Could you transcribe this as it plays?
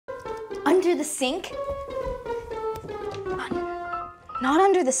under the sink? Not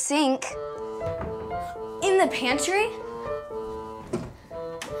under the sink. In the pantry?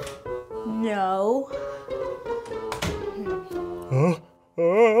 No.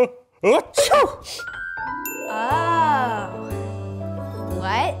 Achoo! Oh.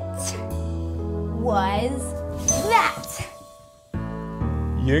 What was that?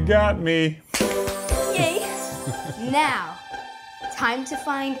 You got me. Yay. Now, time to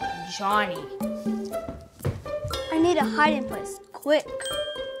find Johnny. I need a hiding place, quick.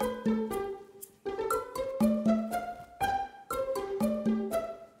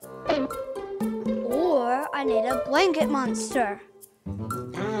 Or I need a blanket monster.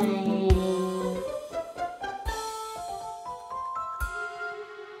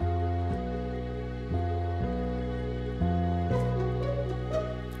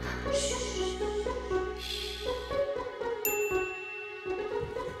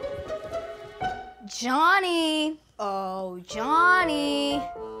 Johnny. Oh, Johnny.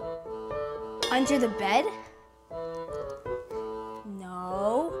 Under the bed?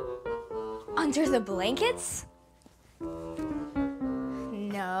 No. Under the blankets?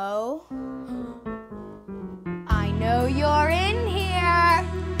 No. I know you're in here.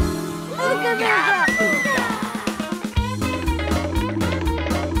 Ooga booga.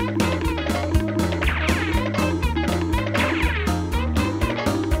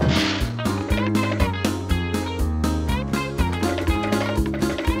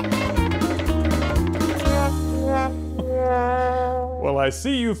 Well, I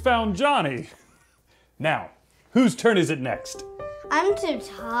see you found Johnny. Now, whose turn is it next? I'm too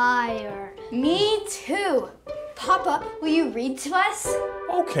tired. Me too. Papa, will you read to us?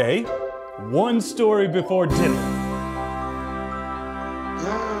 Okay, one story before dinner.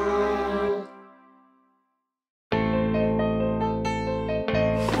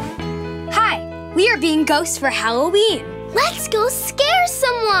 Hi, we are being ghosts for Halloween. Let's go scare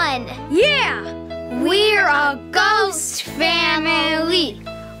someone. Yeah! We're a ghost family.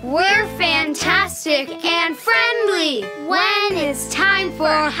 We're fantastic and friendly. When it's time for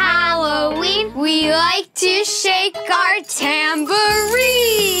Halloween, we like to shake our tambourines.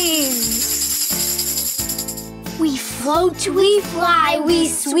 We float, we fly, we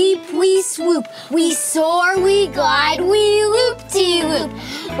sweep, we swoop. We soar, we glide, we loop-de-loop.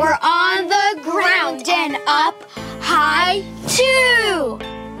 We're on the ground and up high too.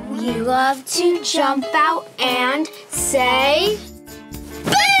 We love to jump out and say,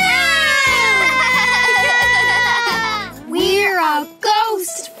 boo! We're a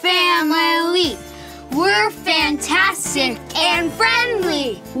ghost family. We're fantastic and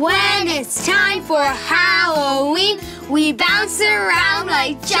friendly. When it's time for Halloween, we bounce around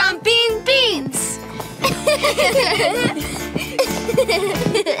like jumping beans.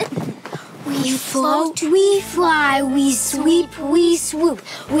 We float, we fly, we sweep, we swoop.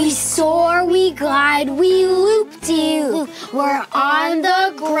 We soar, we glide, we loop-de-loop. We're on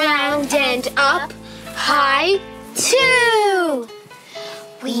the ground and up high too.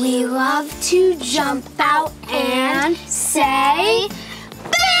 We love to jump out and say,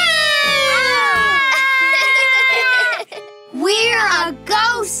 boo! We're a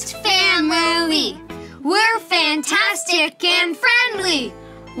ghost family. We're fantastic and friendly.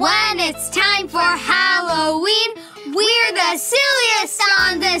 When it's time for Halloween, we're the silliest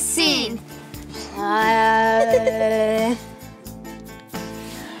on the scene.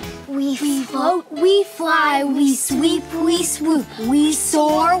 We float, we fly, we sweep, we swoop. We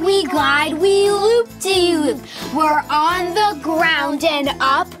soar, we glide, we loop-de-loop. We're on the ground and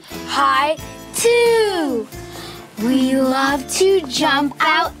up high too. We love to jump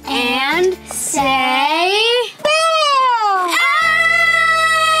out and say, boo!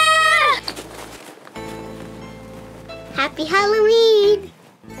 Happy Halloween!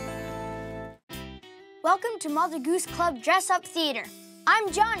 Welcome to Mother Goose Club Dress Up Theater. I'm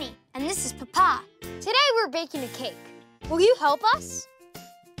Johnny, and this is Papa. Today we're baking a cake. Will you help us?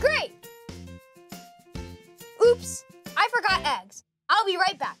 Great! Oops, I forgot eggs. I'll be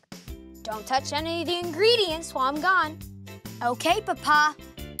right back. Don't touch any of the ingredients while I'm gone. Okay, Papa.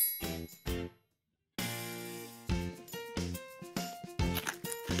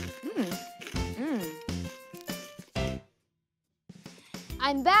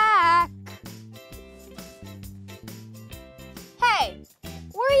 I'm back. Hey,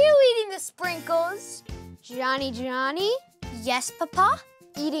 were you eating the sprinkles? Johnny? Yes, Papa?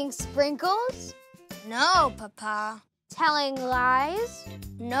 Eating sprinkles? No, Papa. Telling lies?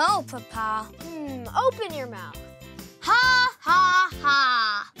 No, Papa. Open your mouth. Ha, ha,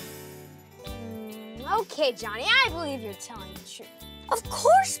 ha. Okay, Johnny, I believe you're telling the truth. Of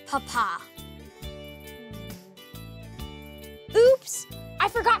course, Papa. Oops! I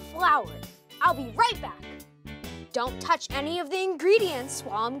forgot flour. I'll be right back. Don't touch any of the ingredients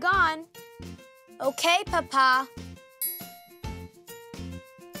while I'm gone. Okay, Papa.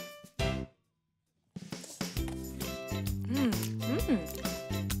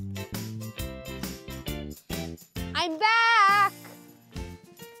 I'm back!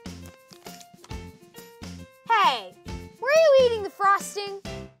 Hey, were you eating the frosting?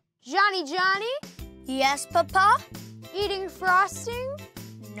 Johnny? Yes, Papa? Eating frosting?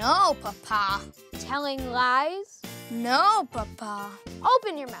 No, Papa. Telling lies? No, Papa.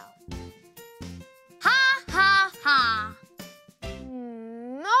 Open your mouth. Ha, ha, ha.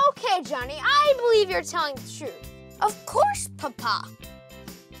 Okay, Johnny, I believe you're telling the truth. Of course, Papa.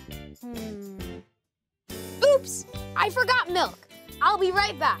 Oops, I forgot milk. I'll be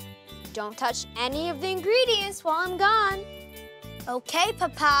right back. Don't touch any of the ingredients while I'm gone. Okay,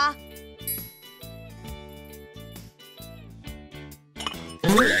 Papa.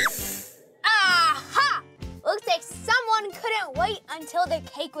 Aha! Looks like someone couldn't wait until the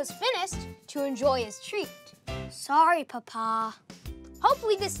cake was finished to enjoy his treat. Sorry, Papa.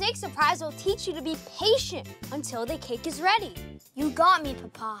 Hopefully the snake surprise will teach you to be patient until the cake is ready. You got me,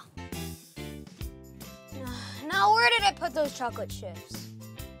 Papa. Now, where did I put those chocolate chips?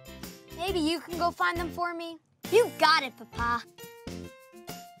 Maybe you can go find them for me? You got it, Papa.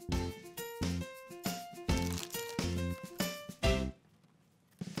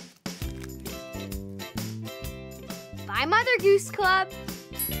 Bye, Mother Goose Club.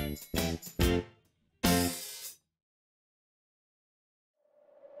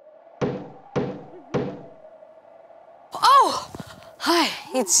 Oh, hi,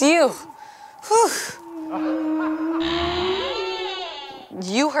 it's you. Whew.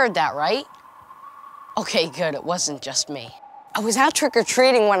 You heard that, right? Okay, good, it wasn't just me. I was out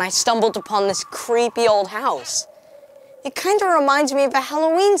trick-or-treating when I stumbled upon this creepy old house. It kind of reminds me of a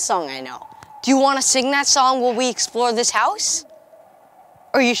Halloween song I know. Do you want to sing that song while we explore this house?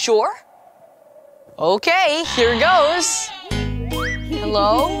 Are you sure? Okay, here goes.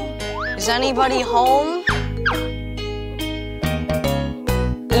 Hello? Is anybody home?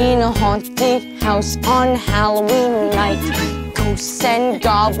 In a haunted house on Halloween night, ghosts and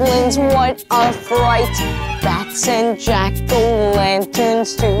goblins, what a fright. Bats and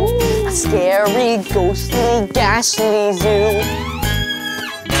jack-o'-lanterns too, a scary, ghostly, ghastly zoo.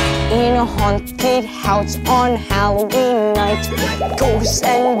 In a haunted house on Halloween night, ghosts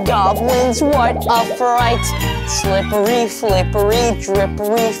and goblins, what a fright. Slippery, flippery,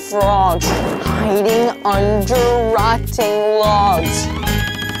 drippery frogs, hiding under rotting logs.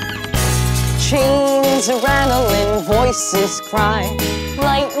 Chains rattling, voices cry,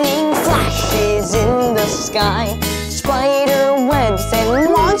 lightning flashes in the sky. Spider webs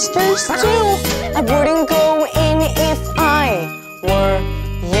and monsters too, I wouldn't go in if I were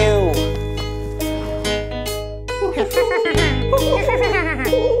you.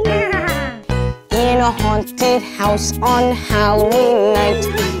 In a haunted house on Halloween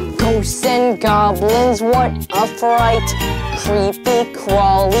night, ghosts and goblins, what a fright. Creepy,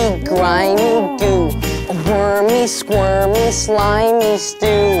 crawly, grimy goo, a wormy, squirmy, slimy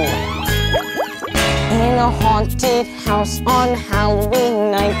stew. In a haunted house on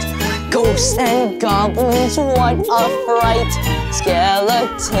Halloween night, ghosts and goblins, what a fright.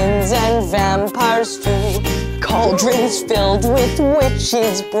 Skeletons and vampires too, cauldrons filled with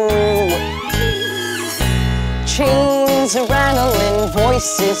witches' brew. Chains rattling,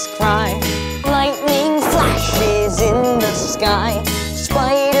 voices cry, lightning flashes in the sky.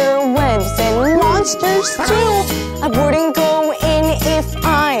 Spider webs and monsters too, I wouldn't go in if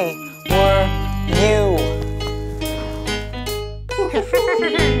I were you.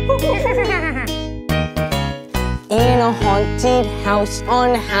 In a haunted house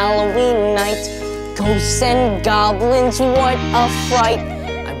on Halloween night, ghosts and goblins, what a fright.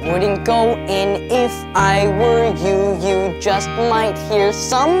 I wouldn't go in if I were you. You just might hear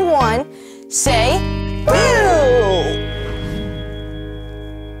someone say, boo!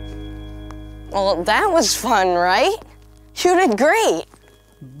 Well, that was fun, right? You did great.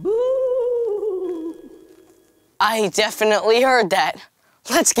 Boo! I definitely heard that.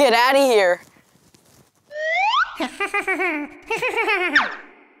 Let's get out of here.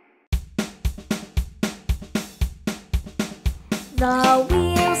 The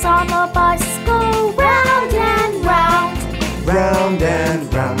wheels on the bus go round and round. Round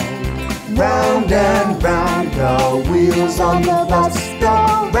and round, round and round. The wheels on the bus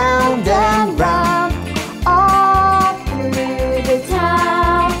go round and round. All through the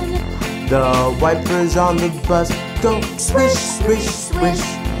town. The wipers on the bus go swish, swish, swish.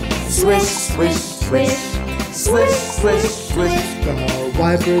 Swish, swish, swish. Swish, swish, swish. The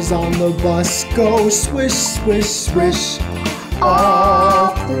wipers on the bus go swish, swish, swish.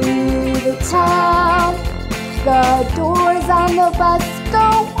 All through the town. The doors on the bus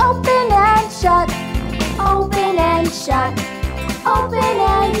go open and shut. Open and shut. Open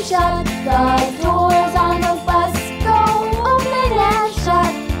and shut. The doors on the bus go open and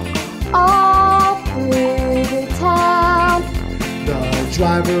shut. All through the town. The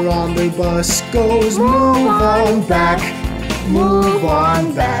driver on the bus goes move on back. Move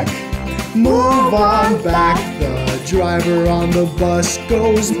on back. Move on back. The driver on the bus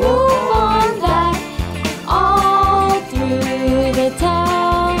goes Move on back. All through the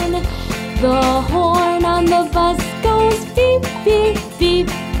town. The horn on the bus goes beep, beep, beep.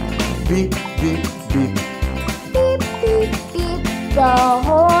 beep, beep, beep. Beep, beep, beep. The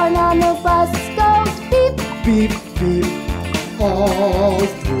horn on the bus goes beep. Beep, beep, all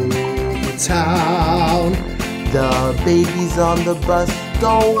through the town. The babies on the bus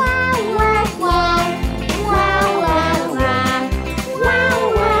go Wow, wow, wow. Wow, wow, wow. Wow,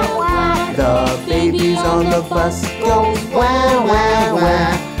 wow, wow. The babies on the bus go wah, wah,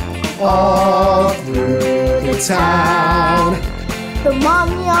 wah. All through the town. The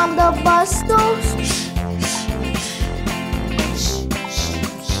mommy on the bus goes shh,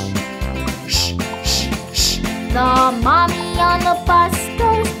 Shh, shh, shh. The mommy on the bus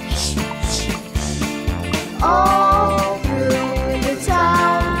goes shh, all through the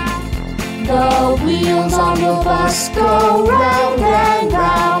town. The wheels on the bus go round and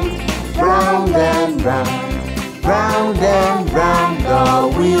round, Round and round, round and round.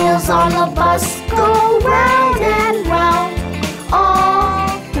 The wheels on the bus go round and round, all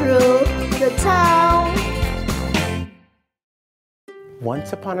through the town.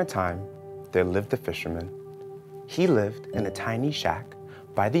 Once upon a time, there lived a fisherman. He lived in a tiny shack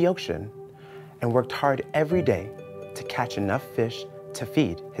by the ocean and worked hard every day to catch enough fish to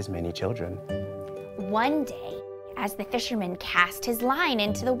feed his many children. One day, as the fisherman cast his line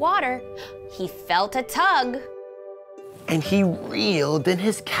into the water, he felt a tug. And he reeled in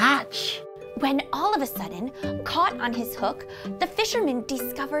his catch. When all of a sudden, caught on his hook, the fisherman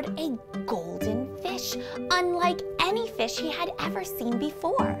discovered a golden fish, unlike any fish he had ever seen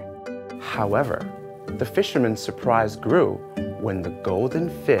before. However, the fisherman's surprise grew when the golden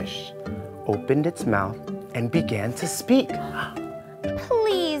fish opened its mouth and began to speak.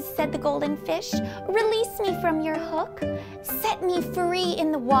 "Please," said the golden fish, "release me from your hook. Set me free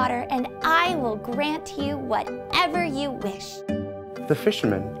in the water, and I will grant you whatever you wish." The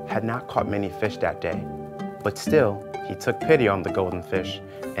fisherman had not caught many fish that day, but still, he took pity on the golden fish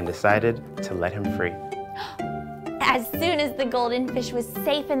and decided to let him free. As soon as the golden fish was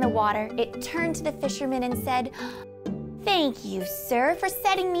safe in the water, it turned to the fisherman and said, "Thank you, sir, for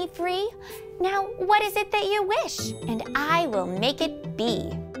setting me free. Now, what is it that you wish? And I will make it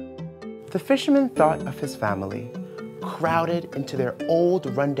be." The fisherman thought of his family, crowded into their old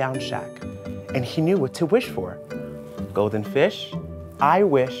rundown shack, and he knew what to wish for. "Golden fish, I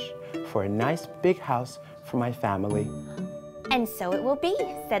wish for a nice big house for my family." "And so it will be,"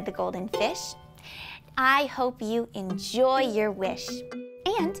 said the golden fish. "I hope you enjoy your wish.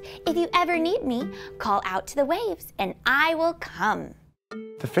 And if you ever need me, call out to the waves and I will come."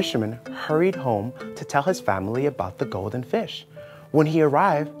 The fisherman hurried home to tell his family about the golden fish. When he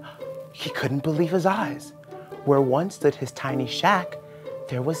arrived, he couldn't believe his eyes. Where once stood his tiny shack,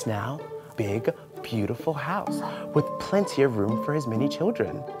 there was now a big, beautiful house with plenty of room for his many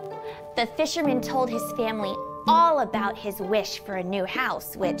children. The fisherman told his family all about his wish for a new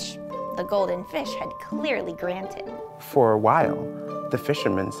house, which the golden fish had clearly granted. For a while, the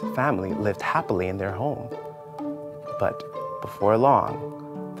fisherman's family lived happily in their home. But before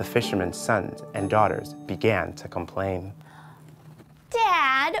long, the fisherman's sons and daughters began to complain.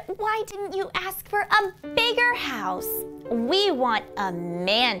 "Dad, why didn't you ask for a bigger house? We want a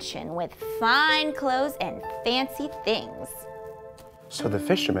mansion with fine clothes and fancy things." So the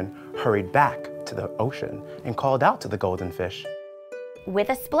fisherman hurried back to the ocean and called out to the golden fish. With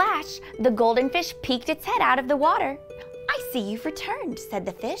a splash, the golden fish peeked its head out of the water. "I see you've returned," said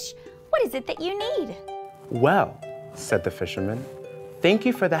the fish. "What is it that you need?" "Well," said the fisherman, "thank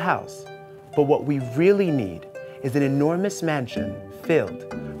you for the house, but what we really need is an enormous mansion filled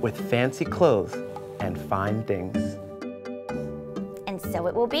with fancy clothes and fine things." "And so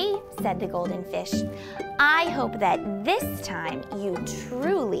it will be," said the golden fish. "I hope that this time you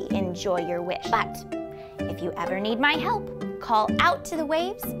truly enjoy your wish. But if you ever need my help, call out to the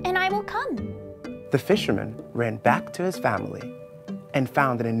waves and I will come." The fisherman ran back to his family and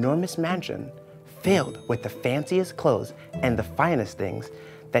found an enormous mansion filled with the fanciest clothes and the finest things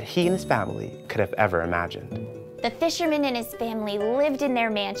that he and his family could have ever imagined. The fisherman and his family lived in their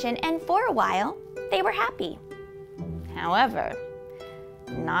mansion, and for a while, they were happy. However,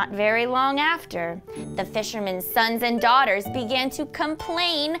 not very long after, the fisherman's sons and daughters began to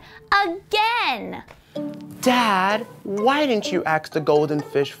complain again. Dad, why didn't you ask the golden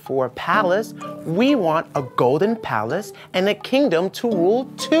fish for a palace? We want a golden palace and a kingdom to rule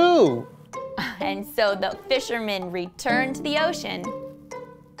too. And so the fisherman returned to the ocean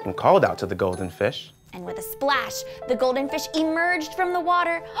And called out to the golden fish. and with a splash, the golden fish emerged from the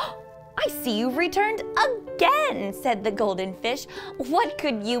water. I see you've returned again, said the golden fish. What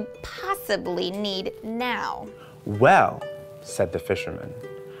could you possibly need now? Well, said the fisherman,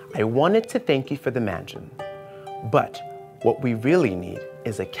 I wanted to thank you for the mansion, but what we really need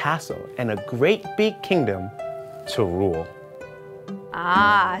is a castle and a great big kingdom to rule.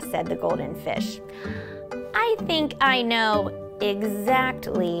 Ah, said the golden fish. I think I know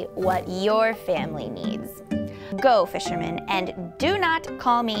exactly what your family needs. Go, fisherman, and do not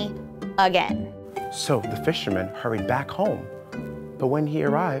call me again. So the fisherman hurried back home, but when he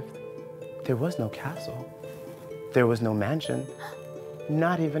arrived, there was no castle. There was no mansion,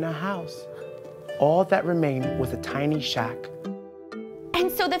 not even a house. All that remained was a tiny shack.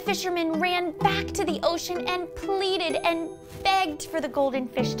 And so the fisherman ran back to the ocean and pleaded and begged for the golden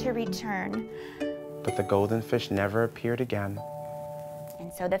fish to return. But the golden fish never appeared again.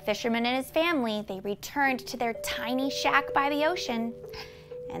 And so the fisherman and his family, they returned to their tiny shack by the ocean.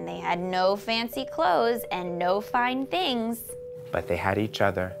 And they had no fancy clothes and no fine things. But they had each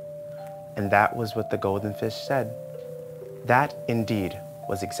other. And that was what the golden fish said. That, indeed,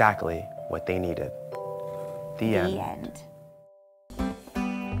 was exactly what they needed. The end.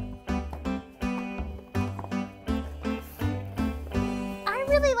 I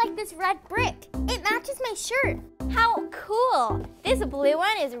really like this red brick. It matches my shirt. How cool. This blue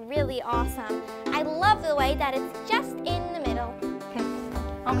one is really awesome. I love the way that it's just in the middle.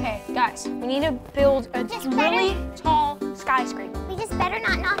 Okay, guys, we need to build a really tall skyscraper. We just better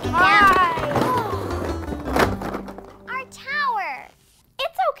not knock it down. Our tower.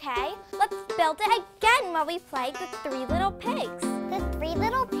 It's okay. Let's build it again while we play the Three Little Pigs. The Three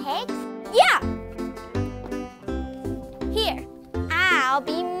Little Pigs? Yeah. Here, I'll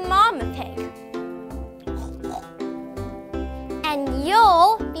be Mama Pig. And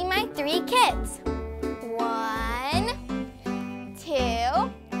you'll be my 3 kids. 1,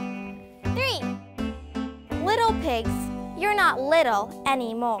 2, 3. Little pigs, you're not little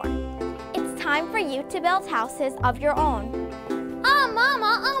anymore. It's time for you to build houses of your own. Oh,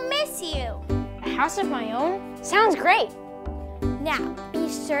 Mama, I'll miss you. A house of my own? Sounds great. Now, be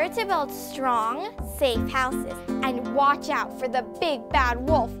sure to build strong, safe houses and watch out for the big bad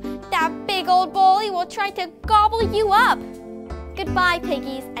wolf. That big old bully will try to gobble you up. Goodbye,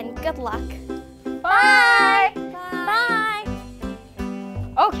 piggies, and good luck. Bye. Bye.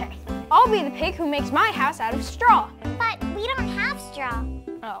 Okay, I'll be the pig who makes my house out of straw. But we don't have straw.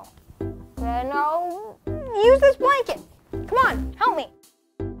 Oh. Then I'll use this blanket. Come on, help me.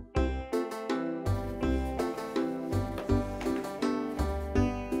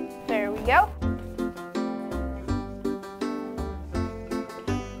 There we go.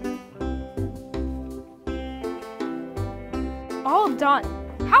 All done.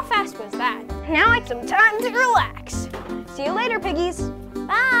 How fast was that? Now it's some time to relax. See you later, piggies.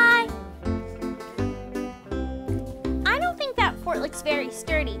 Bye. I don't think that fort looks very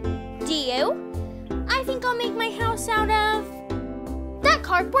sturdy. Do you? I think I'll make my house out of that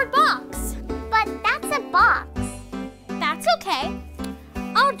cardboard box. But that's a box. That's okay.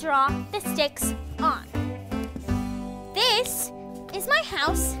 I'll draw the sticks on. This is my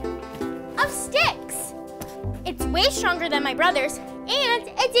house of sticks. It's way stronger than my brother's, and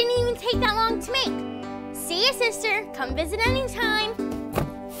it didn't even take that long to make. See you, sister. Come visit anytime.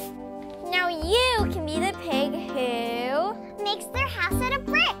 Now you can be the pig who makes their house out of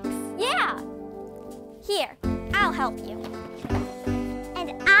bricks. Yeah. Here, I'll help you.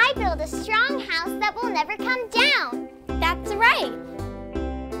 And I build a strong house that will never come down. That's right.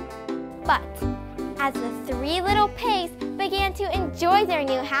 But as the 3 little pigs began to enjoy their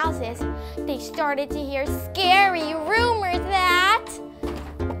new houses, they started to hear scary rumors that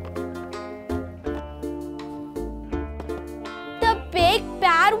the big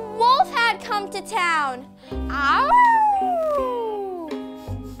bad wolf had come to town. Ow!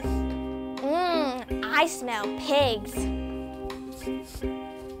 I smell pigs.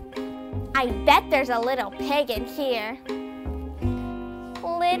 I bet there's a little pig in here.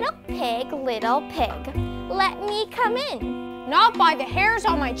 Little pig, let me come in. Not by the hairs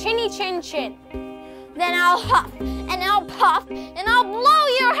on my chinny chin chin. Then I'll huff and I'll puff puff, and I'll blow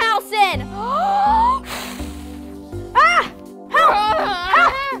your house in. Ah! Help!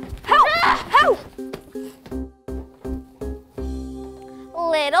 Help! Help!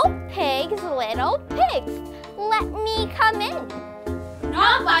 Little pigs, let me come in.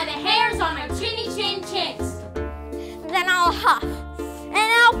 Not by the hairs on our chinny chin chins. Then I'll huff, and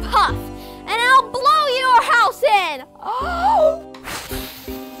I'll puff, and I'll blow your house in.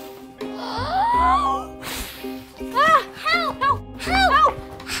 Ah, help! Help! Help!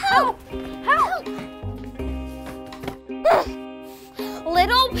 Help! Help!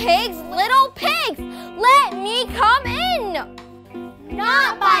 Little pigs, let me come in.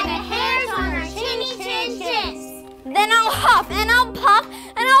 Not by the hairs on our chinny chin chins. Then I'll huff and I'll puff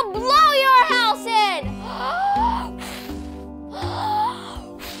and I'll blow your house in.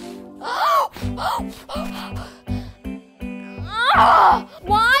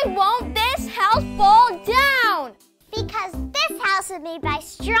 Why won't this house fall down? Because this house is made by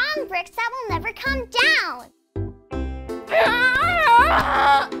strong bricks that will never come down.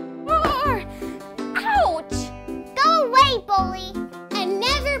 Ouch! Go away, bully, and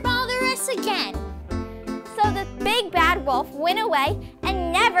never bother us again. So the big bad wolf went away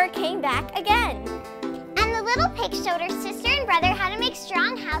and never came back again. And the little pig showed her sister and brother how to make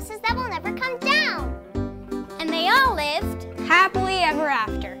strong houses that will never come down. And they all lived happily ever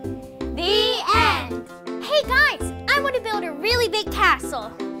after. The end. Hey guys, I want to build a really big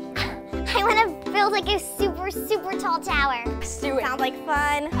castle. I want to build like a super, super tall tower. Sounds like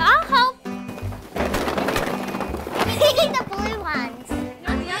fun. I'll help. The blue ones. Blue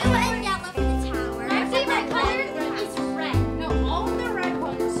and yellow for the tower. My favorite color is red. No, all the red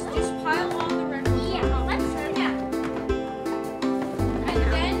ones. Just pile on the red ones. Yeah, let's do that. And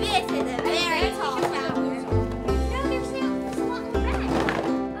then This is a very tall tower. No, there's a lot of red.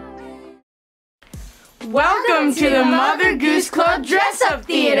 Welcome to the Mother Goose Club Dress-Up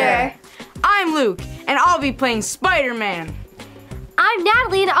Theater. I'm Luke, and I'll be playing Spider-Man. I'm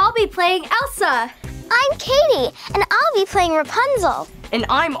Natalie and I'll be playing Elsa. I'm Katie, and I'll be playing Rapunzel. And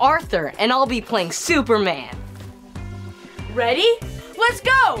I'm Arthur, and I'll be playing Superman. Ready? Let's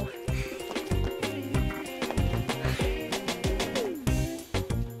go!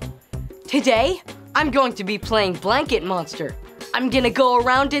 Today, I'm going to be playing Blanket Monster. I'm gonna go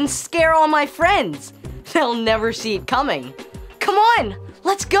around and scare all my friends. They'll never see it coming. Come on,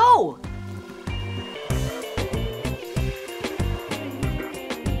 let's go!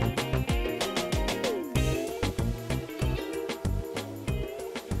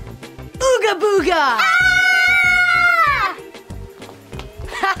 Ooga booga!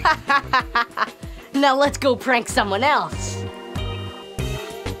 Ah! Now let's go prank someone else.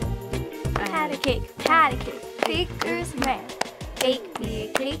 Pat a cake, baker's man. Bake me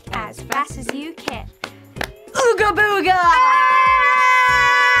a cake as fast as you can. Ooga booga! Ah!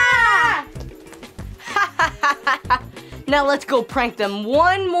 Now let's go prank them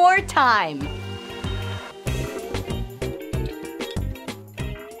one more time.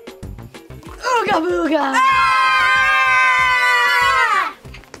 Ooga booga! Ah!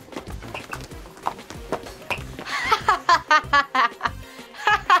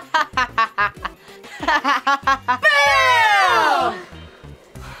 Boo!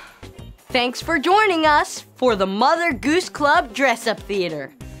 Thanks for joining us for the Mother Goose Club Dress-Up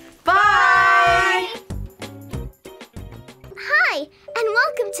Theater. Bye! Hi, and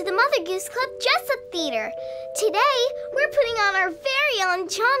welcome to the Mother Goose Club Dress-Up Theater. Today, we're putting on our very own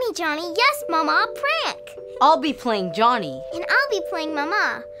Johnny Yes Mama prank. I'll be playing Johnny. And I'll be playing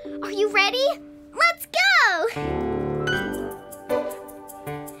Mama. Are you ready? Let's go!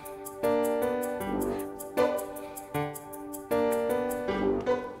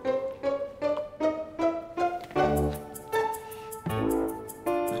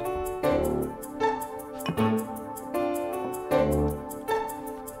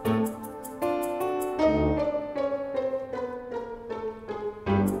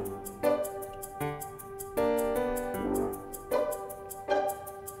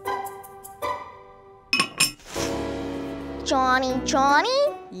 Johnny,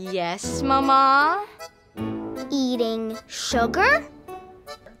 Yes, Mama? eating sugar,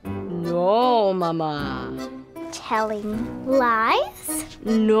 No, Mama. telling lies.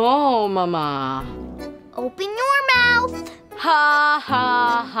 No, Mama. Open your mouth. Ha,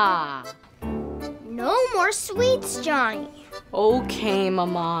 ha, ha. No more sweets, Johnny. Okay,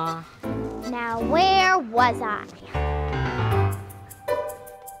 Mama. Now where was I?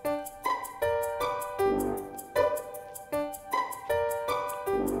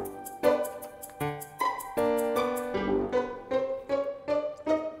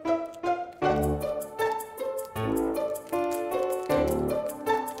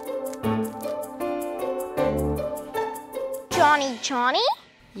 Johnny, Johnny?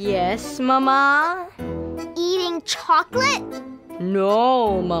 Yes, Mama? Eating chocolate?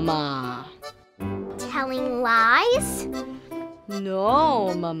 No, Mama. Telling lies?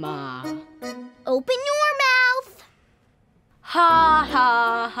 No, Mama. Open your mouth. Ha,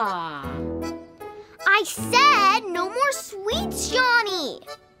 ha, ha. I said no more sweets, Johnny.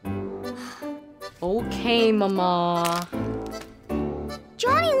 Okay, Mama.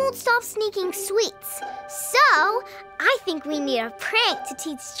 Johnny won't stop sneaking sweets. So, I think we need a prank to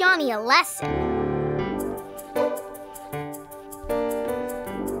teach Johnny a lesson.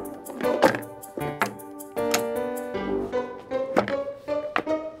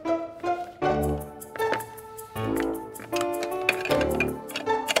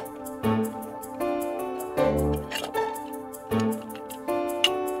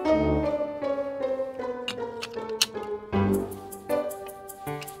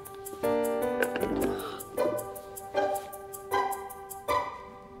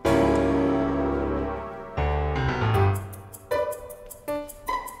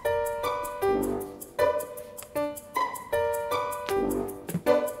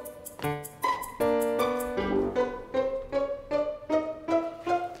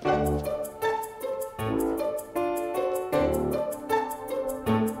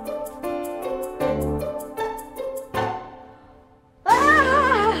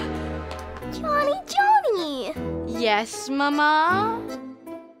 Yes, Mama?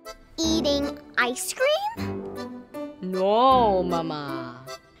 Eating ice cream? No, Mama.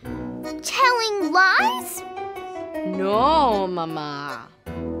 Telling lies? No, Mama.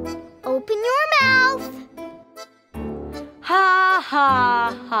 Open your mouth. Ha,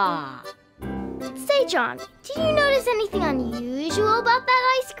 ha, ha. Say, John, did you notice anything unusual about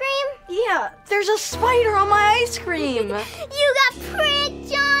that ice cream? Yeah, there's a spider on my ice cream. You got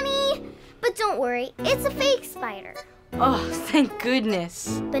pricked, Johnny! But don't worry, it's a fake spider. Oh, thank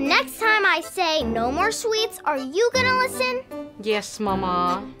goodness. The next time I say no more sweets, are you gonna listen? Yes,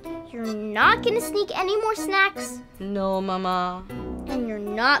 Mama. You're not gonna sneak any more snacks? No, Mama. And you're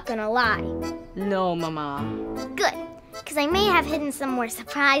not gonna lie? No, Mama. Good, because I may have hidden some more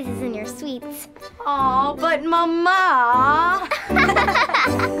surprises in your sweets. Oh, but Mama!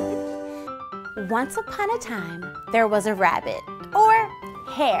 Once upon a time, there was a rabbit, or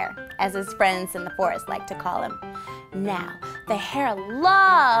hare, as his friends in the forest like to call him. Now, the hare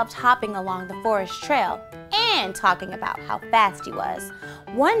loved hopping along the forest trail and talking about how fast he was.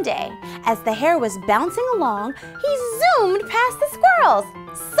 One day, as the hare was bouncing along, he zoomed past the squirrels.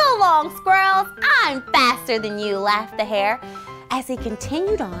 "So long, squirrels, I'm faster than you," laughed the hare. As he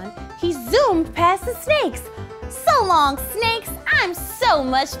continued on, he zoomed past the snakes. "So long, snakes, I'm so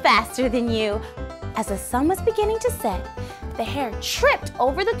much faster than you." As the sun was beginning to set, the hare tripped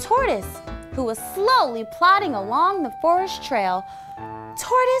over the tortoise, who was slowly plodding along the forest trail.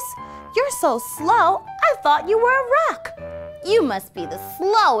 "Tortoise, you're so slow, I thought you were a rock. You must be the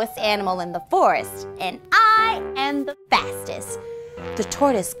slowest animal in the forest, and I am the fastest." The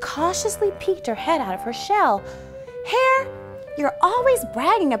tortoise cautiously peeked her head out of her shell. "Hare, you're always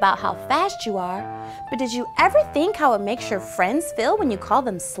bragging about how fast you are, but did you ever think how it makes your friends feel when you call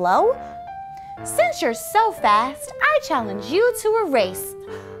them slow? Since you're so fast, I challenge you to a race."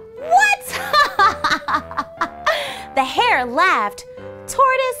 "What?" The hare laughed.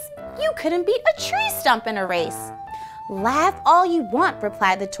 "Tortoise, you couldn't beat a tree stump in a race." "Laugh all you want,"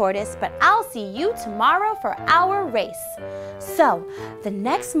 replied the tortoise, "but I'll see you tomorrow for our race." So, the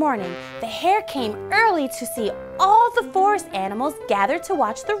next morning, the hare came early to see all the forest animals gathered to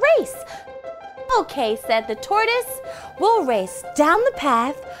watch the race. "Okay," said the tortoise, "we'll race down the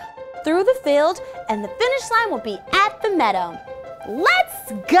path, through the field, and the finish line will be at the meadow."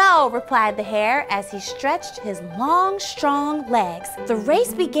 "Let's go," replied the hare as he stretched his long, strong legs. The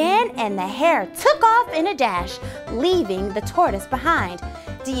race began and the hare took off in a dash, leaving the tortoise behind.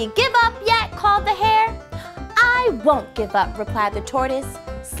 "Do you give up yet?" called the hare. "I won't give up," replied the tortoise.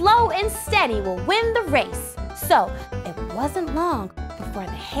 "Slow and steady will win the race." So it wasn't long before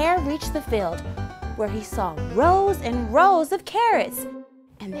the hare reached the field, where he saw rows and rows of carrots.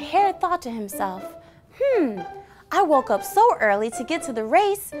 And the hare thought to himself, I woke up so early to get to the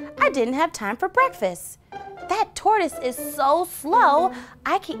race, I didn't have time for breakfast. That tortoise is so slow,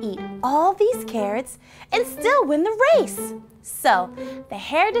 I can eat all these carrots and still win the race. So the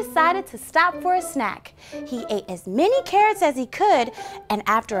hare decided to stop for a snack. He ate as many carrots as he could, and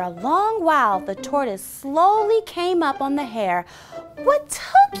after a long while, the tortoise slowly came up on the hare. "What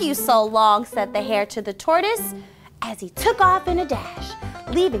took you so long?" said the hare to the tortoise, as he took off in a dash,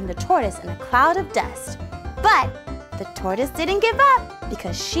 leaving the tortoise in a cloud of dust. But the tortoise didn't give up,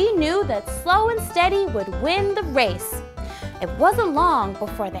 because she knew that slow and steady would win the race. It wasn't long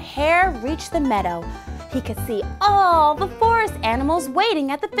before the hare reached the meadow. He could see all the forest animals waiting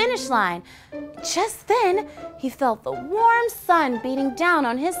at the finish line. Just then, he felt the warm sun beating down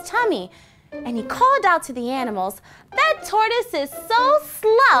on his tummy. And he called out to the animals, "That tortoise is so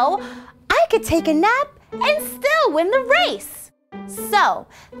slow, I could take a nap and still win the race." So,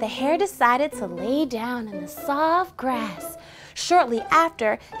 the hare decided to lay down in the soft grass. Shortly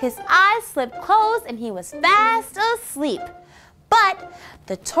after, his eyes slipped closed and he was fast asleep. But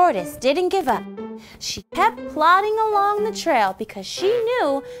the tortoise didn't give up. She kept plodding along the trail because she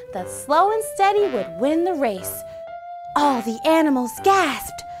knew that slow and steady would win the race. All the animals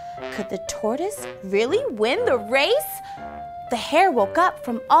gasped. Could the tortoise really win the race? The hare woke up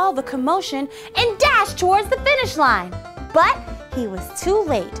from all the commotion and dashed towards the finish line. But he was too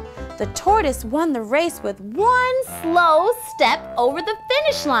late. The tortoise won the race with one slow step over the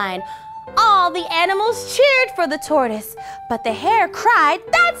finish line. All the animals cheered for the tortoise, but the hare cried,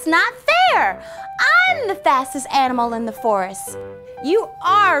 "That's not fair! I'm the fastest animal in the forest." You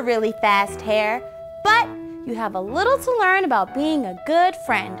are really fast, hare, but you have a little to learn about being a good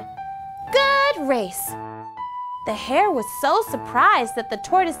friend. Good race. The hare was so surprised that the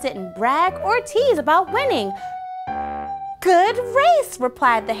tortoise didn't brag or tease about winning. "Good race,"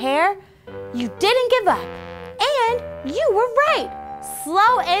 replied the hare. "You didn't give up, and you were right.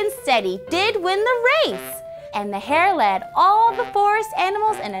 Slow and steady did win the race." And the hare led all the forest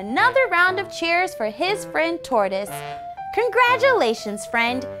animals in another round of cheers for his friend Tortoise. Congratulations,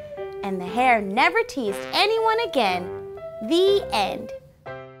 friend. And the hare never teased anyone again. The end.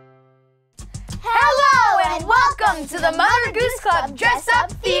 Hello and welcome to the Mother Goose Club Dress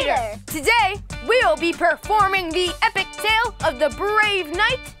Up Theater. Today, we will be performing the epic tale of the brave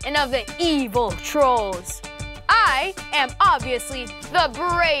knight and of the evil trolls. I am obviously the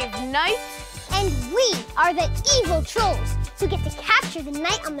brave knight. And we are the evil trolls who get to capture the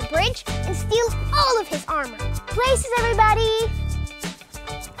knight on the bridge and steal all of his armor. Places, everybody!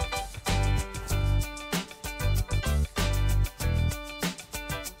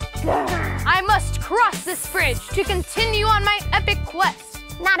 I must cross this bridge to continue on my epic quest.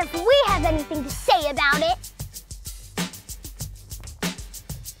 Not if we have anything to say about it.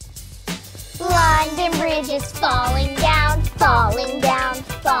 London Bridge is falling down, falling down,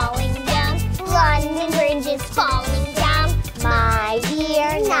 falling down. London Bridge is falling down, my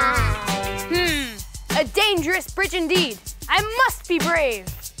dear knight. A dangerous bridge indeed. I must be brave.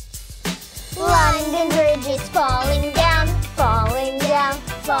 London Bridge is falling down, falling down,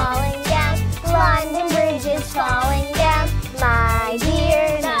 falling down. London Bridge is falling down, my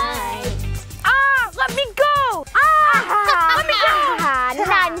dear knight. Let me go! Let me go!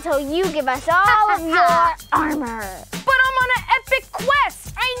 Not until you give us all of your armor. But I'm on an epic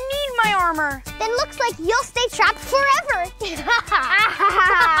quest. I need my armor. Then looks like you'll stay trapped forever.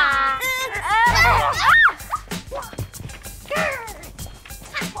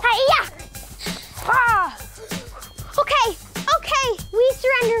 Okay,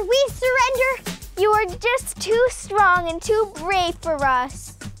 we surrender. You are just too strong and too brave for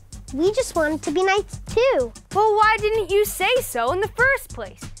us. We just wanted to be knights too. Well, why didn't you say so in the first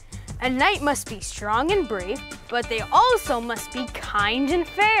place? A knight must be strong and brave, but they also must be kind and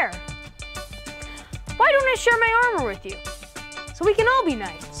fair. Why don't I share my armor with you? So we can all be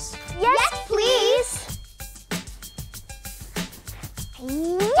knights. Yes, please.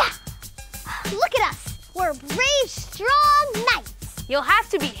 Yeah. Look at us. We're brave, strong knights. You'll have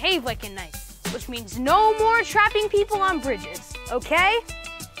to behave like a knight, which means no more trapping people on bridges, okay?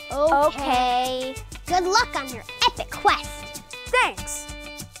 Okay. Good luck on your epic quest. Thanks.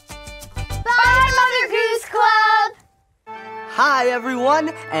 Bye, Mother Goose Club. Hi,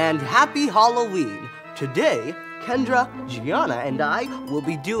 everyone, and happy Halloween. Today, Kendra, Gianna, and I will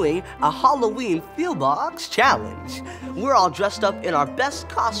be doing a Halloween Feel Box challenge. We're all dressed up in our best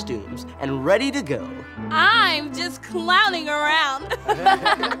costumes and ready to go. I'm just clowning around.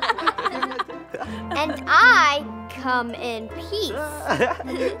 And I come in peace.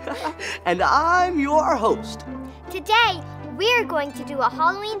 And I'm your host. Today, we're going to do a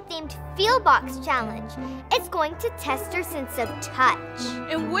Halloween-themed Feel Box challenge. It's going to test our sense of touch.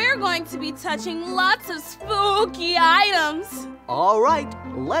 And we're going to be touching lots of spooky items. All right,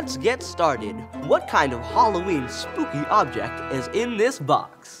 let's get started. What kind of Halloween spooky object is in this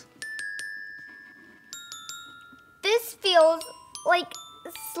box? This feels like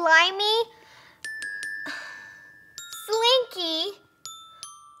slimy, slinky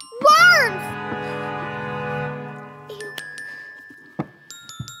worms! Ew.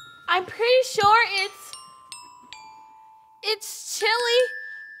 I'm pretty sure it's chili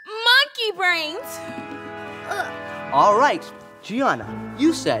monkey brains. All right, Gianna,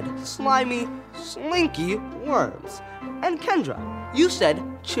 you said slimy, slinky worms. And Kendra, you said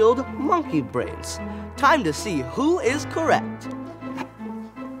chilled monkey brains. Time to see who is correct.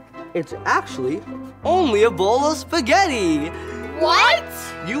 It's actually only a bowl of spaghetti. What?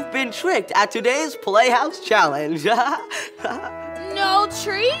 You've been tricked at today's Playhouse Challenge. No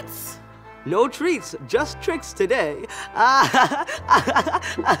treats? No treats, just tricks today.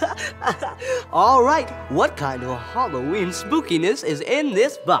 All right, what kind of Halloween spookiness is in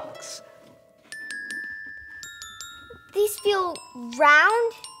this box? These feel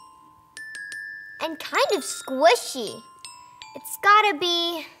round and kind of squishy. It's gotta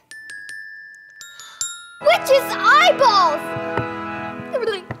be witch's eyeballs!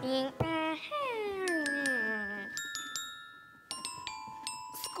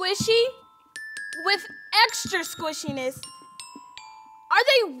 Squishy with extra squishiness. Are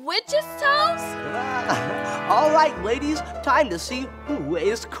they witch's toes? All right, ladies, time to see who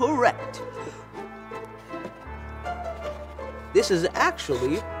is correct. This is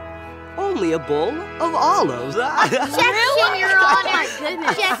actually only a bowl of olives. Objection, Your Honor!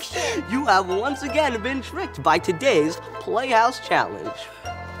 Objection! You have once again been tricked by today's Playhouse Challenge.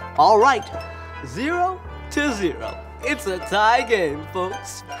 All right, 0-0. It's a tie game,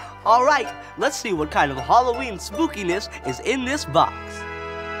 folks. All right, let's see what kind of Halloween spookiness is in this box.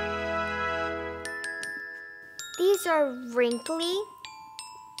 These are wrinkly,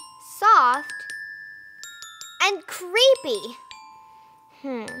 soft, and creepy.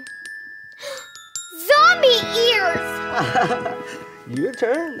 Zombie ears! Your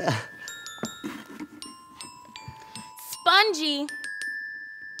turn. Spongy,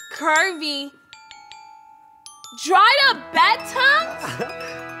 curvy, dried up bat tongues?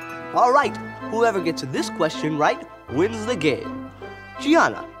 All right, whoever gets this question right wins the game.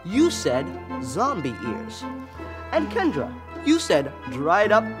 Gianna, you said zombie ears. And Kendra, you said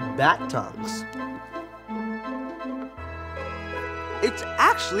dried up bat tongues. It's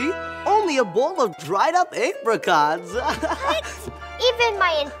actually only a bowl of dried up apricots. Even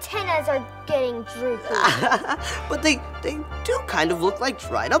my antennas are getting droopy. But they do kind of look like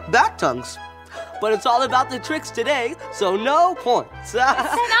dried up bat tongues. But it's all about the tricks today, so no points. It's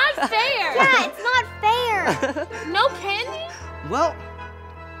not fair. Yeah, it's not fair. No candy? Well,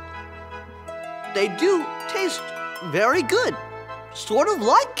 they do taste very good. Sort of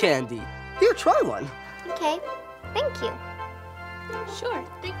like candy. Here, try one. Okay, thank you. Sure,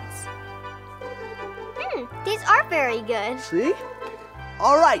 thanks. These are very good. See?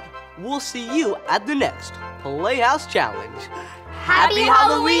 All right, we'll see you at the next Playhouse Challenge. Happy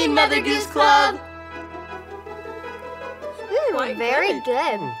Halloween, Mother Goose Club! Very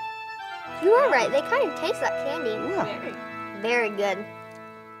good. You are right, they kind of taste like candy. Yeah. Very good.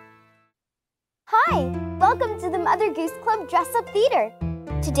 Hi, welcome to the Mother Goose Club Dress Up Theater.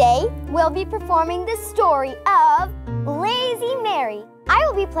 Today, we'll be performing the story of Lazy Mary. I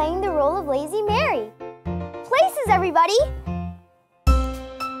will be playing the role of Lazy Mary. Places, everybody!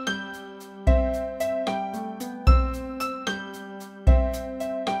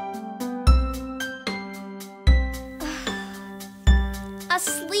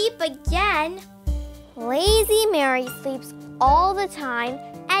 Asleep again? Lazy Mary sleeps all the time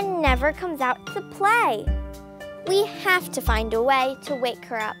and never comes out to play. We have to find a way to wake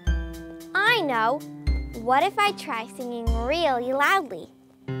her up. I know. What if I try singing really loudly?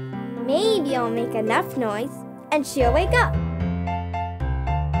 Maybe I'll make enough noise and she'll wake up.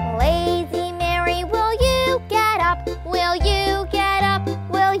 Lazy Mary, will you get up? Will you get up?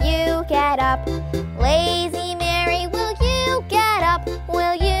 Will you get up? Lazy Mary, will you get up?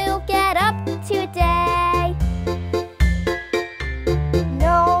 Will you get up today?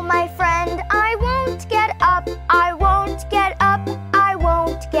 No, my friend, I won't get up. I won't get up. I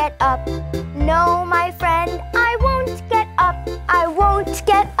won't get up. No, my friend, I won't get up. I won't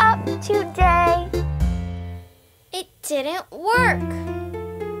get up today. It didn't work.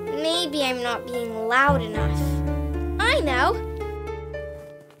 Maybe I'm not being loud enough. I know.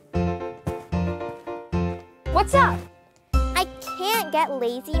 What's up? I can't get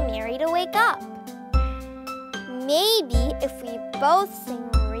Lazy Mary to wake up. Maybe if we both sing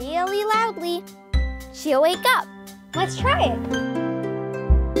really loudly, she'll wake up. Let's try it.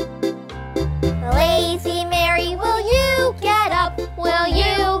 Lazy Mary, will you get up? Will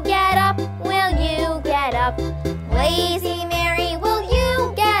you get up? Will you get up? Lazy Mary, will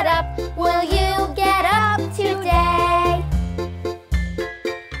you get up? Will you get up today?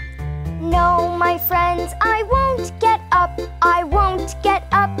 No, my friends, I won't get up. I won't get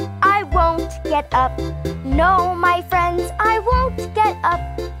up. I won't get up. No, my friends, I won't get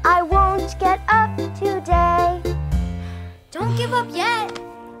up. I won't get up today. give up yet.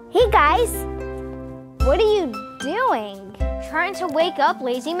 Hey guys, what are you doing? Trying to wake up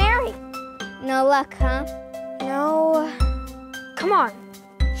Lazy Mary. No luck, huh? No. Come on.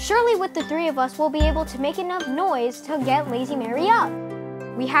 Surely with the three of us, we'll be able to make enough noise to get Lazy Mary up.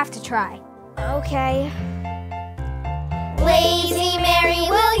 We have to try. Okay. Lazy Mary,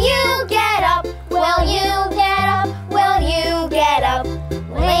 will you get up? Will you get up? Will you get up?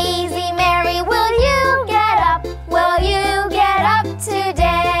 Lazy Mary, will you get up? Will you get up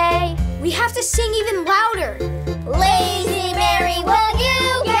today? We have to sing even louder. Lazy Mary, will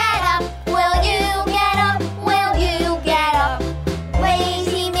you get up? Will you get up? Will you get up?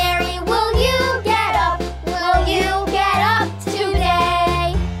 Lazy Mary, will you get up? Will you get up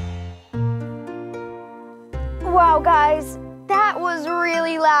today? Wow, guys, that was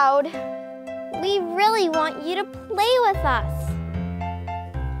really loud. We really want you to play with us.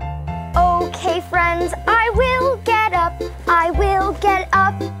 Okay, friends, I will get up. I will get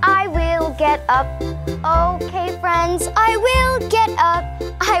up. I will get up. Okay, friends, I will get up.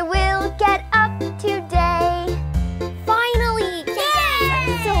 I will get up today. Finally! Yay!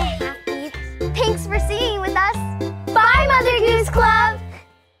 I'm so happy. Thanks for singing with us. Bye, Mother Goose Club!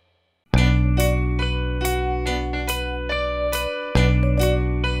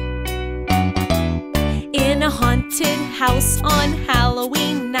 In a haunted house on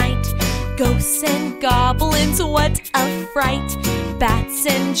Halloween night, ghosts and goblins, what a fright. Bats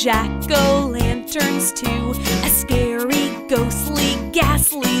and jack-o'-lanterns too, a scary, ghostly,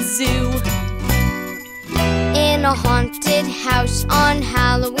 ghastly zoo. In a haunted house on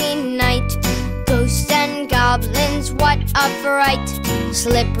Halloween night, ghosts and goblins, what a fright.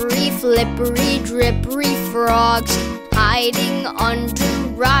 Slippery, flippery, drippery frogs, hiding under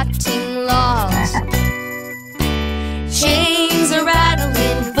rotting logs. Chains are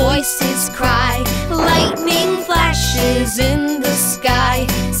rattling, voices cry, lightning flashes in the sky,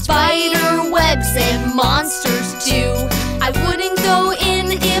 spider webs and monsters too. I wouldn't go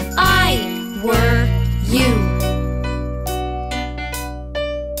in if I were you.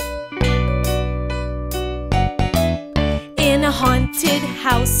 In a haunted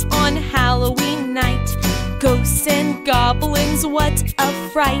house on Halloween night, ghosts and goblins, what a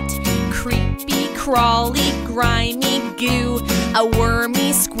fright. Creepy, crawly, grimy goo, a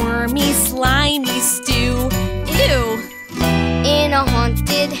wormy, squirmy, slimy stew. Ew! In a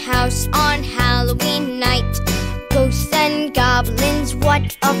haunted house on Halloween night, ghosts and goblins,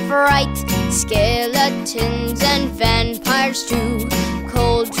 what a fright. Skeletons and vampires too,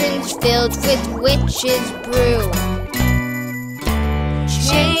 cauldrons filled with witches' brew.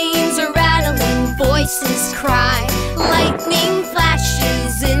 Chains are rattling, voices cry, lightning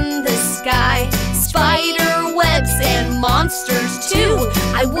flashes in the sky, spider webs and monsters too.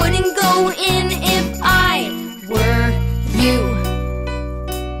 I wouldn't go in if I were you.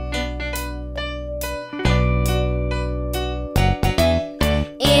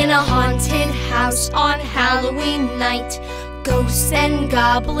 In a haunted house on Halloween night, ghosts and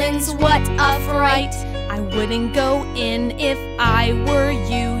goblins, what a fright. I wouldn't go in if I were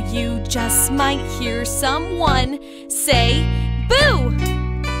you. You just might hear someone say, boo!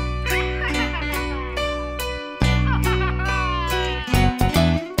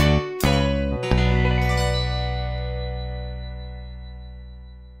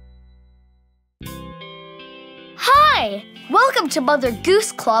 Hi! Welcome to Mother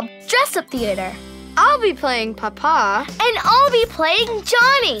Goose Club Dress Up Theater. I'll be playing Papa. And I'll be playing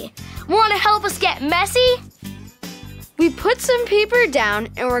Johnny. Want to help us get messy? We put some paper down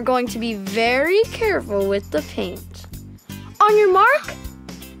and we're going to be very careful with the paint. On your mark,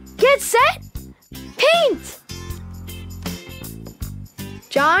 get set, paint!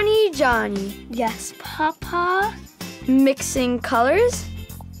 Johnny, Johnny. Yes, Papa. Mixing colors.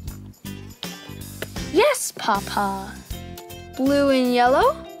 Yes, Papa. Blue and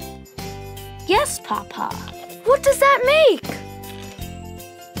yellow. Yes, Papa. What does that make?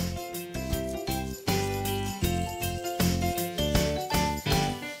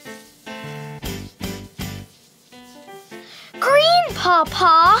 Green,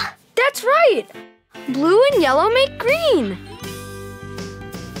 Papa! That's right! Blue and yellow make green.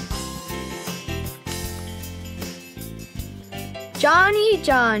 Johnny,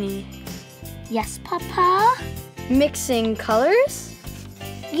 Johnny. Yes, Papa. Mixing colors?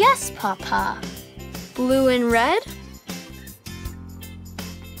 Yes, Papa. Blue and red?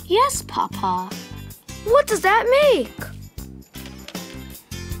 Yes, Papa. What does that make?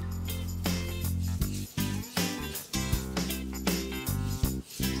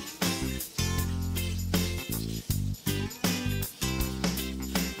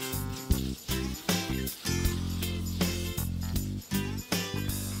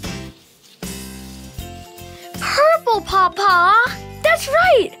 purple, Papa. That's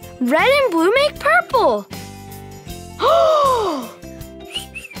right! Red and blue make purple.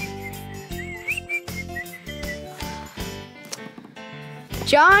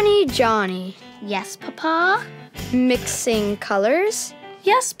 Johnny, Johnny. Yes, Papa. Mixing colors.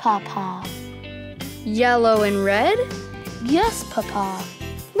 Yes, Papa. Yellow and red. Yes, Papa.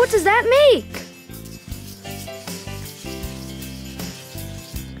 What does that make?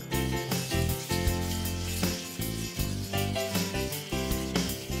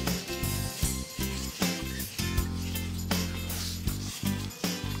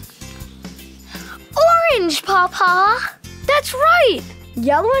 Orange, Papa. That's right!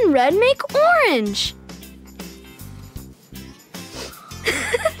 Yellow and red make orange.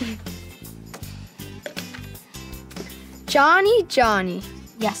 Johnny, Johnny.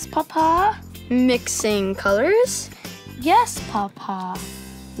 Yes, Papa. Mixing colors. Yes, Papa.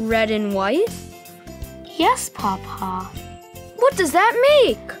 Red and white. Yes, Papa. What does that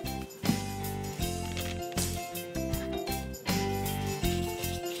make?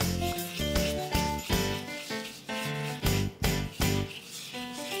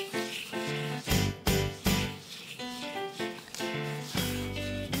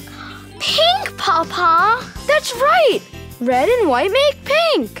 Pink, Papa. That's right! Red and white make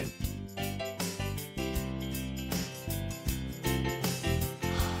pink.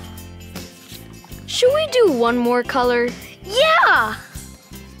 Should we do one more color? Yeah.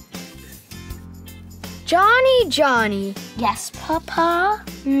 Johnny, Johnny. Yes, Papa.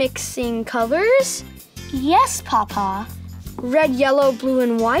 Mixing colors. Yes, Papa. Red, yellow, blue,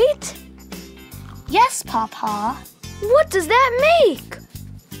 and white. Yes, Papa. What does that make?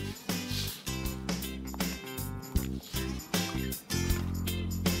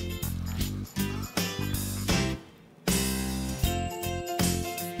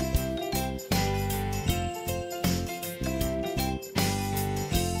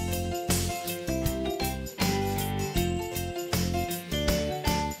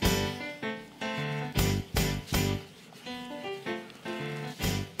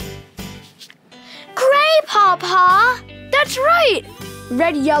 Papa. That's right!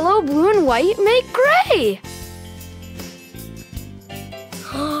 Red, yellow, blue, and white make gray.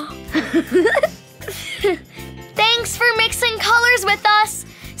 Thanks for mixing colors with us.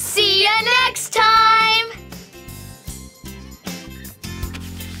 See you next time.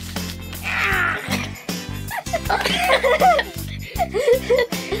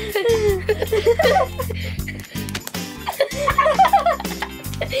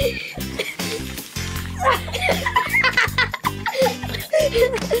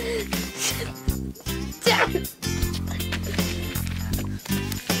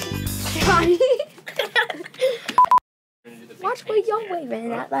 Johnny. Watch where you're waving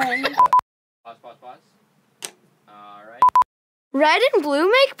that line. Pause. All right. Red and blue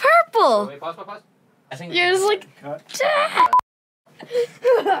make purple. Wait, pause. I think You're just like...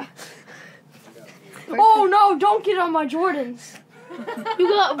 Oh no, don't get on my Jordans. You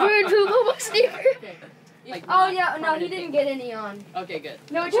got weird poop on my sneaker. Oh yeah, no, he didn't get any on. Okay, good.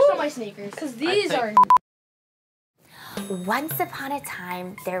 No, it's just on my sneakers. Because these are... Once upon a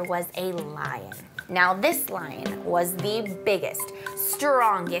time, there was a lion. Now, this lion was the biggest,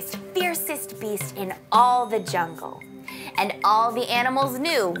 strongest, fiercest beast in all the jungle. And all the animals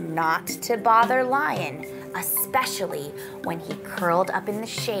knew not to bother Lion, especially when he curled up in the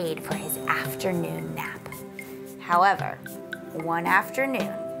shade for his afternoon nap. However, one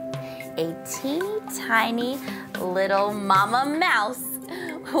afternoon, a teeny tiny little mama mouse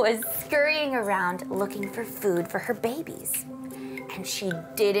was scurrying around looking for food for her babies. And she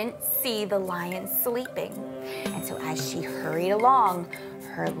didn't see the lion sleeping. And so as she hurried along,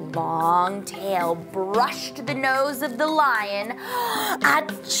 her long tail brushed the nose of the lion.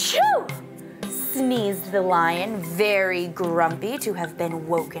 Achoo! Sneezed the lion, very grumpy to have been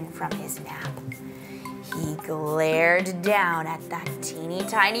woken from his nap. He glared down at that teeny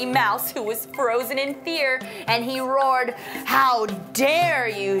tiny mouse who was frozen in fear, and he roared, "How dare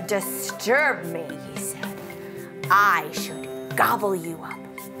you disturb me," he said. "I should gobble you up."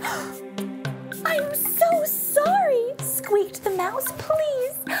 "I'm so sorry," squeaked the mouse.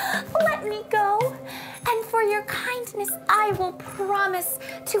 "Please, let me go. And for your kindness, I will promise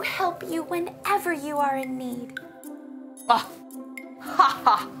to help you whenever you are in need." "Ah, ha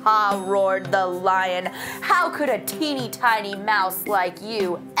ha ha," roared the lion. "How could a teeny tiny mouse like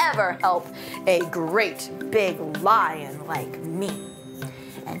you ever help a great big lion like me?"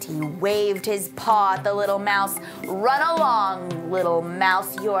 And he waved his paw at the little mouse. "Run along, little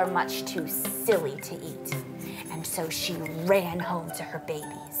mouse, you're much too silly to eat." And so she ran home to her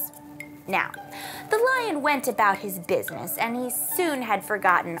babies. Now, the lion went about his business and he soon had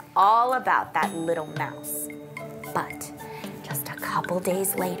forgotten all about that little mouse. But just a couple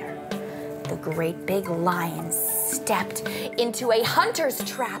days later, the great big lion stepped into a hunter's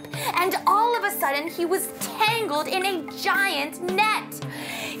trap, and all of a sudden he was tangled in a giant net.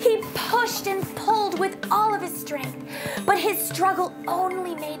 He pushed and pulled with all of his strength, but his struggle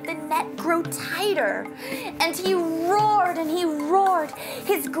only made the net grow tighter. And he roared and he roared,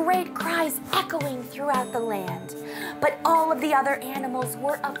 his great cries echoing throughout the land. But all of the other animals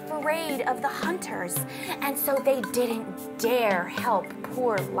were afraid of the hunters, and so they didn't dare help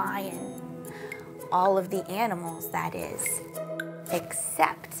poor lion. All of the animals, that is,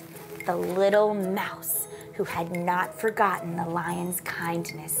 except the little mouse who had not forgotten the lion's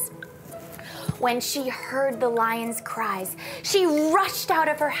kindness. When she heard the lion's cries, she rushed out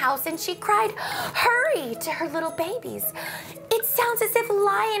of her house and she cried, "Hurry!" to her little babies. "It sounds as if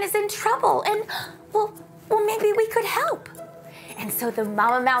Lion is in trouble and, well, maybe we could help." And so the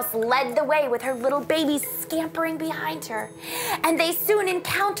mama mouse led the way with her little babies scampering behind her. And they soon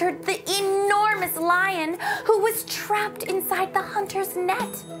encountered the enormous lion who was trapped inside the hunter's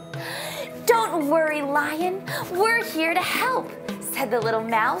net. "Don't worry, Lion, we're here to help," said the little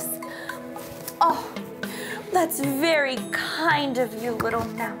mouse. "Oh, that's very kind of you, little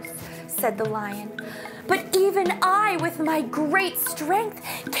mouse," said the lion. "But even I, with my great strength,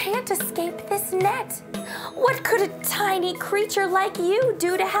 can't escape this net. What could a tiny creature like you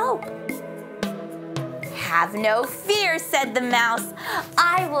do to help?" "Have no fear," said the mouse.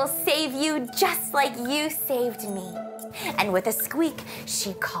 "I will save you just like you saved me." And with a squeak,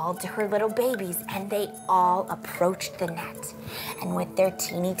 she called to her little babies, and they all approached the net. And with their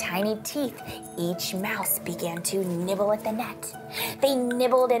teeny tiny teeth, each mouse began to nibble at the net. They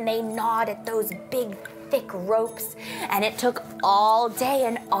nibbled and they gnawed at those big, thick ropes, and it took all day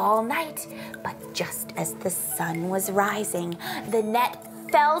and all night. But just as the sun was rising, the net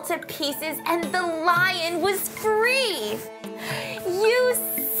fell to pieces and the lion was free. "You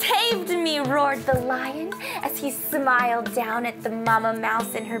saved me," roared the lion as he smiled down at the mama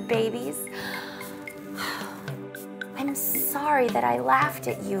mouse and her babies. "I'm sorry that I laughed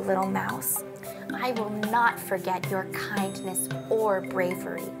at you, little mouse. I will not forget your kindness or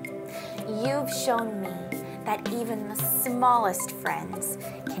bravery. You've shown me that even the smallest friends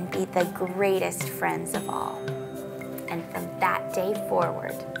can be the greatest friends of all." And from that day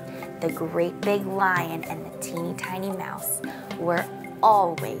forward, the great big lion and the teeny tiny mouse were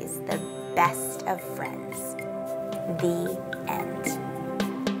always the best of friends. The end.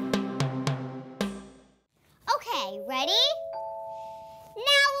 Okay, ready?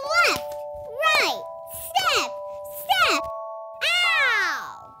 Now left, right, step, step.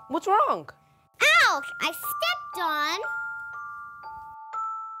 Ow! What's wrong? Ouch! I stepped on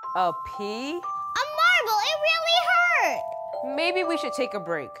A pea? a marble. It really hurt. Maybe we should take a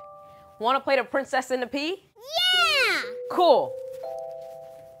break. Want to play the princess and the pea? Yeah! Cool.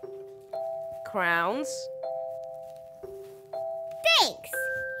 Crowns. Thanks,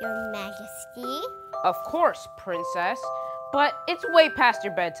 Your Majesty. Of course, princess. But it's way past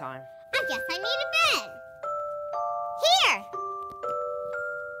your bedtime. I guess I need a bed. Here!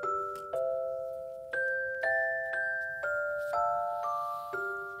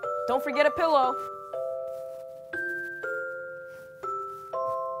 Don't forget a pillow.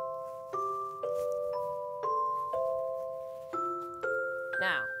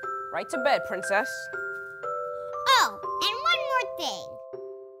 Now, right to bed, princess. Oh, and one more thing.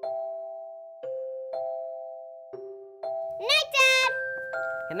 Night, Dad!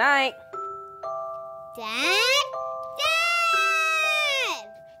 Good night. Dad? Dad!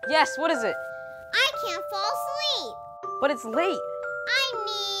 Yes, what is it? I can't fall asleep. But it's late. I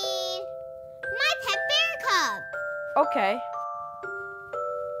need my pet bear cub. Okay.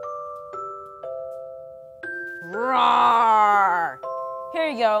 Roar! Here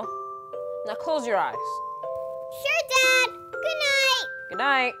you go. Now close your eyes. Sure, Dad. Good night. Good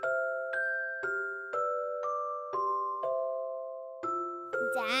night.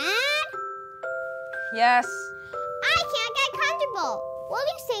 Dad? Yes. I can't get comfortable. Will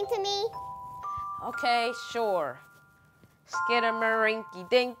you sing to me? Okay, sure. Skidamarinky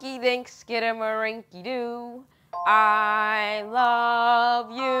dinky dink, skidamarinky doo. I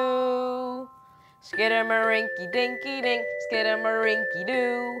love you. Skidamarinky dinky dink, skidamarinky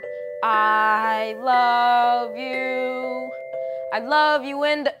doo. I love you. I love you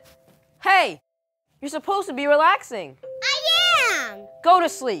and... Hey! You're supposed to be relaxing. I am. Go to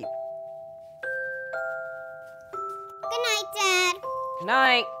sleep. Good night, Dad. Good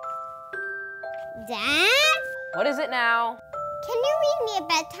night. Dad? What is it now? Can you read me a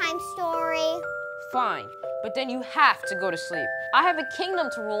bedtime story? Fine, but then you have to go to sleep. I have a kingdom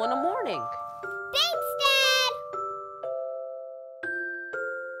to rule in the morning. Thanks, Dad!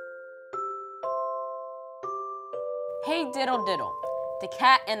 Hey diddle diddle, the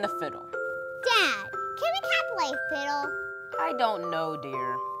cat and the fiddle. Dad, can a cat play fiddle? I don't know,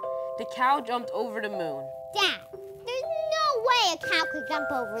 dear. The cow jumped over the moon. Dad, there's no way a cow could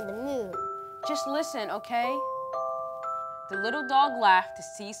jump over the moon. Just listen, okay? The little dog laughed to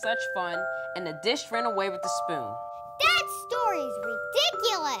see such fun, and the dish ran away with the spoon. Dad's story's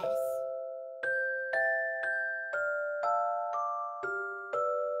ridiculous.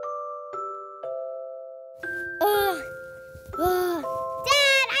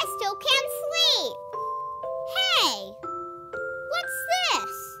 Dad, I still can't sleep. Hey, what's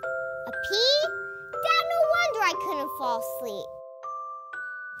this? A pea? Dad, no wonder I couldn't fall asleep.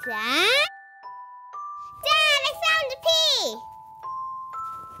 Dad? Dad, I found a pea!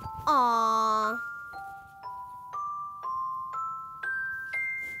 Aww.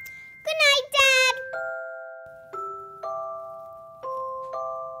 Good night, Dad.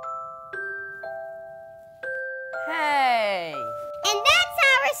 Hey! And that's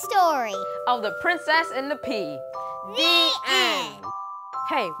our story. Of the princess and the pea. The end.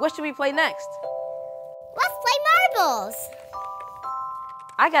 Hey, what should we play next? Let's play marbles.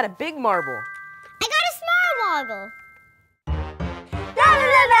 I got a big marble. I got a small marble.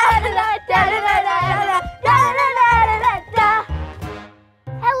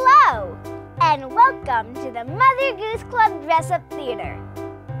 Hello, and welcome to the Mother Goose Club Dress-Up Theater.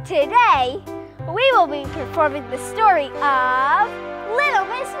 Today, we will be performing the story of Little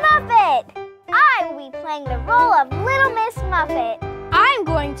Miss Muffet. I will be playing the role of Little Miss Muffet. I'm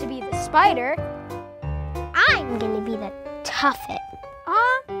going to be the spider. I'm gonna be the tuffet.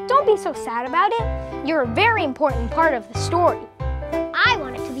 Don't be so sad about it. You're a very important part of the story. I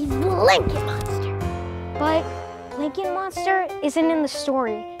want it to be Blanket Monster. But Blanket Monster isn't in the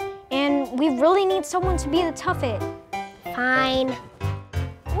story, and we really need someone to be the tuffet. Fine.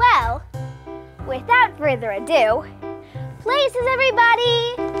 Well, without further ado, places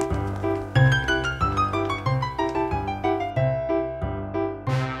everybody!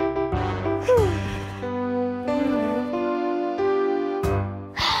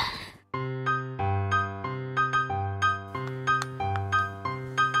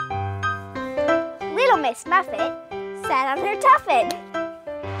 Little Miss Muffet sat on her tuffet,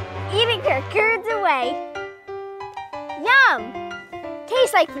 eating her curds away. Yum!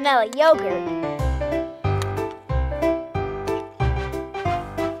 Tastes like vanilla yogurt.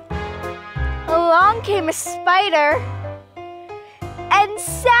 Along came a spider and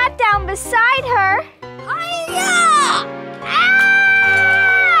sat down beside her. Hi-ya! Ah!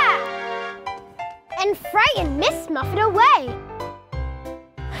 And frightened Miss Muffet away.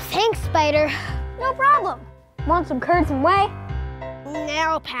 Thanks, Spider. No problem. Want some curds and whey?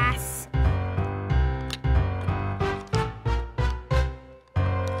 Now pass.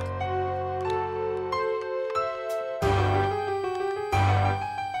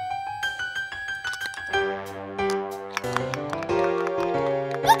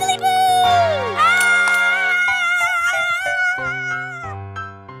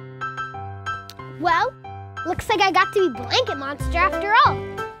 Well, looks like I got to be Blanket Monster after all.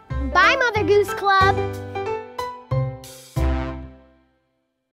 Bye, Mother Goose Club.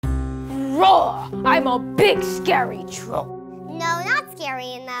 Roar! I'm a big scary troll. No, not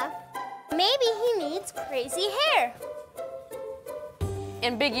scary enough. Maybe he needs crazy hair.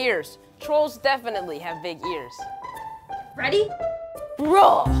 And big ears. Trolls definitely have big ears. Ready?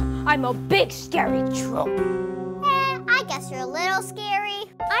 Roar! I'm a big scary troll. I guess you're a little scary.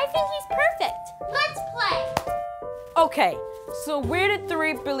 I think he's perfect. Let's play. Okay, so where did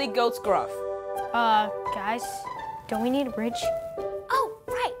 3 billy goats gruff? Guys, don't we need a bridge? Oh,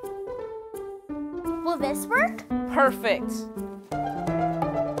 right. Will this work? Perfect.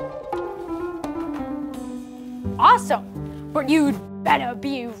 Awesome, but you'd better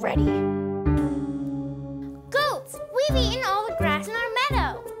be ready. Goats, we've eaten all the grass in our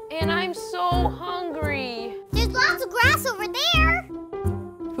meadow. And I'm so hungry. There's lots of grass over there.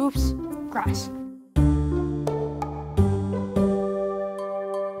 Oops, grass.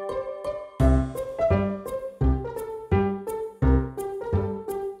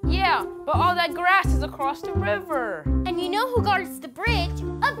 Yeah, but all that grass is across the river. And you know who guards the bridge?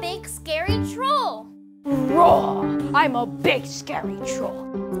 A big scary troll. Roar! I'm a big scary troll.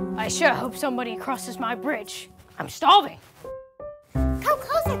 I sure hope somebody crosses my bridge. I'm starving. Come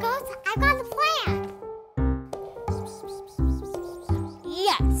closer, Goats. I got the plan.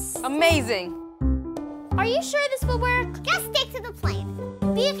 Yes. Amazing. Are you sure this will work? Just stick to the plan.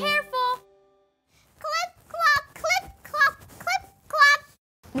 Be careful. Clip, clop, clip, clop, clip, clop.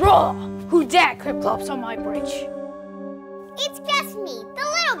 Raw! Who dat clip-clops on my bridge? It's just me, the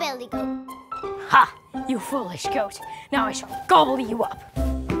little billy goat. Ha! You foolish goat. Now I shall gobble you up.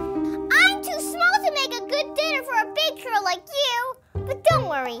 I'm too small to make a good dinner for a big girl like you. But don't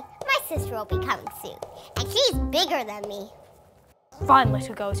worry, my sister will be coming soon. And she's bigger than me. Fine,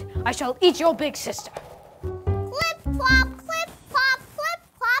 little goat. I shall eat your big sister. Clip, plop, clip, plop, clip,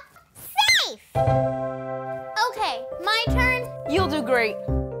 plop. Safe! Okay, my turn. You'll do great.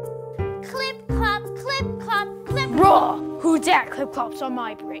 Clip, clop, clip, clop, clip. Raw! Who dat clip-clops on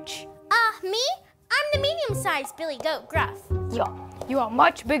my bridge? Me? I'm the medium-sized billy goat, Gruff. You are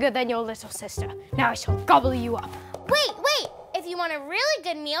much bigger than your little sister. Now I shall gobble you up. Wait. If you want a really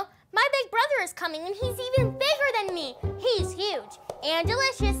good meal, my big brother is coming and he's even bigger than me. He's huge and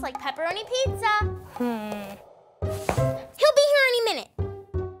delicious like pepperoni pizza. He'll be here any minute.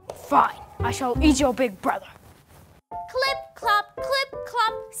 Fine. I shall eat your big brother. Clip, clop, clip,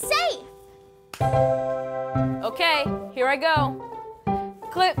 clop, safe. Okay, here I go.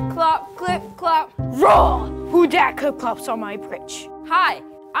 Clip, clop, clip, clop. Raw! Who dat clip-clops on my bridge? Hi,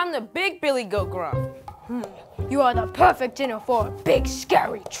 I'm the big Billy Goat Gruff. You are the perfect dinner for a big,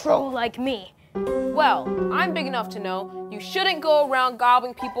 scary troll like me. Well, I'm big enough to know you shouldn't go around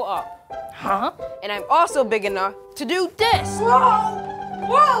gobbling people up. Huh? And I'm also big enough to do this.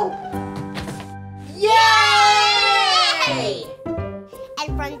 Whoa! Yay! And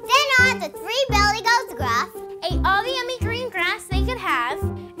from then on, the three billy goats, Gruff, ate all the yummy green grass they could have.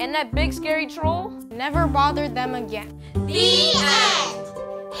 And that big scary troll never bothered them again. The end!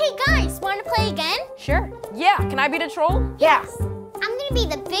 Hey guys, want to play again? Sure. Yeah, can I be the troll? Yeah. I'm gonna be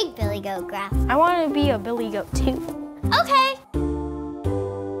the big billy goat, Gruff. I want to be a billy goat too. Okay.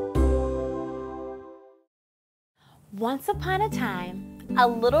 Once upon a time, a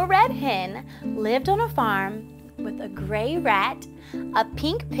little red hen lived on a farm with a gray rat, a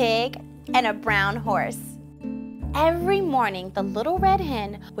pink pig, and a brown horse. Every morning, the little red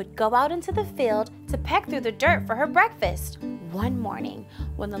hen would go out into the field to peck through the dirt for her breakfast. One morning,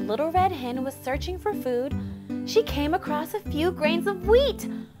 when the little red hen was searching for food, she came across a few grains of wheat.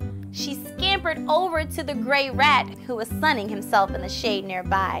 She scampered over to the gray rat, who was sunning himself in the shade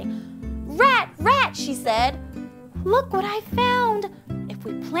nearby. "Rat, rat," she said, "look what I found. If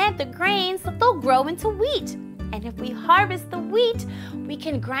we plant the grains, they'll grow into wheat. And if we harvest the wheat, we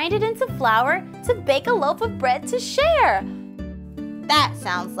can grind it into flour to bake a loaf of bread to share." "That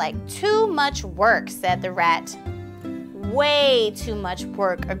sounds like too much work," said the rat. "Way too much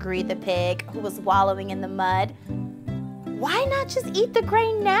work," agreed the pig, who was wallowing in the mud. "Why not just eat the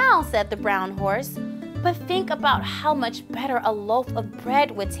grain now?" said the brown horse. "But think about how much better a loaf of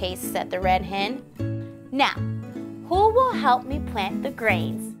bread would taste," said the red hen. "Now, who will help me plant the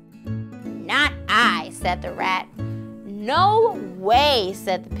grains?" "Not I," said the rat. "No way,"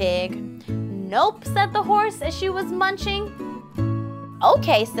 said the pig. "Nope," said the horse as she was munching.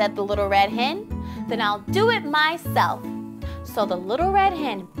 "Okay," said the little red hen, "then I'll do it myself." So the little red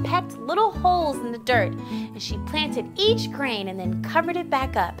hen pecked little holes in the dirt, and she planted each grain and then covered it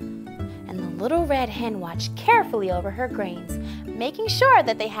back up. And the little red hen watched carefully over her grains, making sure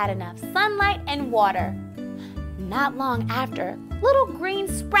that they had enough sunlight and water. Not long after, little green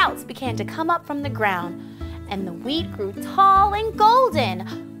sprouts began to come up from the ground, and the wheat grew tall and golden.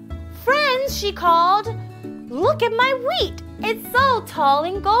 "Friends," she called, "look at my wheat. It's so tall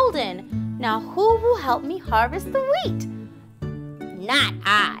and golden. Now who will help me harvest the wheat?" "Not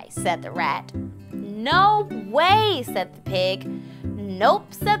I," said the rat. "No way," said the pig. "Nope,"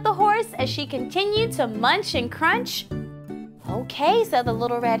 said the horse as she continued to munch and crunch. "Okay," said the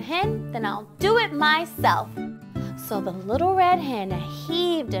little red hen, "then I'll do it myself." So the little red hen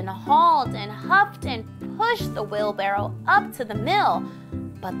heaved and hauled and huffed and pushed the wheelbarrow up to the mill.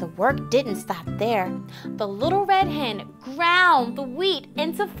 But the work didn't stop there. The little red hen ground the wheat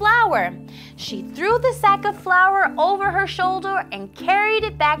into flour. She threw the sack of flour over her shoulder and carried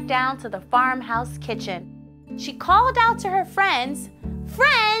it back down to the farmhouse kitchen. She called out to her friends,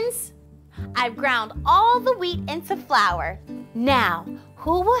 "Friends, I've ground all the wheat into flour. Now,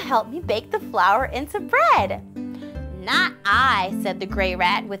 who will help me bake the flour into bread?" "Not I," said the gray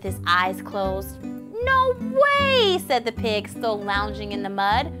rat with his eyes closed. "No way," said the pig, still lounging in the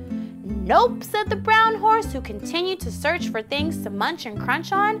mud. "Nope," said the brown horse, who continued to search for things to munch and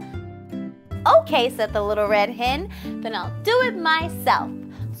crunch on. "Okay," said the little red hen, "then I'll do it myself."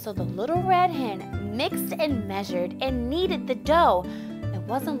 So the little red hen mixed and measured and kneaded the dough. It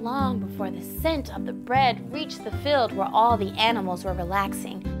wasn't long before the scent of the bread reached the field where all the animals were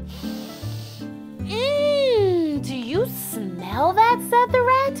relaxing. Do you smell that? Said the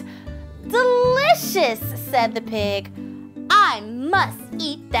rat. Delicious, said the pig. I must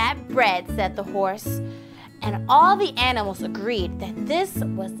eat that bread, said the horse. And all the animals agreed that this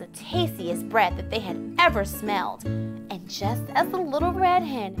was the tastiest bread that they had ever smelled. And just as the little red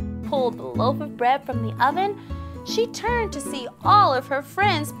hen pulled the loaf of bread from the oven, she turned to see all of her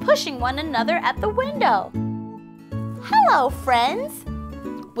friends pushing one another at the window. Hello, friends.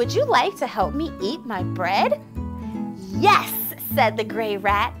 Would you like to help me eat my bread? Yes, said the gray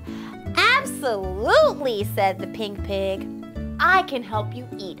rat. Absolutely, said the pink pig. I can help you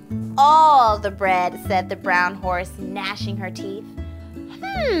eat all the bread, said the brown horse, gnashing her teeth.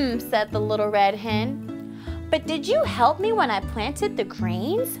 Said the little red hen. But did you help me when I planted the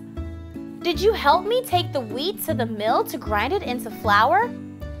grains? Did you help me take the wheat to the mill to grind it into flour?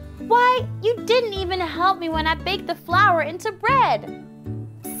 Why, you didn't even help me when I baked the flour into bread.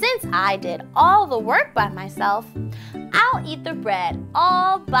 Since I did all the work by myself, I'll eat the bread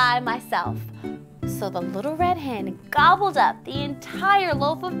all by myself. So the little red hen gobbled up the entire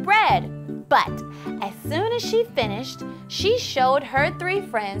loaf of bread. But as soon as she finished, she showed her 3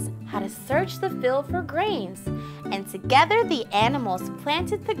 friends how to search the field for grains. And together the animals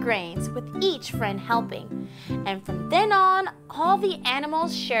planted the grains with each friend helping. And from then on, all the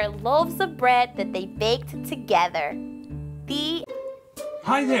animals shared loaves of bread that they baked together.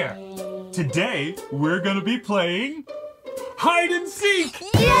 Hi there. Today we're gonna be playing hide and seek.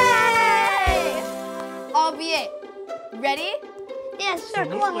 Yay! Albeit, ready? Yeah, sure.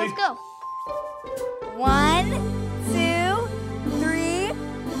 Come on, let's go. 1, 2, 3,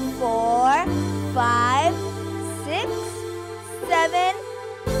 4, 5, 6, 7,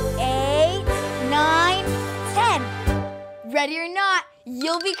 8, 9, 10. Ready or not,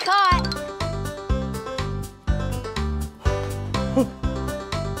 you'll be caught.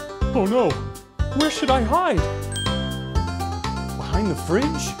 Oh no, where should I hide? Behind the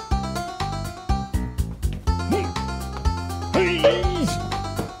fridge?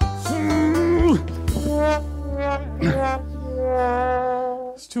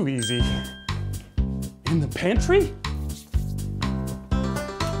 It's too easy. In the pantry?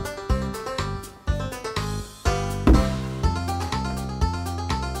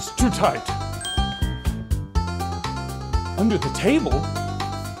 It's too tight. Under the table?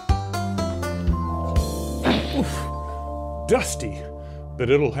 Oof, dusty, but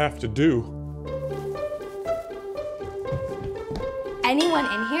it'll have to do. Anyone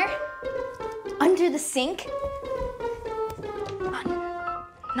in here? Under the sink?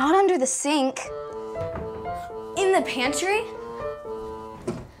 Not under the sink. In the pantry?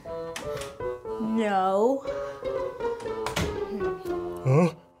 No.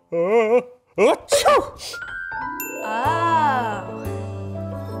 Achoo! Oh.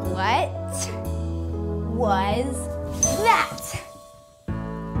 What was that?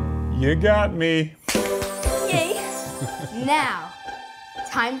 You got me. Yay. Now,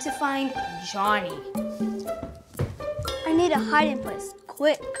 time to find Johnny. I need a hiding place,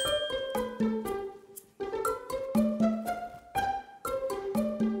 quick.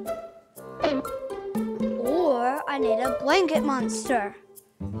 Or I need a blanket monster.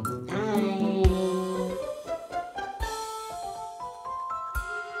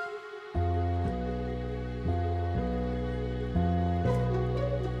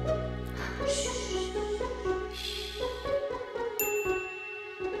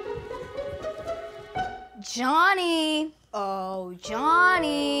 Johnny. Oh,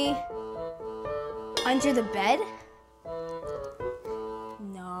 Johnny. Under the bed?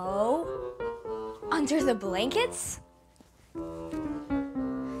 No. Under the blankets?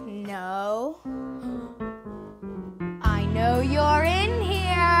 No. I know you're in here.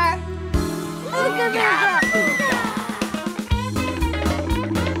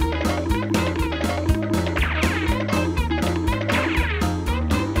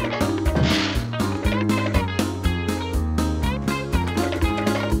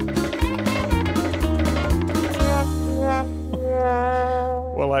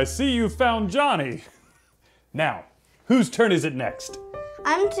 Well, I see you found Johnny. Now, whose turn is it next?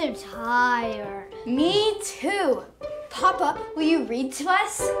 I'm too tired. Me too. Papa, will you read to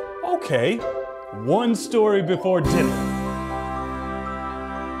us? Okay, one story before dinner.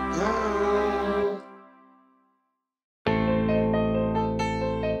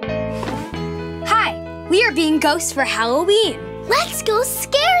 Hi, we are being ghosts for Halloween. Let's go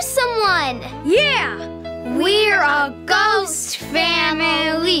scare someone. Yeah! We're a ghost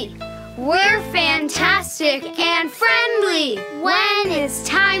family. We're fantastic and friendly. When it's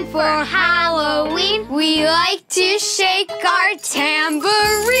time for Halloween, we like to shake our tambourines.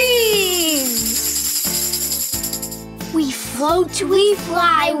 float, we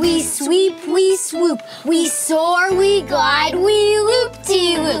fly, we sweep, we swoop, we soar, we glide, we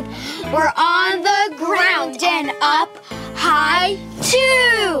loop-de-loop. We're on the ground and up high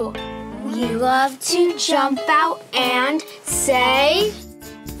too. We love to jump out and say,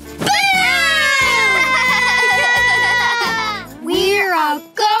 boo! We're a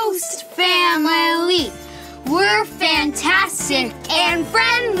ghost family. We're fantastic and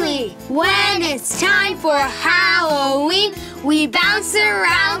friendly. When it's time for Halloween, we bounce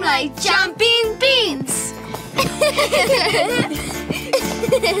around like jumping beans.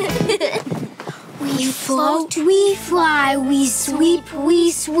 We float, we fly, we sweep,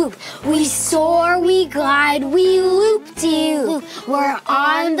 we swoop, we soar, we glide, we loop-de-loop. We're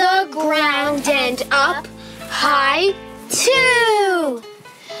on the ground and up high too.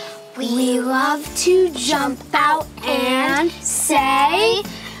 We love to jump out and say,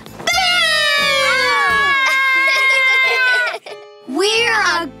 boo! We're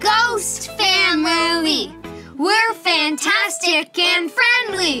a ghost family. We're fantastic and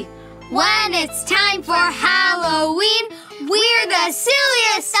friendly. When it's time for Halloween, we're the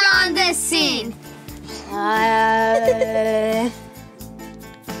silliest on the scene.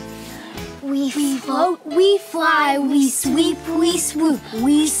 We float, we fly, we sweep, we swoop,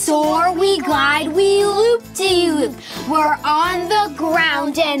 we soar, we glide, we loop-de-loop. We're on the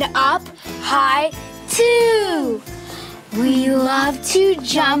ground and up high too. We love to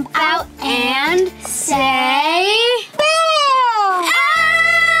jump out and say, boo!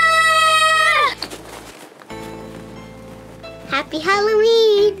 Happy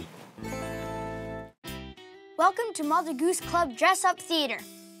Halloween! Welcome to Mother Goose Club Dress Up Theater.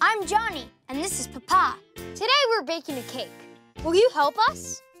 I'm Johnny, and this is Papa. Today we're baking a cake. Will you help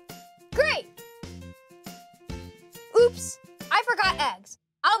us? Great! Oops, I forgot eggs.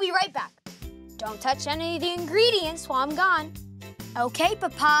 I'll be right back. Don't touch any of the ingredients while I'm gone. Okay,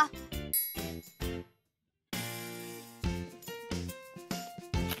 Papa.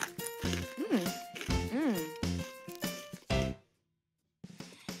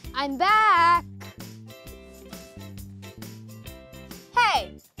 I'm back.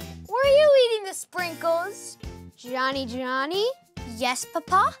 Hey, were you eating the sprinkles? Johnny? Yes,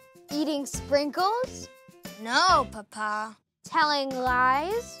 Papa. Eating sprinkles? No, Papa. Telling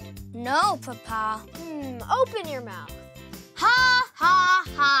lies? No, Papa. Open your mouth. Ha, ha,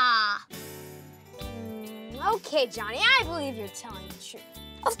 ha. Okay, Johnny, I believe you're telling the truth.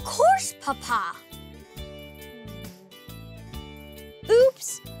 Of course, Papa.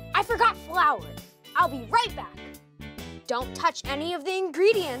 Oops, I forgot flour. I'll be right back. Don't touch any of the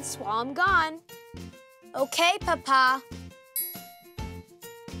ingredients while I'm gone. Okay, Papa.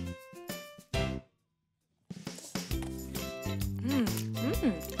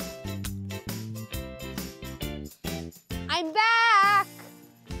 I'm back.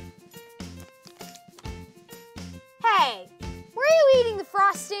 Hey, were you eating the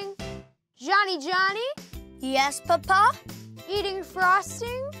frosting? Johnny? Yes, Papa. Eating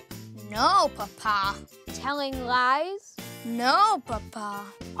frosting? No, Papa. Telling lies? No, Papa.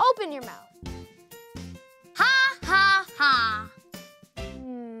 Open your mouth. Ha, ha, ha.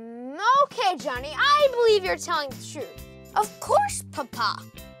 Okay, Johnny, I believe you're telling the truth. Of course, Papa.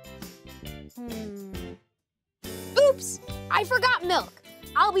 Oops, I forgot milk.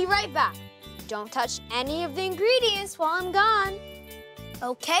 I'll be right back. Don't touch any of the ingredients while I'm gone.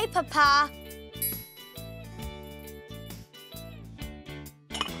 Okay, Papa.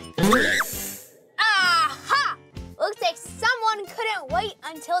 Aha! Looks like someone couldn't wait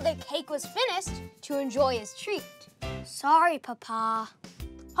until the cake was finished to enjoy his treat. Sorry, Papa.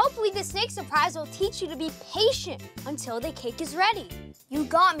 Hopefully the snake surprise will teach you to be patient until the cake is ready. You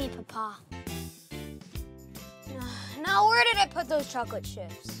got me, Papa. Now, where did I put those chocolate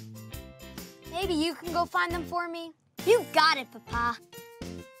chips? Maybe you can go find them for me? You got it, Papa.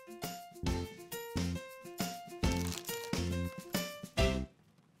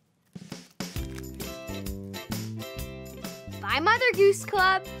 Bye, Mother Goose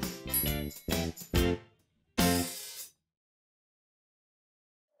Club.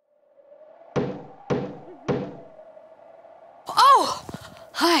 Oh,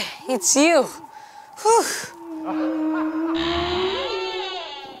 hi, it's you. Whew.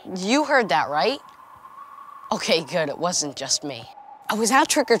 You heard that, right? Okay, good, it wasn't just me. I was out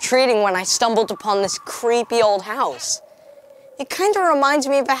trick-or-treating when I stumbled upon this creepy old house. It kind of reminds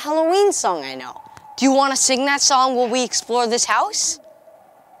me of a Halloween song I know. Do you want to sing that song while we explore this house?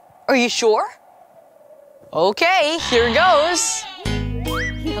 Are you sure? Okay, here goes.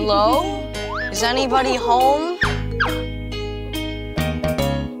 Hello? Is anybody home?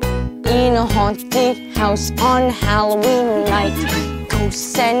 In a haunted house on Halloween night,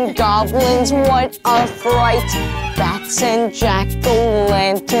 ghosts and goblins, what a fright. Bats and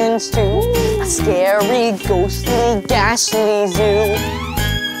jack-o'-lanterns too, a scary, ghostly, ghastly zoo.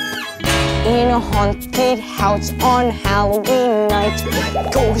 In a haunted house on Halloween night,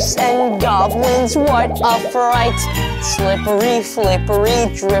 ghosts and goblins, what a fright. Slippery, flippery,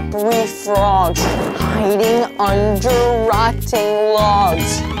 drippery frogs, hiding under rotting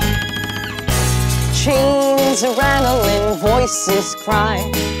logs. Chains rattling, voices cry,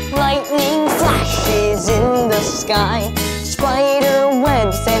 lightning flashes in the sky. Spider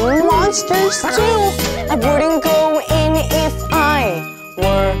webs and monsters too, I wouldn't go in if I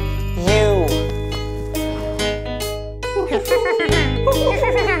were you.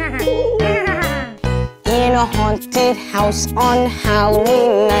 In a haunted house on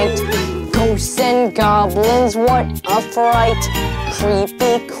Halloween night, ghosts and goblins, what a fright.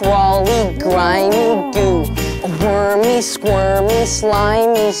 Creepy, crawly, grimy goo, a wormy, squirmy,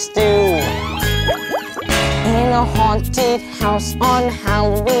 slimy stew. In a haunted house on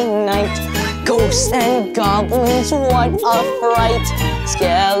Halloween night, ghosts and goblins, what a fright.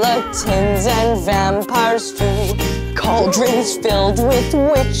 Skeletons and vampires too, cauldrons filled with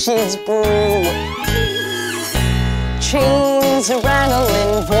witches' brew. Chains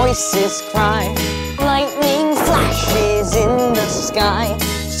rattling, voices cry, lightning flashes in the sky.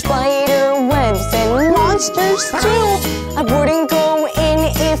 Spider webs and monsters too, I wouldn't go in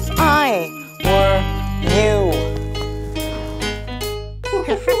if I were you.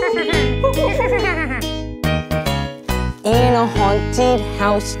 In a haunted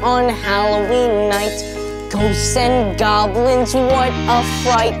house on Halloween night, ghosts and goblins, what a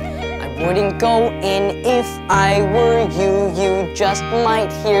fright. I wouldn't go in if I were you. You just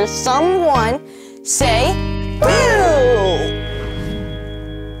might hear someone say, boo!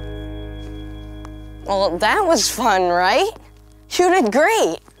 Well, that was fun, right? You did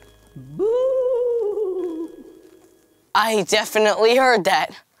great. Boo! I definitely heard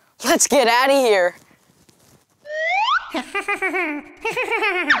that. Let's get out of here.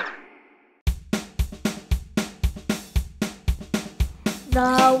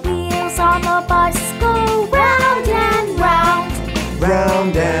 The wheels on the bus go round and round.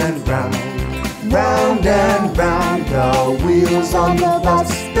 Round and round, round and round. The wheels on the bus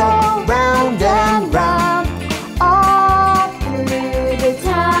go round and round. All through the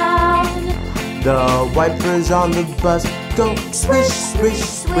town. The wipers on the bus go swish, swish,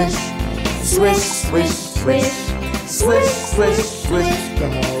 swish. Swish, swish, swish. Swish, swish, swish. The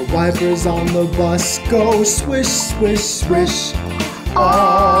wipers on the bus go swish, swish, swish.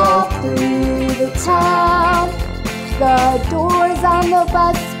 All through the town. The doors on the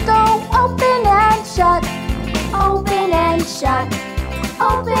bus go open and shut. Open and shut.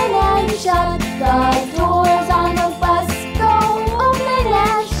 Open and shut. The doors on the bus go open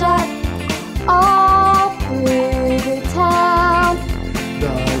and shut. All through the town.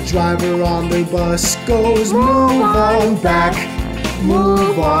 The driver on the bus goes move on back.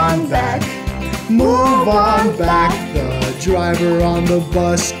 Move on back. Move on back. The driver on the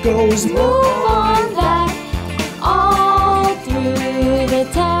bus goes move on back. All through the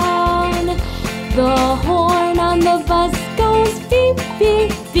town. The horn on the bus goes beep,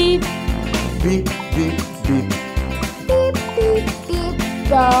 beep, beep. Beep, beep, beep. Beep, beep, beep.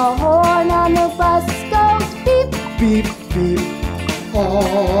 The horn on the bus goes beep, beep, beep.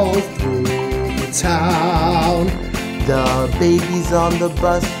 All through the town. The babies on the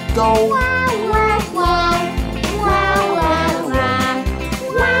bus go wow, wow, wow. Wow, wow, wow.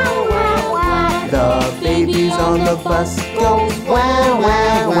 Wow, wow, wow. The babies on the bus go wow,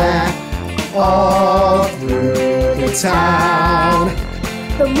 wow, wow. All through the town.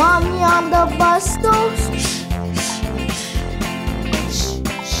 The mommy on the bus goes shh, shh,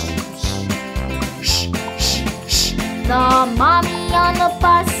 shh, shh, shh. The mommy on the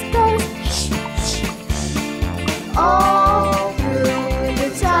bus goes shh, shh, shh. All through the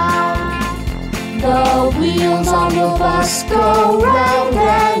town. The wheels on the bus go round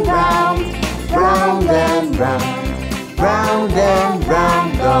and round. Round and round. Round and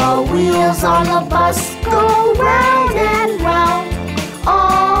round. The wheels on the bus go round and round.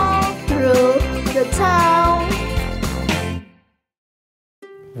 All through the town.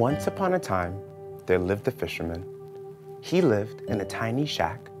 Once upon a time, there lived a fisherman. He lived in a tiny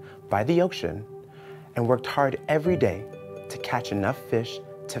shack by the ocean and worked hard every day to catch enough fish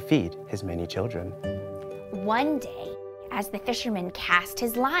to feed his many children. One day, as the fisherman cast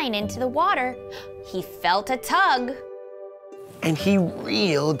his line into the water, he felt a tug. And he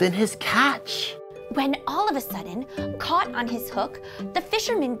reeled in his catch. when all of a sudden, caught on his hook, the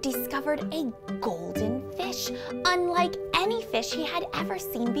fisherman discovered a golden fish, unlike any fish he had ever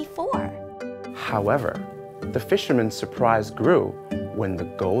seen before. However, the fisherman's surprise grew when the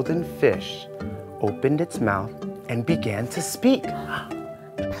golden fish opened its mouth and began to speak.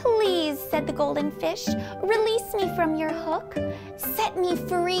 Please, said the golden fish, release me from your hook. Set me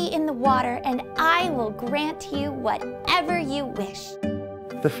free in the water, and I will grant you whatever you wish.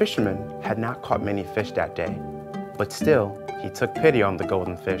 The fisherman had not caught many fish that day, but still, he took pity on the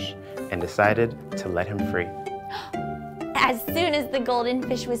golden fish and decided to let him free. As soon as the golden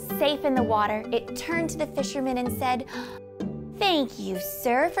fish was safe in the water, it turned to the fisherman and said, "Thank you,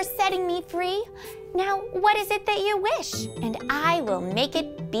 sir, for setting me free. Now, what is it that you wish? And I will make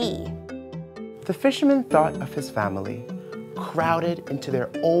it be." The fisherman thought of his family, crowded into their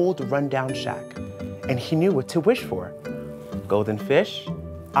old rundown shack, and he knew what to wish for. "Golden fish,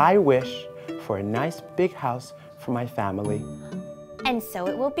 I wish for a nice big house for my family." "And so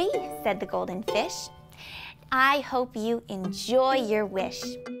it will be," said the golden fish. "I hope you enjoy your wish.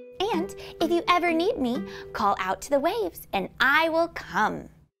 And if you ever need me, call out to the waves and I will come."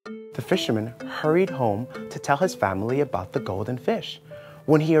 The fisherman hurried home to tell his family about the golden fish.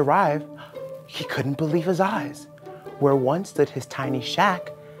 When he arrived, he couldn't believe his eyes. Where once stood his tiny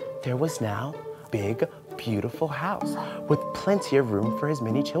shack, there was now a big, beautiful house with plenty of room for his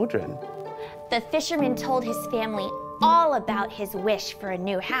many children. The fisherman told his family all about his wish for a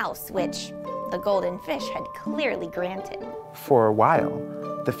new house, which the golden fish had clearly granted. For a while,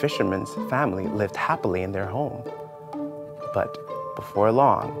 the fisherman's family lived happily in their home. But before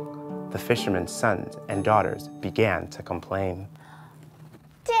long, the fisherman's sons and daughters began to complain.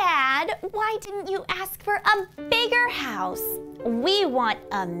 "Dad, why didn't you ask for a bigger house? We want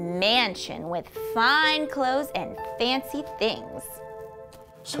a mansion with fine clothes and fancy things."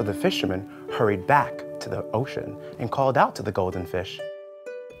 So the fisherman hurried back to the ocean and called out to the golden fish.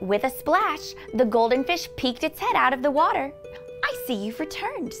 With a splash, the golden fish peeked its head out of the water. "I see you've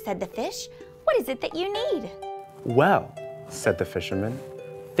returned," said the fish. "What is it that you need?" "Well," said the fisherman,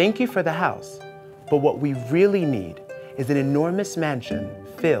 "thank you for the house, but what we really need is an enormous mansion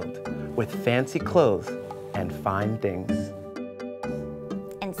filled with fancy clothes and fine things."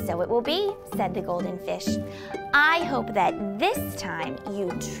 "And so it will be," said the golden fish. "I hope that this time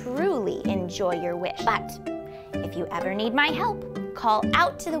you truly enjoy your wish. But if you ever need my help, call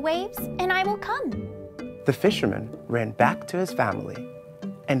out to the waves and I will come." The fisherman ran back to his family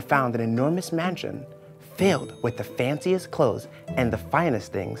and found an enormous mansion filled with the fanciest clothes and the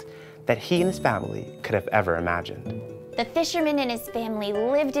finest things that he and his family could have ever imagined. The fisherman and his family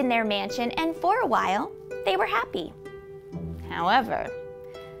lived in their mansion, and for a while, they were happy. However,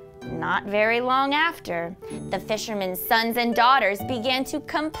 not very long after, the fisherman's sons and daughters began to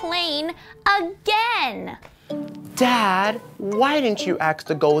complain again. "Dad, why didn't you ask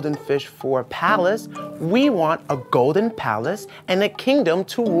the golden fish for a palace? We want a golden palace and a kingdom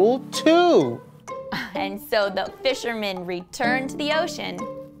to rule too." And so the fisherman returned to the ocean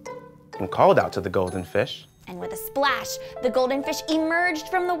and called out to the golden fish. And with a splash, the golden fish emerged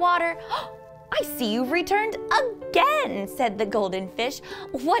from the water. "I see you've returned again," said the golden fish.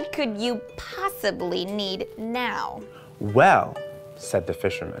 "What could you possibly need now?" "Well," said the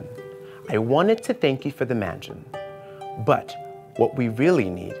fisherman, "I wanted to thank you for the mansion, but what we really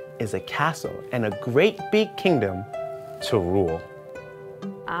need is a castle and a great big kingdom to rule."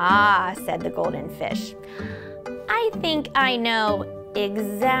 "Ah," said the golden fish, "I think I know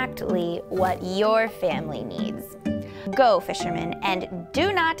exactly what your family needs. Go, fisherman, and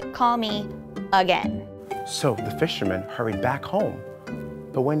do not call me again." So the fisherman hurried back home,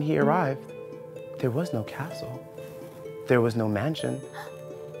 but when he arrived, there was no castle. There was no mansion,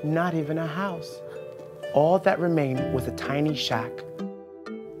 not even a house. All that remained was a tiny shack.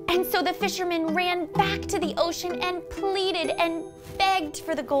 And so the fisherman ran back to the ocean and pleaded and begged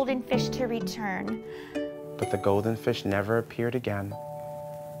for the golden fish to return. But the golden fish never appeared again.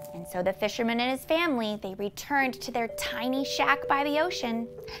 And so the fisherman and his family, they returned to their tiny shack by the ocean.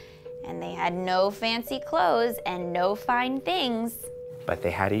 And they had no fancy clothes and no fine things. But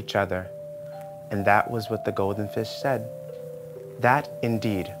they had each other. And that was what the golden fish said. That,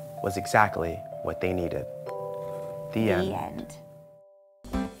 indeed, was exactly what they needed. The end.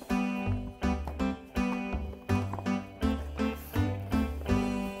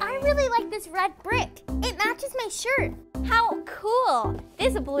 I really like this red brick. It matches my shirt. How cool.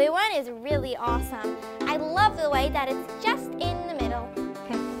 This blue one is really awesome. I love the way that it's just in the middle.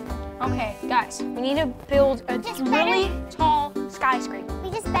 Okay, guys, we need to build a really tall skyscraper.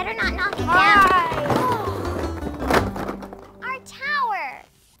 We just better not knock it down. Our tower.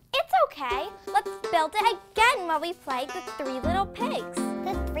 It's okay. Let's build it again while we play the Three Little Pigs.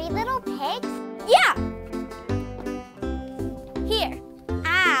 The Three Little Pigs? Yeah! Here,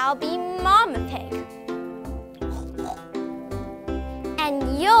 I'll be Mama Pig.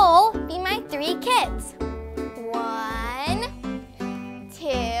 And you'll be my 3 kids. 1,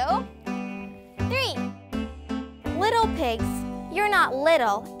 2, 3. Little pigs, you're not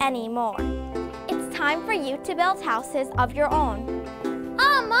little anymore. It's time for you to build houses of your own.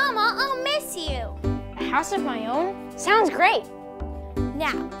 Oh, Mama, I'll miss you. A house of my own? Sounds great.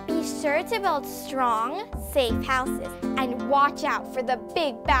 Now, be sure to build strong, safe houses and watch out for the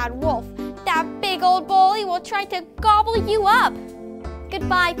big bad wolf. That big old bully will try to gobble you up.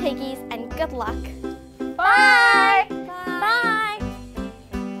 Goodbye, piggies, and good luck. Bye! Bye!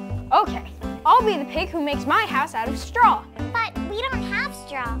 Okay, I'll be the pig who makes my house out of straw. But we don't have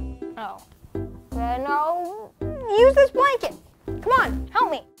straw. Oh. Then I'll use this blanket. Come on,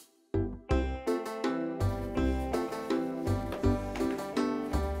 help me.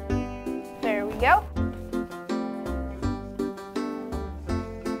 There we go.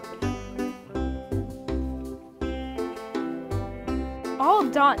 All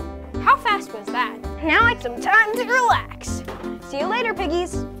done. How fast was that? Now it's some time to relax. See you later,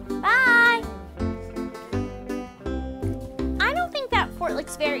 piggies. Bye! I don't think that fort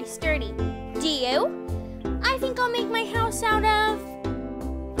looks very sturdy. Do you? I think I'll make my house out of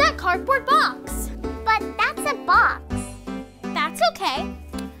that cardboard box. But that's a box. That's okay.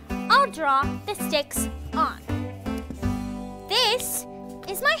 I'll draw the sticks on. This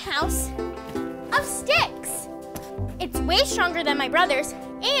is my house of sticks. It's way stronger than my brother's,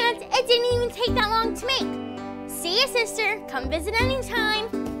 and it didn't even take that long to make. See you, sister. Come visit anytime.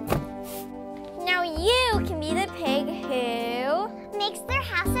 Now you can be the pig who makes their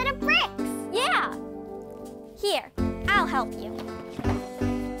house out of bricks. Yeah. Here, I'll help you.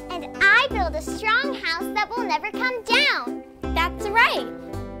 And I build a strong house that will never come down. That's right.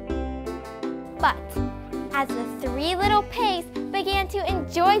 But as the 3 little pigs began to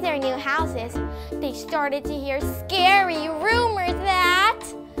enjoy their new houses, they started to hear scary rumors that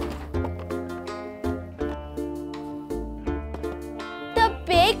the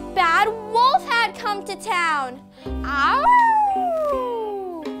big bad wolf had come to town. Ow!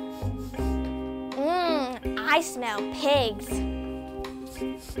 I smell pigs.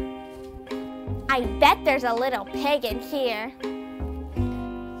 I bet there's a little pig in here.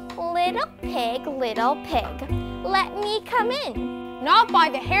 Little pig, let me come in. Not by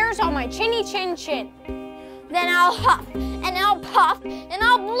the hairs on my chinny chin chin. Then I'll huff, and I'll puff, and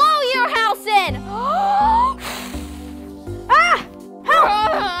I'll blow your house in. Ah! Help!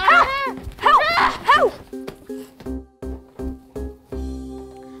 Help! Help! Help!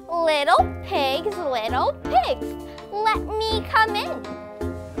 Little pigs, let me come in.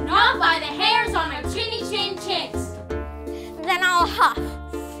 Not by the hairs on my chinny chin chins. Then I'll huff,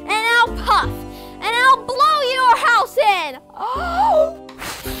 and I'll puff, and I'll blow your house in. Help!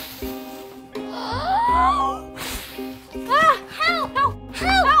 Help! Help!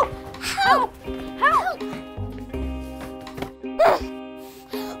 Help! Help!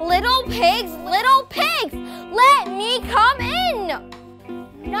 Little pigs, let me come in.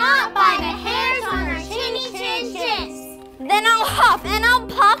 Not by the hairs on our chinny chin chins. Then I'll huff, and I'll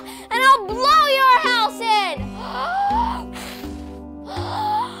puff, and I'll blow your house in.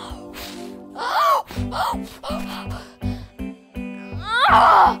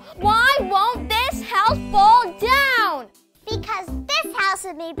 Why won't this house fall down? Because this house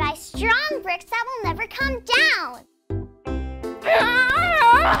is made by strong bricks that will never come down.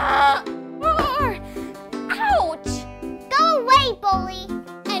 Ouch! Go away, bully,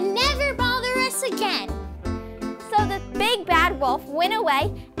 and never bother us again. So the big bad wolf went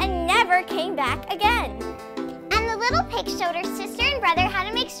away and never came back again. And the little pig showed her sister and brother how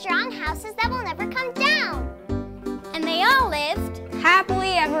to make strong houses that will never come down. And they all lived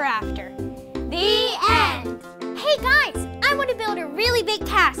happily ever after. The end. Hey guys, I want to build a really big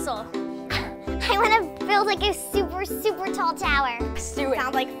castle. I want to build like a super tall tower. Let's do it.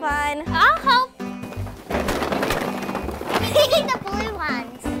 Sounds like fun. I'll help. The blue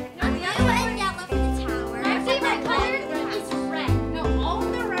ones. Blue and yellow for the tower. My favorite color is red. No, all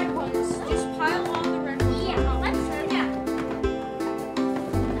the red ones. Just pile on the red ones. Yeah, let's do it. Yeah.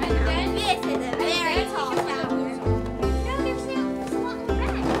 And then this is a very tall tower. No, there's a lot of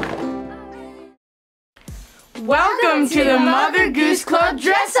red. Welcome to the Mother Goose Club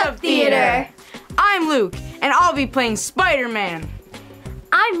Dress-Up Theater. I'm Luke, and I'll be playing Spider-Man.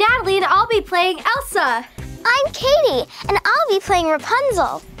 I'm Natalie, and I'll be playing Elsa. I'm Katie, and I'll be playing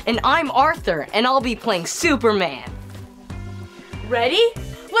Rapunzel. And I'm Arthur, and I'll be playing Superman. Ready?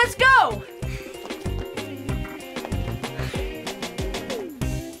 Let's go!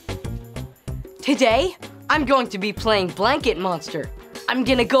 Today, I'm going to be playing Blanket Monster. I'm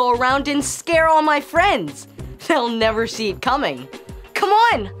gonna go around and scare all my friends. They'll never see it coming. Come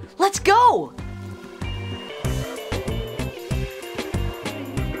on, let's go!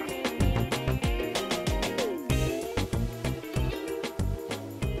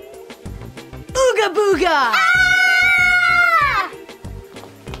 Ooga booga!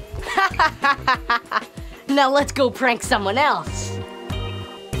 Ah! Now let's go prank someone else.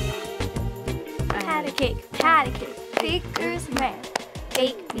 Patty cake, baker's man.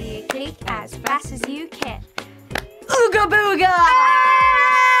 Bake me a cake as fast as you can. Ooga booga!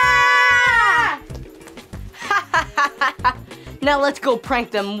 Ah! Now let's go prank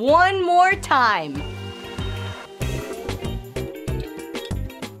them one more time.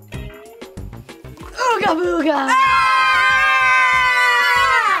 Ooga booga!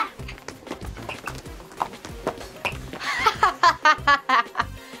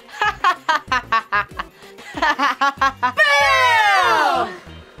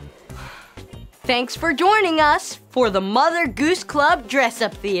 Thanks for joining us for the Mother Goose Club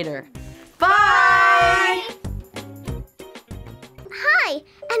Dress-Up Theater. Bye! Hi, and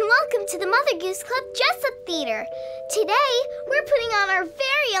welcome to the Mother Goose Club Dress-Up Theater. Today, we're putting on our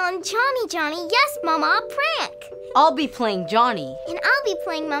very own Johnny Yes Mama prank. I'll be playing Johnny. And I'll be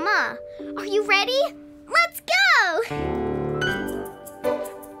playing Mama. Are you ready? Let's go!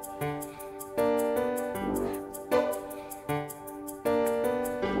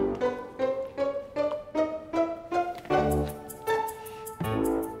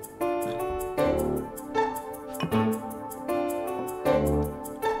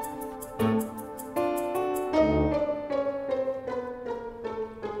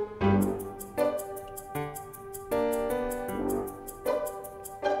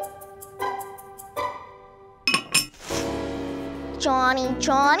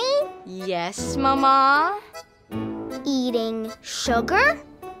 Johnny? Yes, Mama? Eating sugar?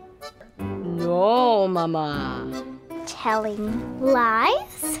 No, Mama. Telling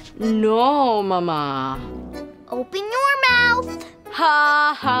lies? No, Mama. Open your mouth.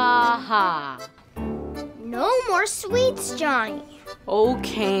 Ha, ha, ha. No more sweets, Johnny.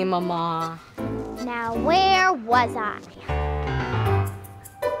 Okay, Mama. Now, where was I?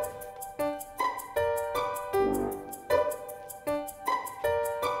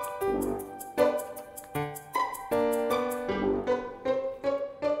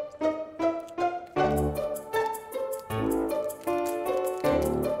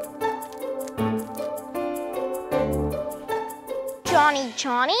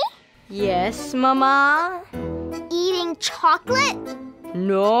 Johnny? Yes, Mama? Eating chocolate?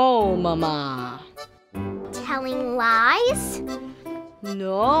 No, Mama. Telling lies?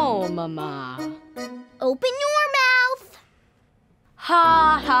 No, Mama. Open your mouth.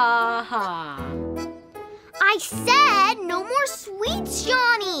 Ha, ha, ha. I said no more sweets,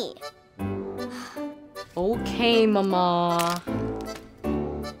 Johnny. Okay, Mama.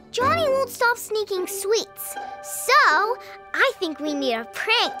 Johnny won't stop sneaking sweets. So, I think we need a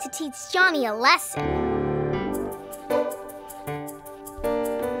prank to teach Johnny a lesson.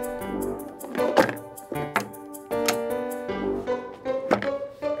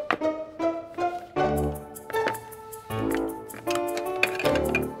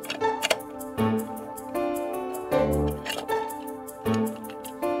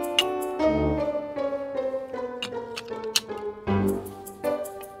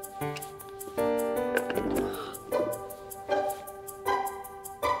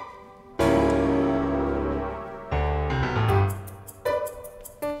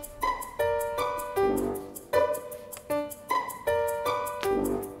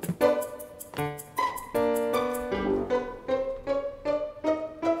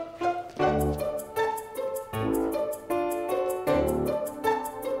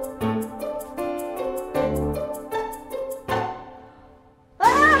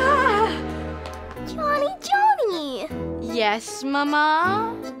 Yes,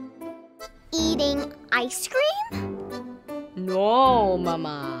 Mama? Eating ice cream? No,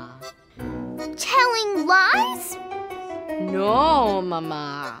 Mama. Telling lies? No,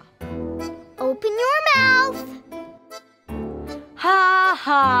 Mama. Open your mouth. Ha,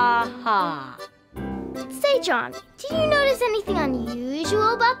 ha, ha. Say, John, did you notice anything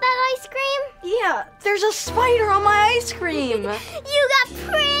unusual about that ice cream? Yeah, there's a spider on my ice cream. You got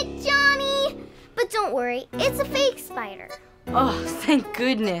pranked, Johnny! But don't worry, it's a fake spider. Oh, thank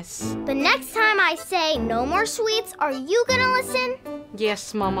goodness. The next time I say no more sweets, are you gonna listen?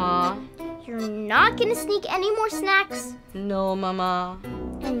 Yes, Mama. You're not gonna sneak any more snacks? No, Mama.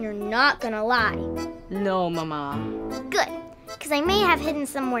 And you're not gonna lie? No, Mama. Good. because I may have hidden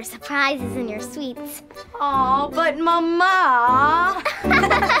some more surprises in your sweets. Oh, but Mama!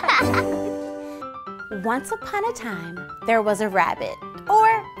 Once upon a time, there was a rabbit,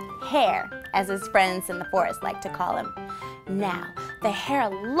 or hare, as his friends in the forest like to call him. Now, the hare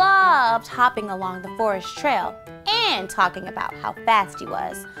loved hopping along the forest trail and talking about how fast he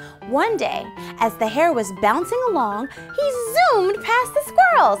was. One day, as the hare was bouncing along, he zoomed past the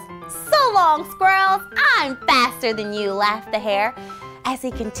squirrels. "So long, squirrels! I'm faster than you," laughed the hare. As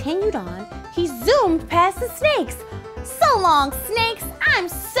he continued on, he zoomed past the snakes. "So long, snakes! I'm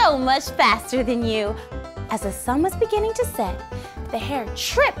so much faster than you." As the sun was beginning to set, the hare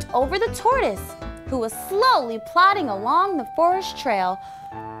tripped over the tortoise, who was slowly plodding along the forest trail.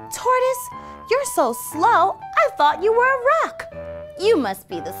 "Tortoise, you're so slow, I thought you were a rock. You must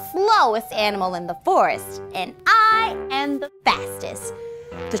be the slowest animal in the forest, and I am the fastest."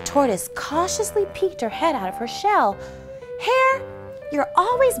 The tortoise cautiously peeked her head out of her shell. "Hare, you're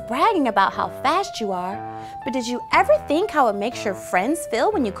always bragging about how fast you are, but did you ever think how it makes your friends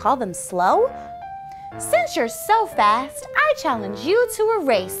feel when you call them slow? Since you're so fast, I challenge you to a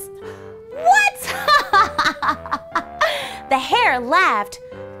race." "What?" The hare laughed.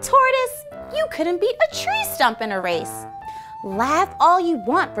 "Tortoise, you couldn't beat a tree stump in a race." "Laugh all you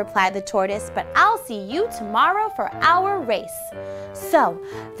want," replied the tortoise, "but I'll see you tomorrow for our race." So,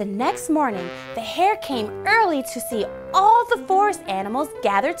 the next morning, the hare came early to see all the forest animals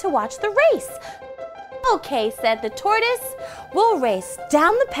gathered to watch the race. "Okay," said the tortoise, "we'll race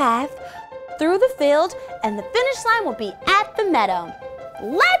down the path, through the field, and the finish line will be at the meadow."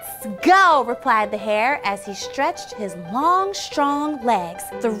 "Let's go," replied the hare as he stretched his long, strong legs.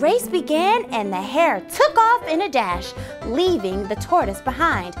 The race began and the hare took off in a dash, leaving the tortoise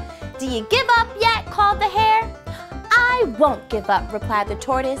behind. "Do you give up yet?" called the hare. "I won't give up," replied the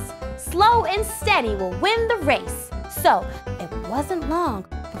tortoise. "Slow and steady will win the race." So it wasn't long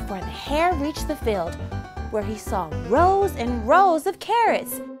before the hare reached the field, where he saw rows and rows of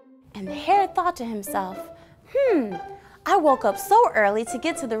carrots. And the hare thought to himself, I woke up so early to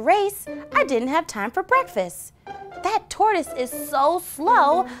get to the race, I didn't have time for breakfast. That tortoise is so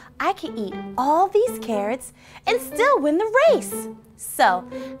slow, I can eat all these carrots and still win the race. So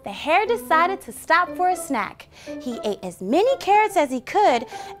the hare decided to stop for a snack. He ate as many carrots as he could,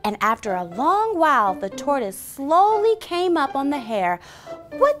 and after a long while, the tortoise slowly came up on the hare.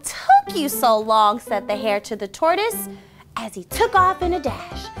 "What took you so long?" said the hare to the tortoise, as he took off in a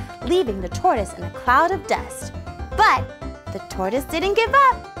dash, leaving the tortoise in a cloud of dust. But the tortoise didn't give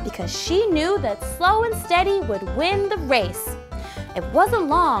up, because she knew that slow and steady would win the race. It wasn't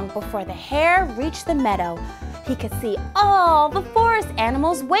long before the hare reached the meadow. He could see all the forest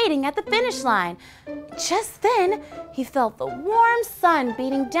animals waiting at the finish line. Just then, he felt the warm sun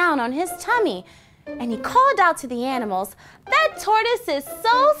beating down on his tummy, and he called out to the animals, "That tortoise is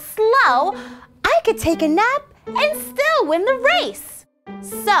so slow, I could take a nap and still win the race."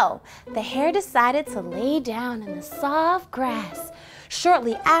 So the hare decided to lay down in the soft grass.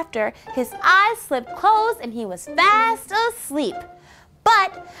 Shortly after, his eyes slipped closed and he was fast asleep.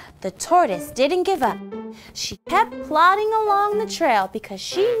 But the tortoise didn't give up. She kept plodding along the trail because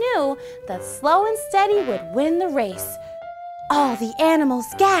she knew that slow and steady would win the race. All the animals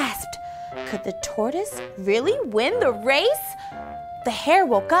gasped. Could the tortoise really win the race? The hare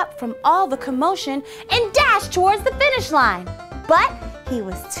woke up from all the commotion and dashed towards the finish line. But he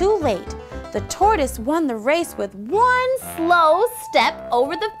was too late. The tortoise won the race with one slow step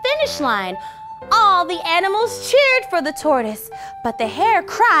over the finish line. All the animals cheered for the tortoise, but the hare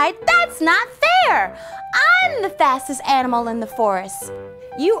cried, "That's not fair! I'm the fastest animal in the forest."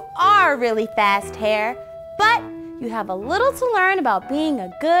 "You are really fast, hare, but you have a little to learn about being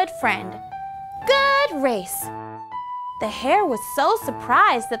a good friend." Good race. The hare was so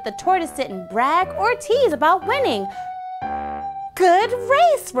surprised that the tortoise didn't brag or tease about winning. "Good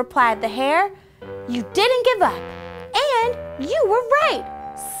race," replied the hare. "You didn't give up, and you were right.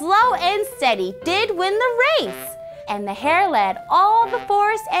 Slow and steady did win the race." And the hare led all the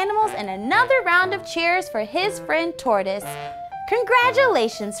forest animals in another round of cheers for his friend Tortoise.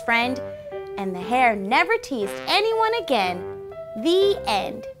 Congratulations, friend. And the hare never teased anyone again. The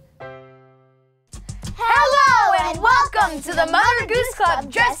end. Hello and welcome to the Mother Goose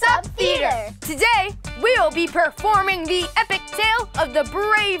Club Dress Up Theater. Today, we will be performing the epic tale of the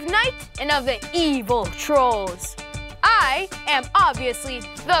brave knight and of the evil trolls. I am obviously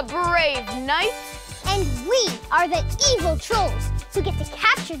the brave knight. And we are the evil trolls who get to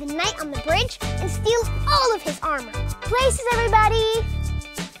capture the knight on the bridge and steal all of his armor. Places, everybody!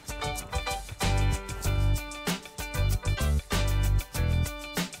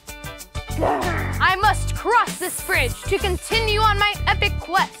 I must crush cross this bridge to continue on my epic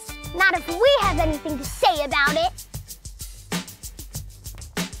quest. Not if we have anything to say about it.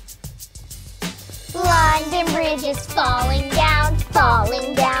 London Bridge is falling down,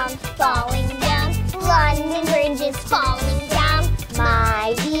 falling down, falling down. London Bridge is falling down,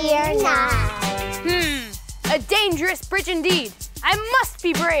 my dear Knight. A dangerous bridge indeed. I must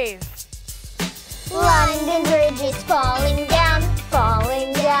be brave. London Bridge is falling down,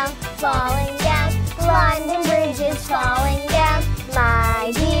 falling down, falling down. London Bridge is falling down,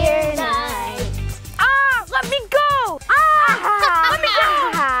 my dear Knight. Ah, let me go! Let me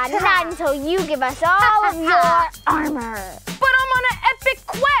go! Not until you give us all of your armor. But I'm on an epic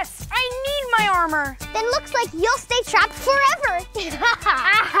quest. I need my armor. Then looks like you'll stay trapped forever.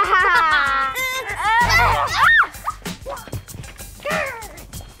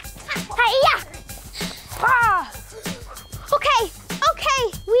 Hi-ya!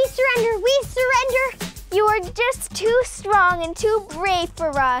 Okay, we surrender. You are just too strong and too brave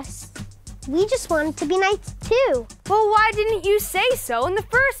for us. We just wanted to be knights too. Well, why didn't you say so in the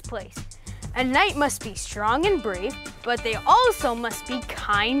first place? A knight must be strong and brave, but they also must be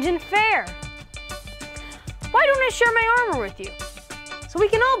kind and fair. Why don't I share my armor with you? So we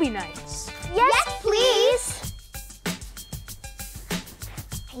can all be knights. Yes, please.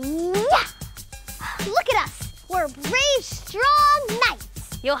 Yeah. Look at us. We're brave, strong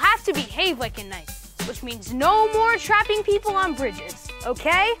knights. You'll have to behave like a knight, which means no more trapping people on bridges,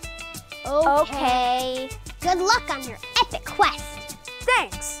 okay? Okay. Good luck on your epic quest.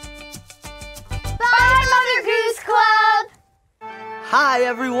 Thanks. Bye, Mother Goose Club. Hi,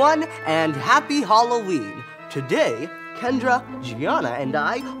 everyone, and happy Halloween. Today, Kendra, Gianna, and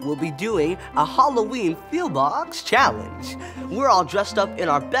I will be doing a Halloween Field Box Challenge. We're all dressed up in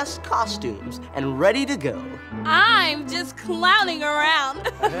our best costumes and ready to go. I'm just clowning around.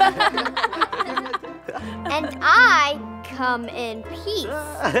 And I come in peace.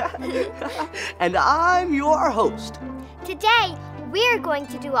 And I'm your host. Today, we're going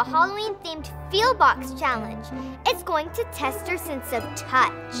to do a Halloween-themed Field Box Challenge. It's going to test our sense of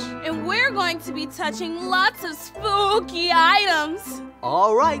touch. And we're going to be touching lots of spooky items.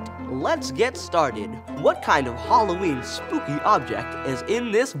 All right, let's get started. What kind of Halloween spooky object is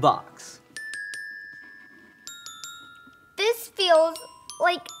in this box? This feels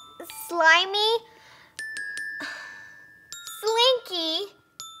like slimy, slinky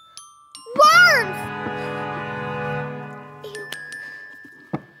worms! Ew.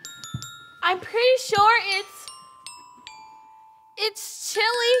 I'm pretty sure it's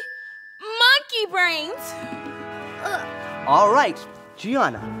chili monkey brains. All right,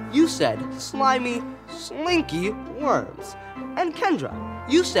 Gianna, you said slimy, slinky worms. And Kendra,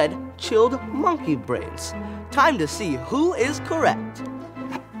 you said chilled monkey brains. Time to see who is correct.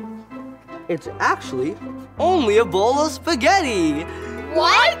 It's actually only a bowl of spaghetti.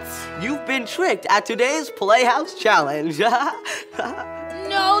 What? You've been tricked at today's Playhouse Challenge.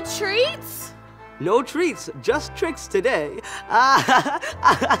 No treats? No treats, just tricks today.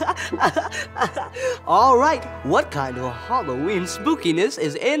 All right, what kind of Halloween spookiness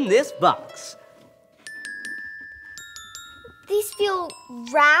is in this box? These feel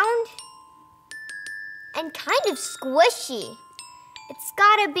round and kind of squishy. It's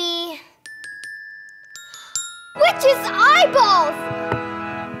gotta be witch's eyeballs!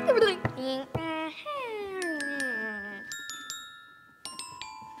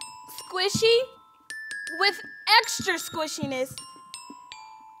 Squishy with extra squishiness.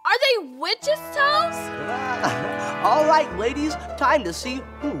 Are they witch's toes? All right, ladies, time to see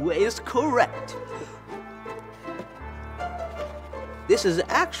who is correct. This is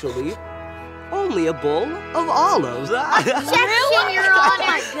actually only a bowl of olives. Objection, Your Honor!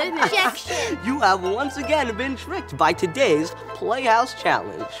 My goodness. Objection! You have once again been tricked by today's Playhouse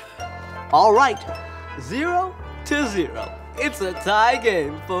Challenge. All right, 0-0. It's a tie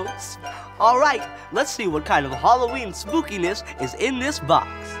game, folks. All right, let's see what kind of Halloween spookiness is in this box.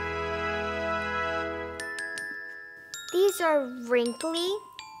 These are wrinkly,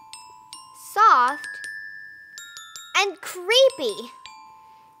 soft, and creepy.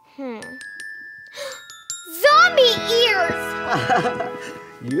 Zombie ears!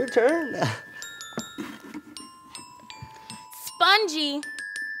 Your turn. Spongy,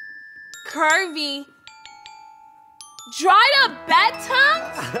 curvy, dried up bat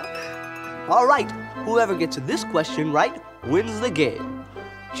tongues? All right, whoever gets this question right wins the game.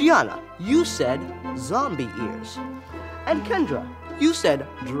 Gianna, you said zombie ears. And Kendra, you said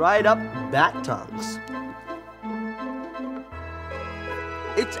dried up bat tongues.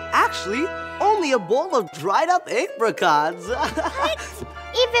 It's actually only a bowl of dried up apricots.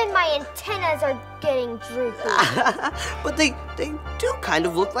 Even my antennas are getting droopy. But they do kind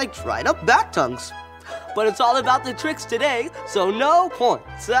of look like dried up bat tongues. But it's all about the tricks today, so no points.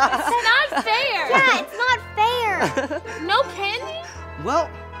 It's not fair. Yeah, it's not fair. No candy? Well,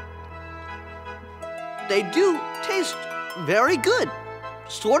 they do taste very good.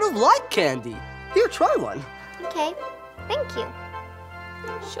 Sort of like candy. Here, try one. Okay, thank you.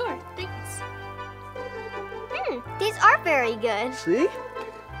 Sure, thanks. These are very good. See?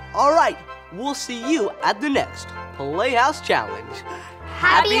 All right, we'll see you at the next Playhouse Challenge.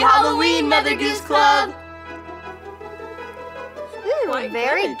 Happy Halloween, Mother Goose Club!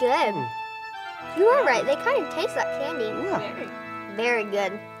 Very good. You are right, they kind of taste like candy. Yeah. Very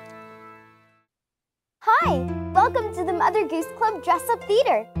good. Hi, welcome to the Mother Goose Club Dress Up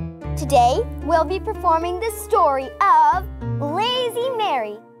Theater. Today, we'll be performing the story of Lazy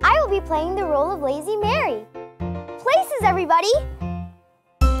Mary. I will be playing the role of Lazy Mary. Places, everybody!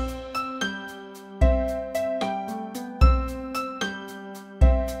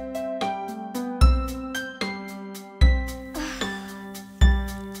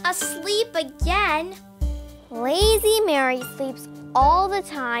 Asleep again? Lazy Mary sleeps all the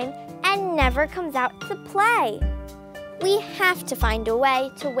time and never comes out to play. We have to find a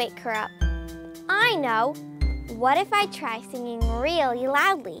way to wake her up. I know. What if I try singing really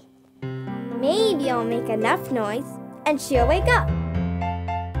loudly? Maybe I'll make enough noise and she'll wake up.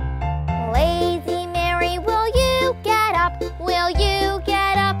 Lazy Mary, will you get up? Will you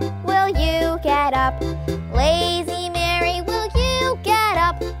get up? Will you get up? Lazy Mary, will you get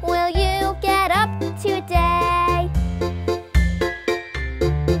up? Will you get up today?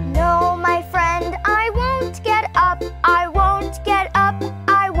 No, my friend, I won't get up. I won't get up.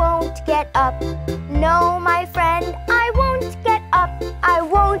 I won't get up. No, my friend, I won't get up. I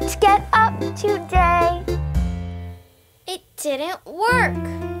won't get up today. It didn't work.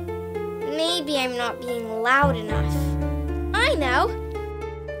 Maybe I'm not being loud enough. I know.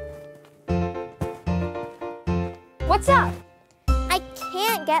 What's up? I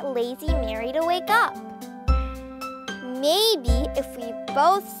can't get Lazy Mary to wake up. Maybe if we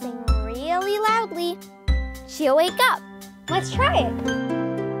both sing really loudly, she'll wake up. Let's try it.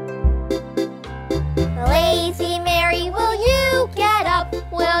 Lazy Mary, will you get up?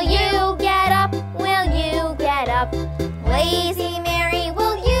 Will you get up? Will you get up? Lazy Mary,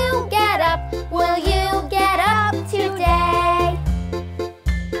 will you get up? Will you get up today?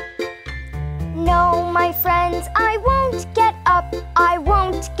 No, my friends, I won't get up. I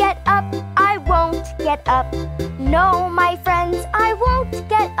won't get up. I won't get up. No, my friends, I won't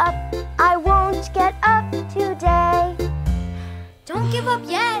get up. I won't get up today. Don't give up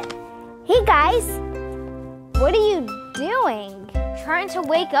yet. Hey, guys. What are you doing? Trying to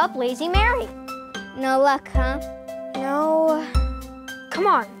wake up Lazy Mary. No luck, huh? No. Come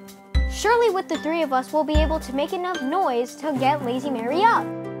on. Surely with the three of us, we'll be able to make enough noise to get Lazy Mary up.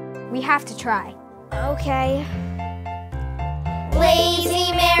 We have to try. Okay.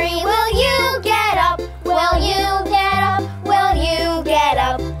 Lazy Mary, will you get up? Will you get up? Will you get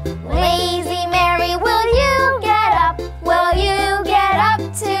up? Lazy Mary, will you get up? Will you get up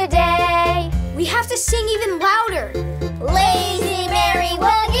today? We have to sing even louder. Lazy Mary,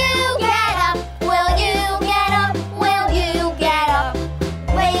 will you get up? Will you get up? Will you get up?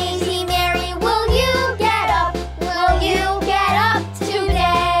 Lazy Mary, will you get up? Will you get up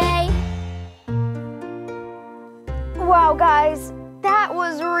today? Wow, guys, that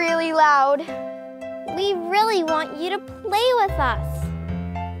was really loud. We really want you to play with us.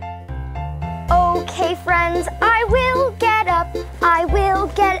 Okay, friends, I will get up. I will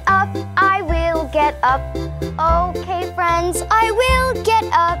get up. I will get up. Okay, friends, I will get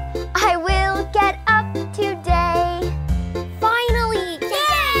up. I will get up today. Finally!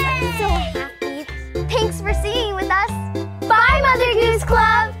 Yay! I'm so happy. Thanks for singing with us. Bye, Mother Goose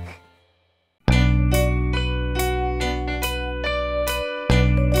Club!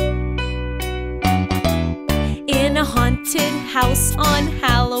 In a haunted house on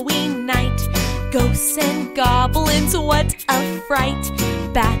Halloween night, ghosts and goblins, what a fright.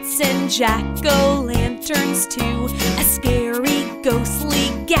 Bats and jack-o'-lanterns too, a scary, ghostly,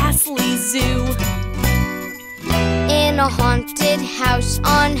 ghastly zoo. In a haunted house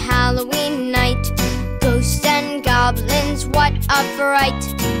on Halloween night, ghosts and goblins, what a fright.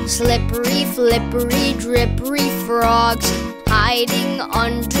 Slippery, flippery, drippery frogs, hiding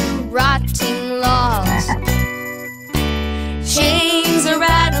under rotting logs. Chains are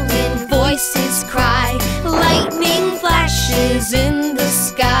rattling, voices cry, lightning flashes in the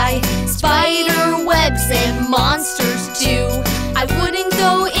sky, spider webs and monsters too. I wouldn't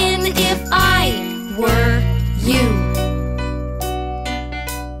go in if I were you.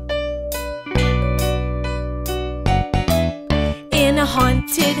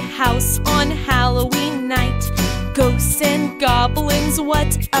 house on Halloween night. Ghosts and goblins,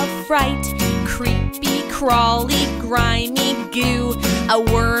 what a fright. Creepy, crawly, grimy goo. A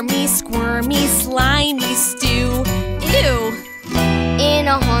wormy, squirmy, slimy stew. Ew! In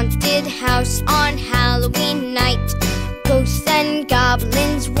a haunted house on Halloween night. Ghosts and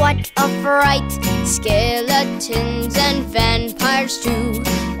goblins, what a fright. Skeletons and vampires too.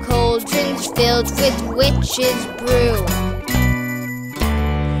 Cauldrons filled with witches' brew.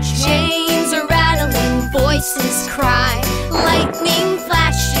 Chains are rattling, voices cry. Lightning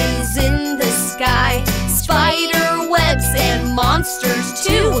flashes in the sky. Spider webs and monsters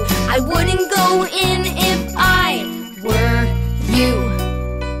too. I wouldn't go in if I were you.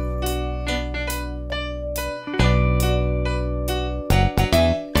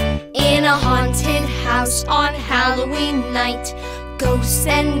 In a haunted house on Halloween night. Ghosts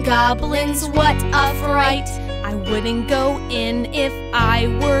and goblins, what a fright. I wouldn't go in if I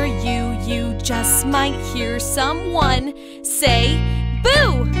were you. You just might hear someone say,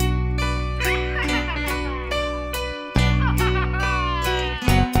 boo!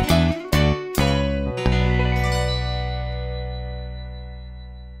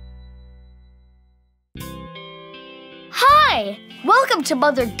 Hi! Welcome to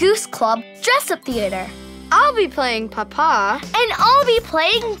Mother Goose Club Dress-Up Theater. I'll be playing Papa. And I'll be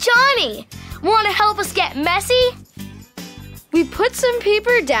playing Johnny. Want to help us get messy? We put some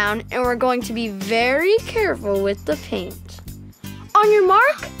paper down and we're going to be very careful with the paint. On your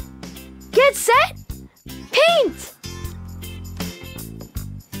mark, get set, paint!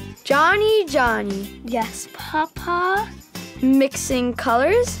 Johnny, Johnny. Yes, Papa. Mixing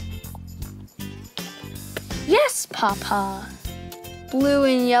colors. Yes, Papa. Blue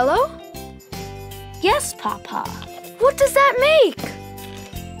and yellow. Yes, Papa. What does that make?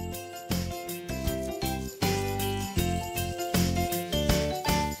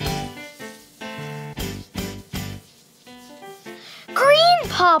 Green,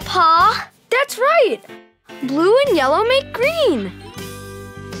 Papa. That's right. Blue and yellow make green.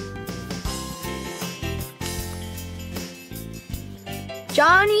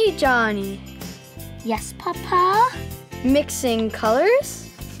 Johnny, Johnny. Yes, Papa. Mixing colors.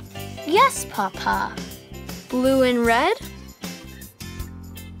 Yes, Papa. Blue and red.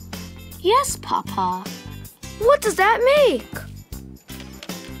 Yes, Papa. What does that make?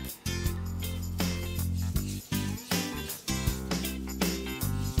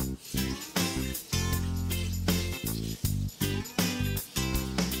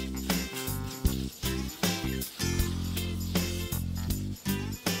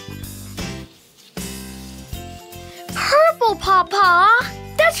 Purple, Papa.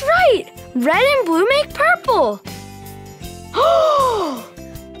 That's right. Red and blue make purple.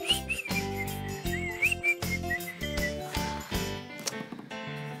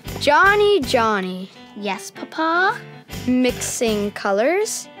 Johnny, Johnny. Yes, Papa. Mixing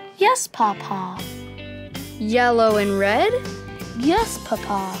colors. Yes, Papa. Yellow and red. Yes,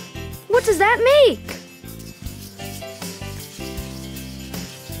 Papa. What does that make?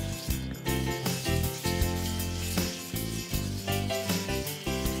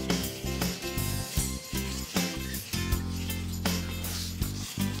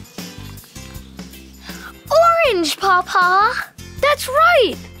 Orange, Papa. That's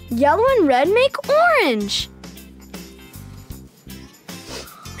right. Yellow and red make orange.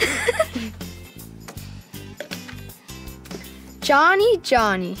 Johnny,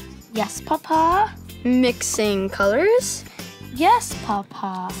 Johnny. Yes, Papa. Mixing colors. Yes,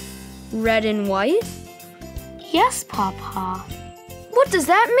 Papa. Red and white. Yes, Papa. What does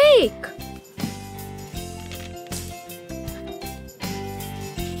that make?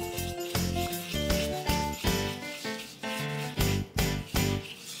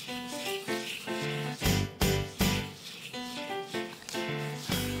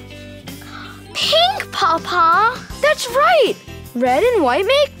 Pink, Papa. That's right. Red and white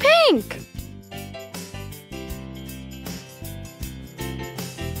make pink.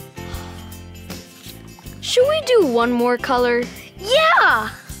 Should we do one more color? Yeah.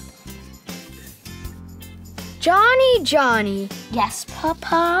 Johnny, Johnny. Yes,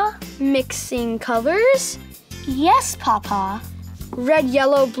 Papa. Mixing colors. Yes, Papa. Red,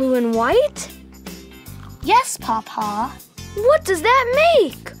 yellow, blue, and white. Yes, Papa. What does that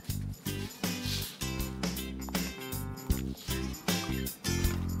make?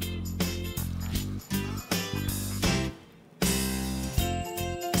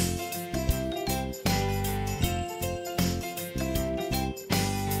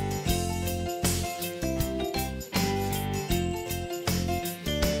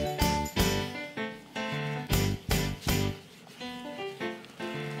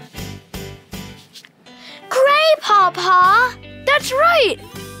 Aw, Pa! That's right!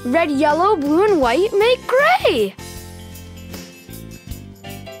 Red, yellow, blue, and white make gray!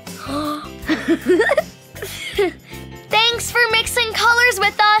 Thanks for mixing colors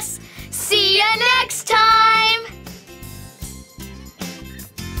with us! See ya next time!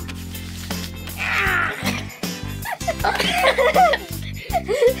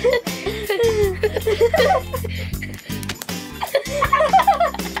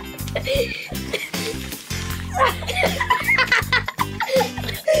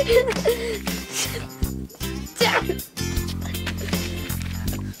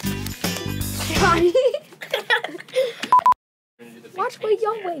 Johnny. Watch where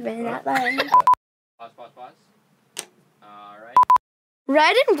you're waving at them. Pause. All right.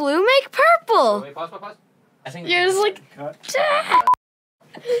 Red and blue make purple. Wait, pause. I think You're just like, cut.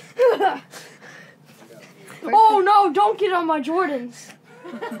 oh no, don't get on my Jordans.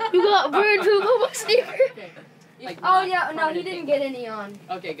 You got bird poop on my sneaker. Oh yeah, no, he didn't get any on.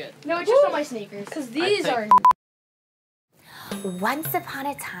 Okay, good. No, it's just on my sneakers. Because these are... Once upon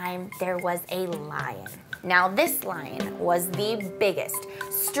a time, there was a lion. Now this lion was the biggest,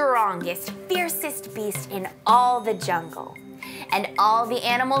 strongest, fiercest beast in all the jungle. And all the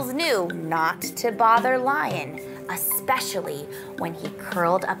animals knew not to bother Lion, especially when he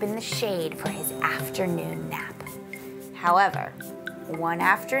curled up in the shade for his afternoon nap. However, one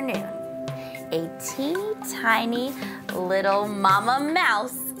afternoon, a teeny tiny little mama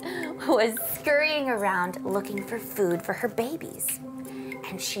mouse was scurrying around looking for food for her babies.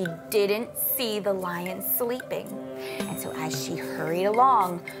 And she didn't see the lion sleeping. And so as she hurried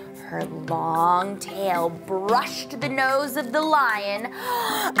along, her long tail brushed the nose of the lion.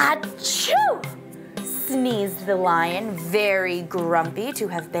 Achoo! Sneezed the lion, very grumpy to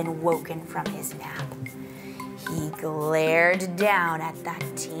have been woken from his nap. He glared down at that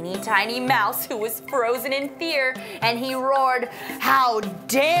teeny tiny mouse who was frozen in fear, and he roared, "How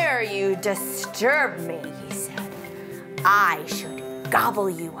dare you disturb me," he said. "I should gobble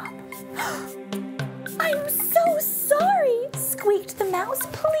you up." "I'm so sorry," squeaked the mouse.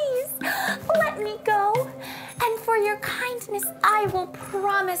 "Please, let me go. And for your kindness, I will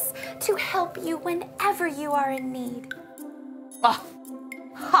promise to help you whenever you are in need." "Ah,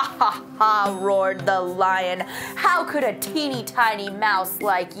 ha ha ha," roared the lion. "How could a teeny tiny mouse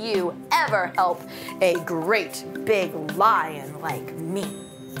like you ever help a great big lion like me?"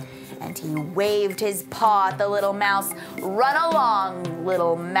 And he waved his paw at the little mouse. "Run along,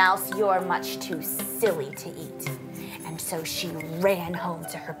 little mouse, you're much too silly to eat." And so she ran home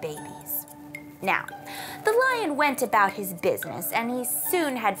to her babies. Now, the lion went about his business, and he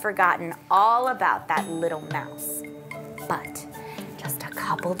soon had forgotten all about that little mouse. But just a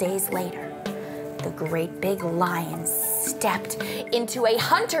couple days later, the great big lion stepped into a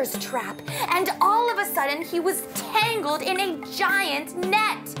hunter's trap, and all of a sudden he was tangled in a giant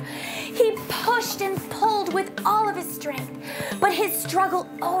net. He pushed and pulled with all of his strength, but his struggle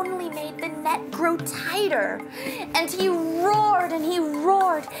only made the net grow tighter. And he roared and he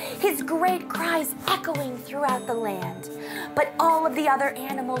roared, his great cries echoing throughout the land. But all of the other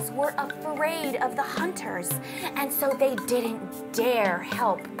animals were afraid of the hunters, and so they didn't dare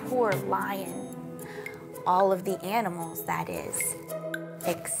help poor Lion. All of the animals, that is,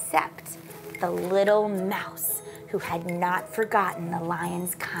 except the little mouse, who had not forgotten the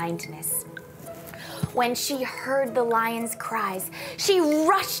lion's kindness. When she heard the lion's cries, she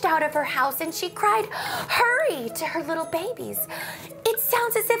rushed out of her house and she cried, "Hurry!" to her little babies. "It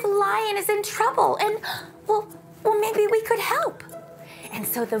sounds as if Lion is in trouble, and well, maybe we could help." And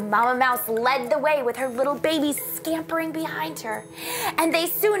so the mama mouse led the way with her little babies scampering behind her. And they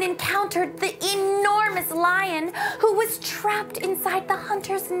soon encountered the enormous lion who was trapped inside the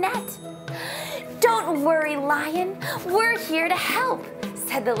hunter's net. "Don't worry, Lion, we're here to help,"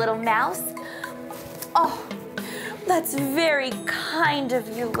 said the little mouse. "Oh, that's very kind of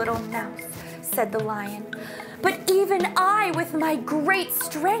you, little mouse," said the lion. "But even I, with my great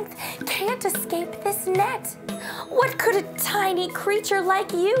strength, can't escape this net. What could a tiny creature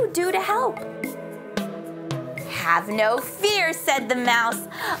like you do to help?" "Have no fear," said the mouse.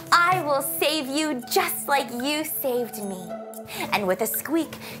 "I will save you just like you saved me." And with a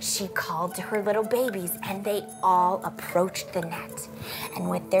squeak, she called to her little babies, and they all approached the net. And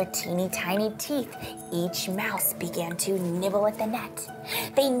with their teeny tiny teeth, each mouse began to nibble at the net.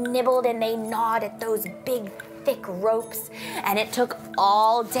 They nibbled and they gnawed at those big, thick ropes, and it took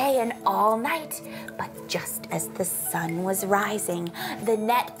all day and all night. But just as the sun was rising, the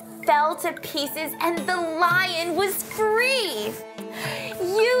net fell to pieces and the lion was free.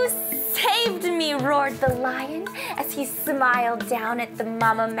 "You saved me," roared the lion as he smiled down at the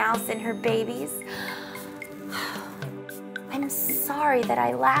mama mouse and her babies. sorry that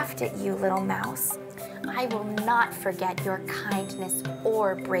I laughed at you, little mouse. I will not forget your kindness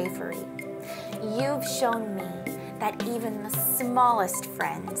or bravery. You've shown me that even the smallest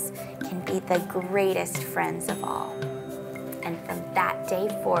friends can be the greatest friends of all. And from that day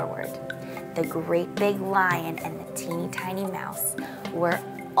forward, the great big lion and the teeny tiny mouse were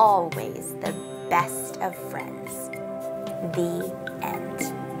always the best of friends. The end.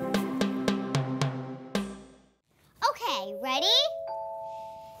 Okay, ready?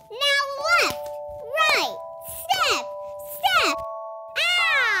 Now left, right, step, step.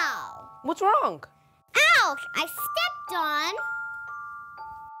 Ow! What's wrong? Ouch! I stepped on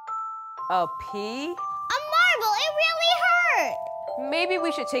A pea? a marble. It really hurt. Maybe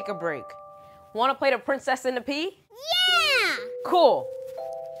we should take a break. Want to play the princess and the pea? Yeah! Cool.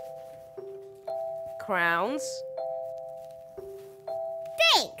 Crowns.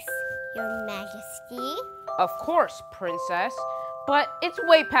 Thanks, Your Majesty. Of course, princess. But it's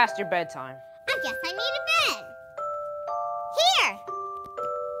way past your bedtime. I guess I need a bed. Here!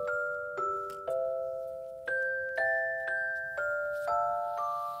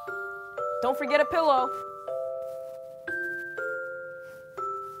 Don't forget a pillow.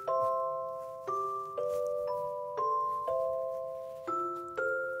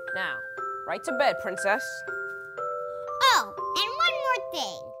 Now, right to bed, princess. Oh, and one more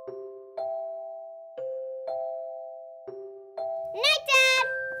thing. Night, Dad!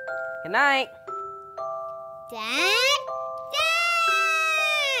 Good night. Dad?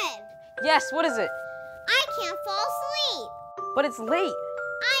 Dad! Yes, what is it? I can't fall asleep. But it's late.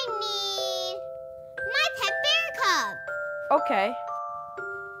 I need my pet bear cub. Okay.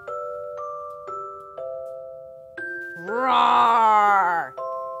 Roar!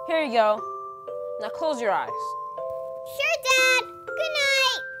 Here you go. Now close your eyes. Sure, Dad. Good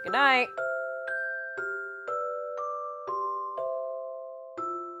night. Good night.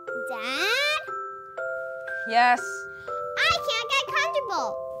 Dad? Yes. I can't get comfortable.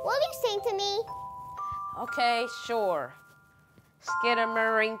 Will you sing to me? Okay, sure.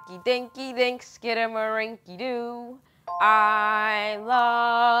 Skidamarinky dinky dink, skidamarinky doo. I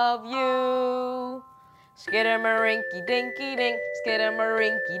love you. Skidamarinky dinky dink,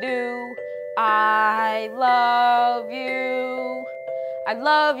 skidamarinky doo. I love you. I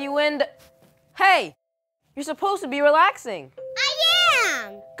love you and... Hey! You're supposed to be relaxing. I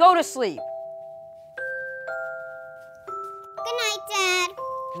am. Go to sleep. Good night, Dad.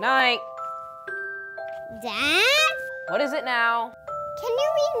 Good night. Dad? What is it now? Can you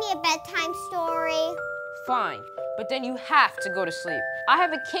read me a bedtime story? Fine, but then you have to go to sleep. I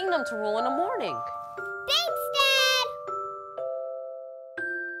have a kingdom to rule in the morning. Thanks, Dad.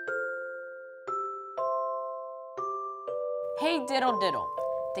 Hey diddle diddle,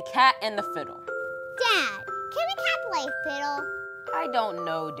 the cat and the fiddle. Dad, can a cat play fiddle? I don't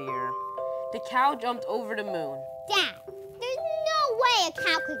know, dear. The cow jumped over the moon. Dad, there's no way a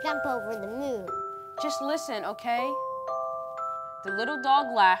cow could jump over the moon. Just listen, okay? The little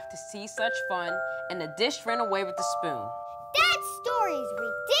dog laughed to see such fun, and the dish ran away with the spoon. That story's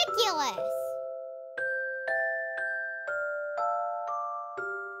ridiculous.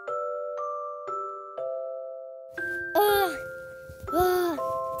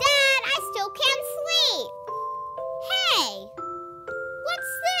 Dad, I still can't sleep. Hey,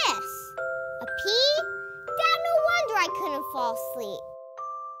 what's this? A pea? Dad, no wonder I couldn't fall asleep.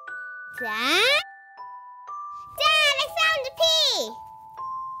 Dad? Dad, I found a pea.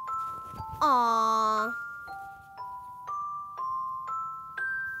 Aww.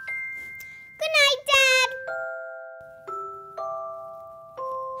 Good night, Dad.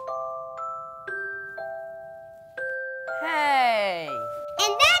 Hey!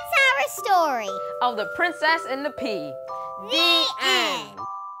 And that's our story. Of the princess and the pea. The end.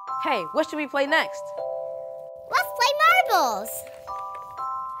 Hey, what should we play next? Let's play marbles.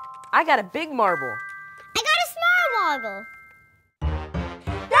 I got a big marble. I got a small marble.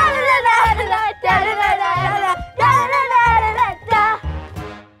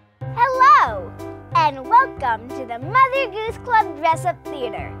 Hello, and welcome to the Mother Goose Club Dress-Up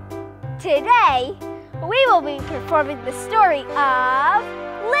Theater. Today, we will be performing the story of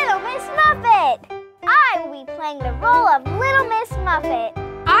Little Miss Muffet. I will be playing the role of Little Miss Muffet.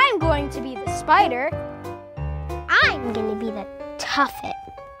 I'm going to be the spider. I'm going to be the Tuffet.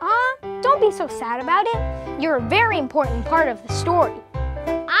 Don't be so sad about it. You're a very important part of the story.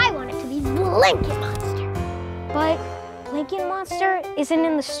 I want it to be Blanket Monster. But Blanket Monster isn't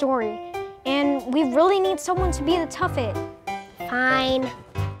in the story, and we really need someone to be the Tuffet. Fine.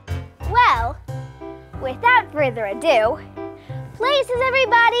 Well, without further ado, places,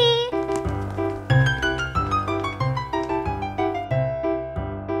 everybody!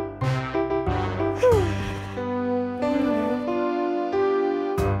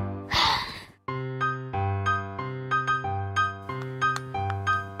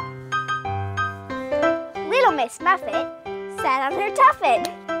 Little Miss Muffet sat on her tuffet,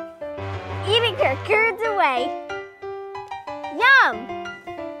 eating her curds away. Yum!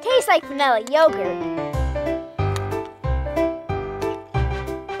 Tastes like vanilla yogurt.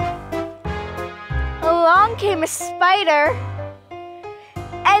 Along came a spider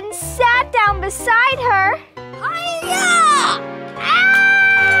and sat down beside her. Hi-ya! Ah!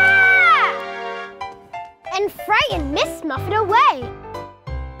 And frightened Miss Muffet away.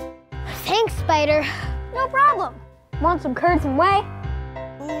 Thanks, Spider. No problem. Want some curds and whey?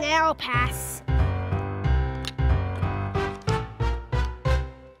 I'll pass.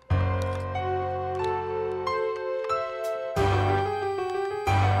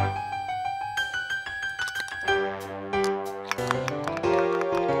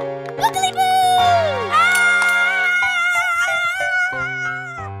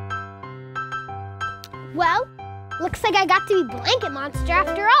 Well, looks like I got to be Blanket Monster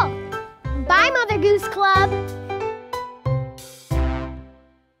after all. Bye, Mother Goose Club.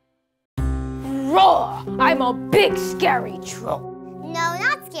 Roar! I'm a big scary troll. No,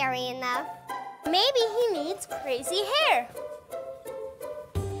 not scary enough. Maybe he needs crazy hair.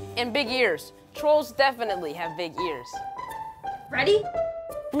 And big ears. Trolls definitely have big ears. Ready?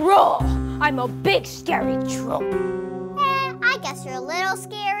 Roar! I'm a big scary troll. I guess you're a little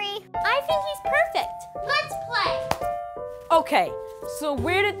scary. I think he's perfect. Let's play. Okay, so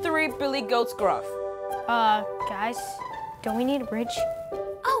where did 3 Billy Goats gruff? Guys, don't we need a bridge?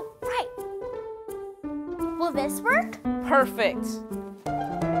 Oh, right. Will this work? Perfect.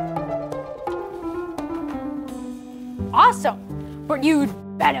 Awesome, but you'd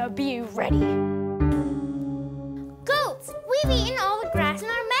better be ready. Goats, we've eaten all the grass in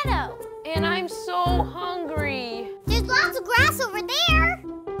our meadow. And I'm so hungry. There's lots of grass over there.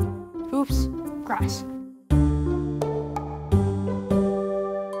 Oops, grass.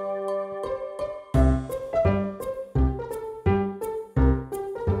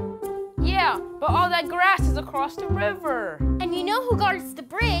 Yeah, but all that grass is across the river. And you know who guards the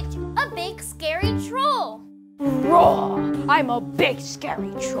bridge? A big scary troll. Roar! I'm a big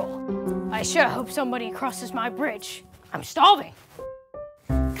scary troll. I sure hope somebody crosses my bridge. I'm starving.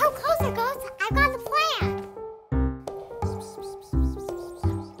 Come closer, Goats. I've got the plan.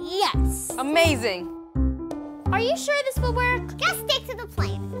 Yes. Amazing. Are you sure this will work? Just stick to the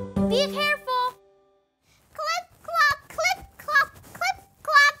plan. Be careful. Clip, clop, clip, clop, clip,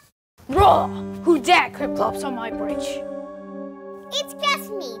 clop. Roar! Who dare clip-clops on my bridge? It's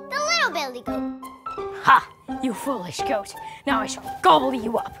just me, the little Billy Goat. Ha! You foolish goat. Now I shall gobble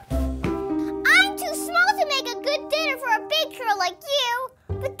you up. I'm too small to make a good dinner for a big troll like you.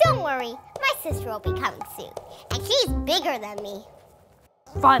 But don't worry, my sister will be coming soon. And she's bigger than me.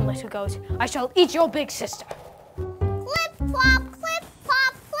 Fine, little goat. I shall eat your big sister. Clip, clop, clip,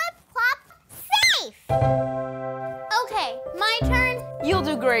 clop, clip, clop. Safe! Okay, my turn. You'll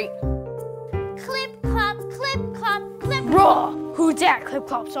do great. Clip, clop, clip, clop, clip. Roar! Who dare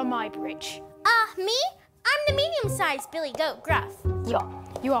clip-clops on my bridge? Me? I'm the medium-sized Billy Goat Gruff.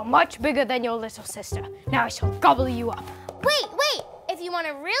 You are much bigger than your little sister. Now I shall gobble you up. Wait! If you want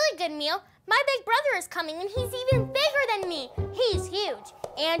a really good meal, my big brother is coming and he's even bigger than me. He's huge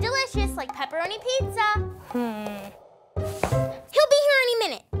and delicious like pepperoni pizza. He'll be here any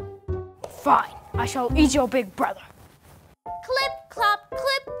minute. Fine. I shall eat your big brother. Clip, clop,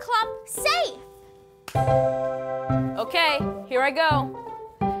 safe. Okay, here I go.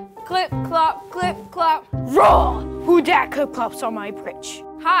 Clip, clop, Roar! Who dare clip-clops on my bridge?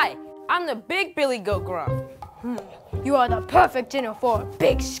 Hi, I'm the big Billy Goat Gruff. You are the perfect dinner for a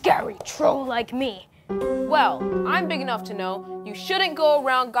big, scary troll like me. Well, I'm big enough to know you shouldn't go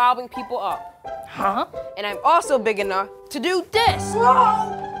around gobbling people up. Huh? And I'm also big enough to do this.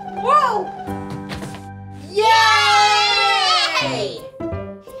 Whoa! Yay!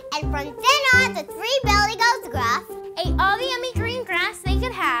 And from then on, the 3 Billy Goats Gruff ate all the yummy green grass they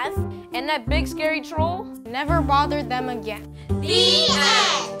could have. And that big scary troll never bothered them again. The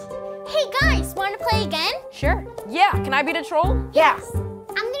end! Hey guys, want to play again? Sure. Yeah, can I be the troll? Yeah.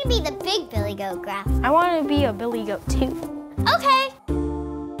 I'm gonna be the big Billy Goat Gruff. I want to be a Billy Goat too. Okay.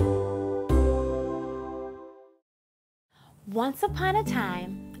 Once upon a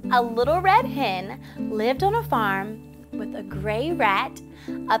time, a little red hen lived on a farm with a gray rat,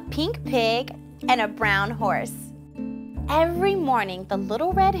 a pink pig, and a brown horse. Every morning, the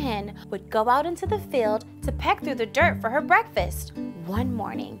little red hen would go out into the field to peck through the dirt for her breakfast. One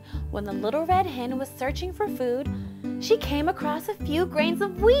morning, when the little red hen was searching for food, she came across a few grains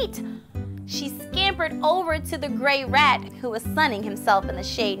of wheat. She scampered over to the gray rat, who was sunning himself in the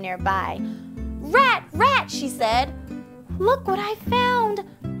shade nearby. "Rat, rat," she said, "look what I found.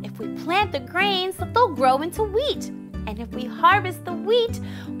 If we plant the grains, they'll grow into wheat. And if we harvest the wheat,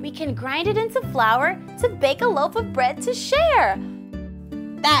 we can grind it into flour to bake a loaf of bread to share.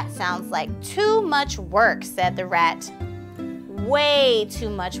 That sounds like too much work, said the rat. Way too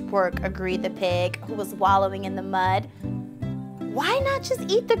much work, agreed the pig, who was wallowing in the mud. Why not just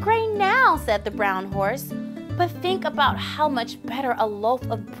eat the grain now, said the brown horse. But think about how much better a loaf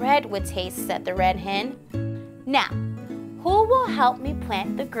of bread would taste, said the red hen. Now, who will help me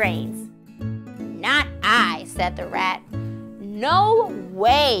plant the grains? Not I, said the rat. No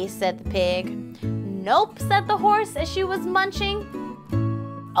way, said the pig. Nope, said the horse as she was munching.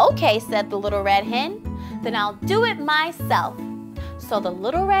 Okay, said the little red hen, then I'll do it myself. So the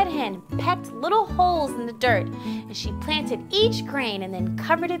little red hen pecked little holes in the dirt and she planted each grain and then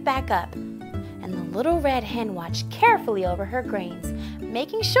covered it back up. And the little red hen watched carefully over her grains,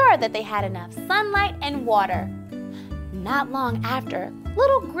 making sure that they had enough sunlight and water. Not long after,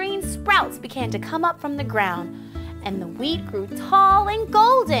 little green sprouts began to come up from the ground, and the wheat grew tall and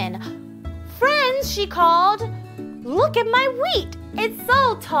golden. Friends, she called, look at my wheat. It's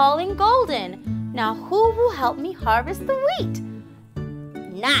so tall and golden. Now who will help me harvest the wheat?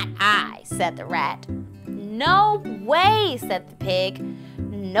 Not I, said the rat. No way, said the pig.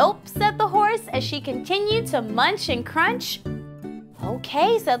 Nope, said the horse as she continued to munch and crunch.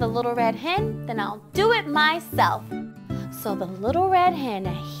 Okay, said the little red hen, then I'll do it myself. So the little red hen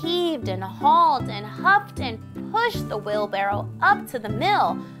heaved and hauled and huffed and pushed the wheelbarrow up to the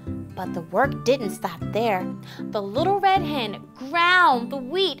mill. But the work didn't stop there. The little red hen ground the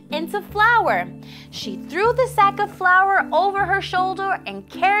wheat into flour. She threw the sack of flour over her shoulder and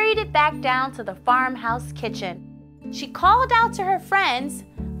carried it back down to the farmhouse kitchen. She called out to her friends,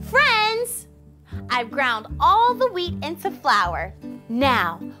 "Friends, I've ground all the wheat into flour.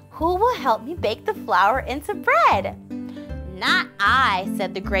 Now, who will help me bake the flour into bread?" "Not I,"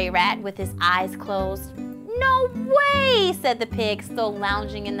 said the gray rat with his eyes closed. "No way," said the pig, still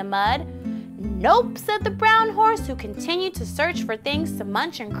lounging in the mud. "Nope," said the brown horse, who continued to search for things to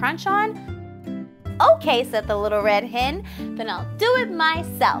munch and crunch on. "Okay," said the little red hen, "then I'll do it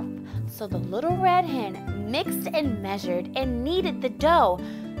myself." So the little red hen mixed and measured and kneaded the dough.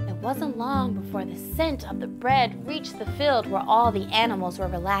 It wasn't long before the scent of the bread reached the field where all the animals were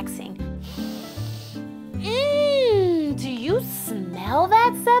relaxing. "Do you smell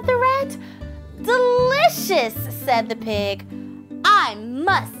that?" said the rat. "Delicious," said the pig. "I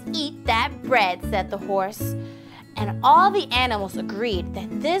must eat that bread," said the horse. And all the animals agreed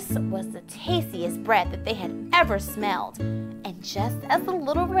that this was the tastiest bread that they had ever smelled. And just as the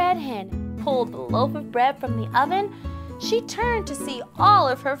little red hen pulled the loaf of bread from the oven, she turned to see all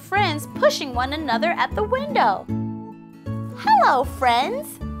of her friends pushing one another at the window. "Hello,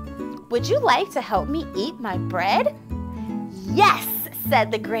 friends. Would you like to help me eat my bread?" "Yes,"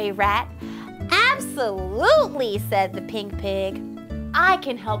 said the gray rat. "Absolutely," said the pink pig. "I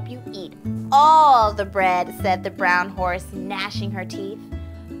can help you eat all the bread," said the brown horse, gnashing her teeth.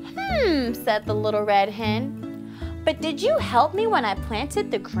 Said the little red hen. "But did you help me when I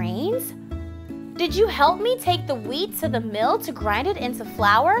planted the grains? Did you help me take the wheat to the mill to grind it into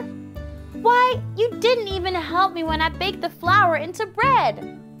flour? Why, you didn't even help me when I baked the flour into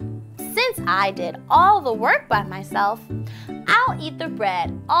bread. Since I did all the work by myself, I'll eat the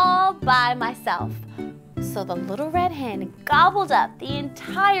bread all by myself." So the little red hen gobbled up the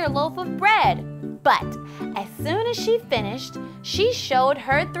entire loaf of bread. But as soon as she finished, she showed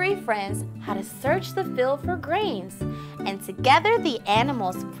her three friends how to search the field for grains. And together the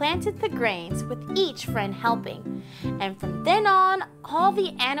animals planted the grains with each friend helping. And from then on, all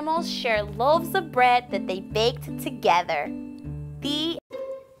the animals shared loaves of bread that they baked together.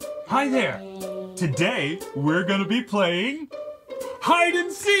 Hi there! Today, we're gonna be playing hide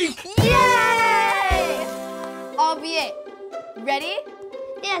and seek! Yay! Albeit. Ready?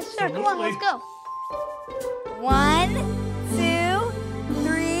 Yeah, sure. Come on, let's go. 1, 2,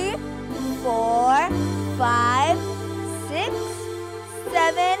 3, 4, 5, 6,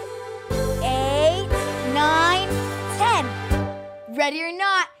 7, 8, 9, 10. Ready or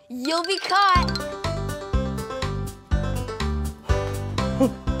not, you'll be caught.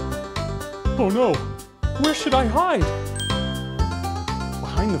 Oh no! Where should I hide?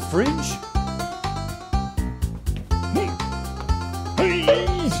 Behind the fridge?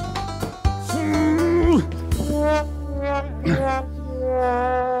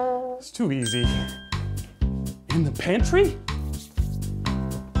 It's too easy. In the pantry?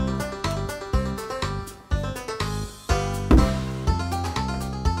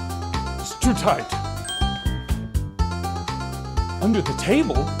 It's too tight. Under the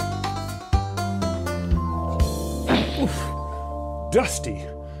table? Oof, dusty.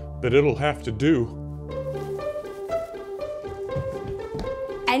 that it'll have to do.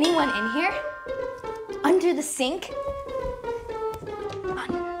 Anyone in here? Under the sink?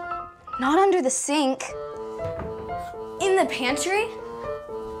 Not under the sink. In the pantry?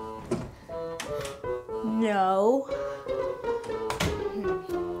 No.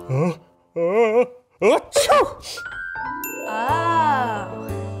 Achoo! Oh.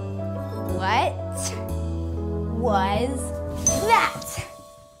 What was that?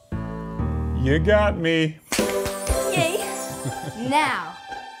 You got me. Yay. Now,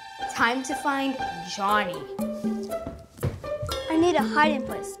 time to find Johnny. I need a hiding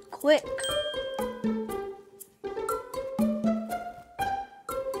place, quick.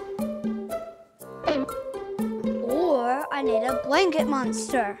 Or I need a blanket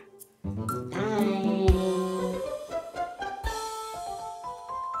monster.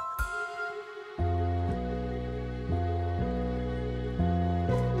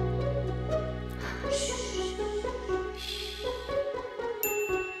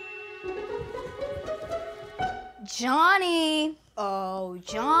 Johnny. Oh,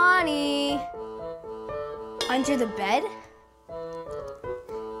 Johnny. Under the bed?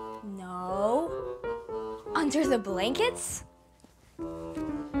 No. Under the blankets?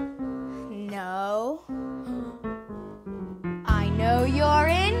 No. I know you're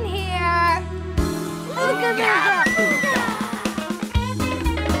in here. Look at that.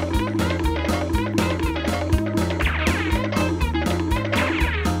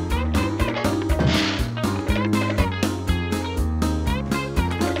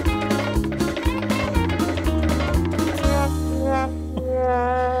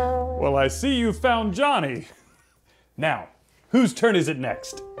 Well, I see you found Johnny. Now, whose turn is it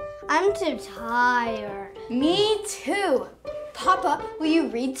next? I'm too tired. Me too. Papa, will you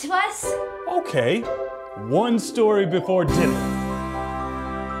read to us? Okay, one story before dinner.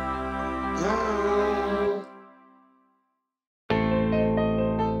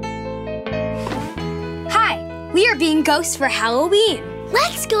 Hi, we are being ghosts for Halloween.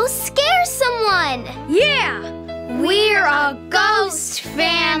 Let's go scare someone. Yeah! We're a ghost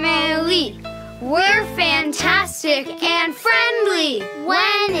family. We're fantastic and friendly.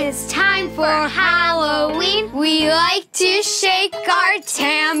 When it's time for Halloween, we like to shake our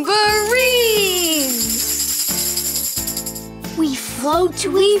tambourines. We float,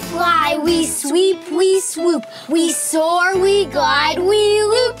 we fly, we sweep, we swoop. We soar, we glide, we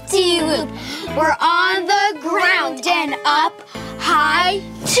loop-de-loop. We're on the ground and up high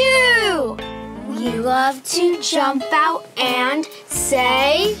too. We love to jump out and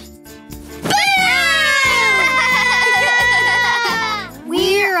say, boo!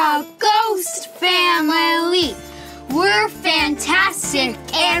 We're a ghost family. We're fantastic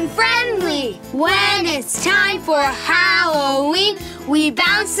and friendly. When it's time for Halloween, we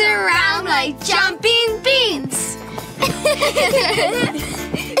bounce around like jumping beans.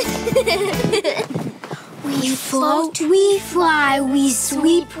 We float, we fly, we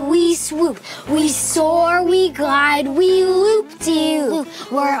sweep, we swoop. We soar, we glide, we loop-de-loop.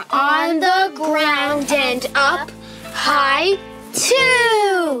 We're on the ground and up high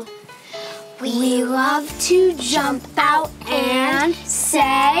too. We love to jump out and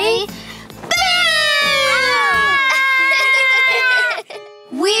say, boo!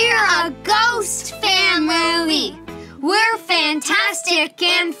 We're a ghost family. We're fantastic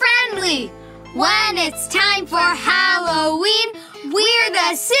and friendly. When it's time for Halloween, we're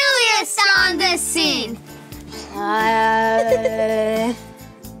the silliest on the scene.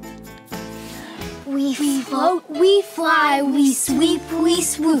 We float, we fly, we sweep, we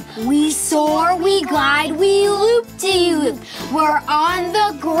swoop. We soar, we glide, we loop-de-loop. We're on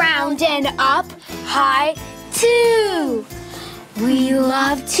the ground and up high too. We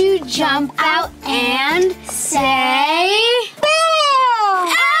love to jump out and say, boo!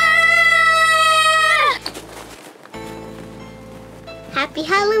 Happy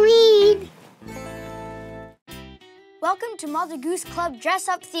Halloween! Welcome to Mother Goose Club Dress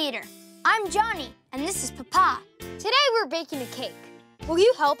Up Theater. I'm Johnny, and this is Papa. Today we're baking a cake. Will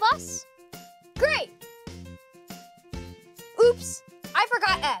you help us? Great! Oops, I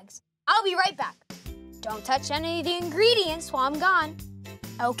forgot eggs. I'll be right back. Don't touch any of the ingredients while I'm gone.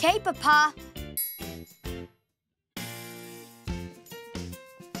 Okay, Papa.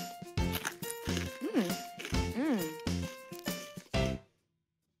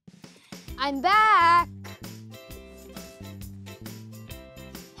 I'm back.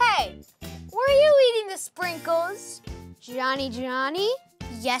 Hey, were you eating the sprinkles? Johnny?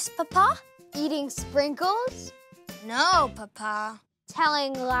 Yes, Papa. Eating sprinkles? No, Papa.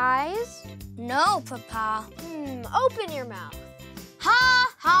 Telling lies? No, Papa. Open your mouth. Ha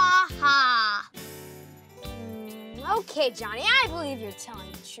ha Okay, Johnny, I believe you're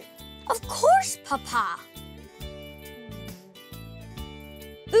telling the truth. Of course, Papa.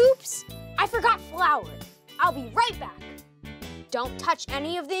 Oops, I forgot flour. I'll be right back. Don't touch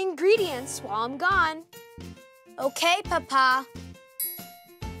any of the ingredients while I'm gone. Okay, Papa.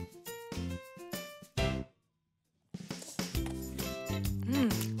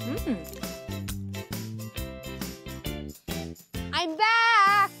 I'm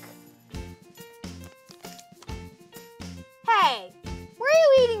back. Hey, were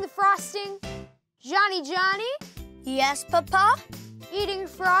you eating the frosting? Johnny? Yes, Papa? Eating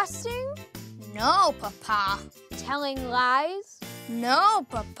frosting? No, Papa. Telling lies? No,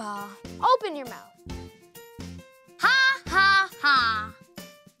 Papa. Open your mouth. Ha, ha, ha.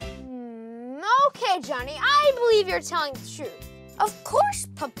 Okay, Johnny, I believe you're telling the truth. Of course,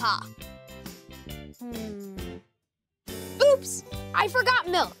 Papa. Oops, I forgot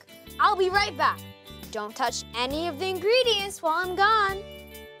milk. I'll be right back. Don't touch any of the ingredients while I'm gone.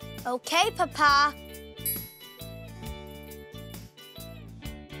 Okay, Papa.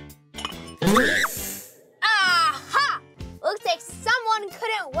 Aha! Looks like someone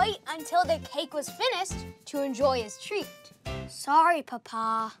couldn't wait until the cake was finished to enjoy his treat. Sorry,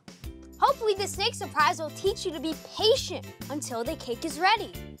 Papa. Hopefully the snake surprise will teach you to be patient until the cake is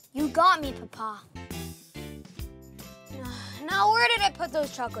ready. You got me, Papa. Now, where did I put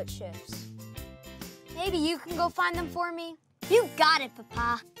those chocolate chips? Maybe you can go find them for me? You got it,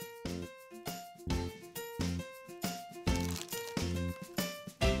 Papa.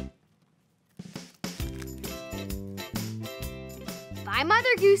 Bye,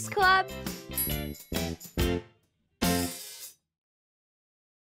 Mother Goose Club.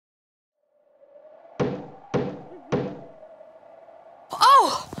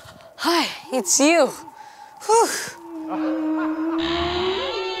 Oh! Hi, it's you. Whew.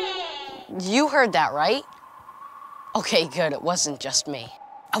 You heard that, right? Okay, good, it wasn't just me.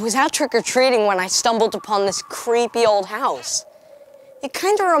 I was out trick-or-treating when I stumbled upon this creepy old house. It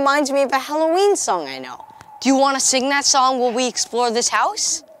kind of reminds me of a Halloween song I know. Do you want to sing that song while we explore this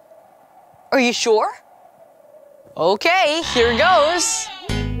house? Are you sure? Okay, here goes.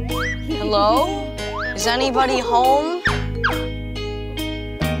 Hello? Is anybody home?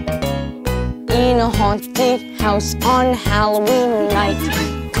 In a haunted house on Halloween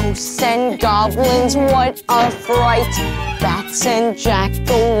night, ghosts and goblins, what a fright. Bats and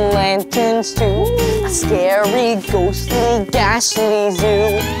jack-o'-lanterns too, a scary, ghostly, ghastly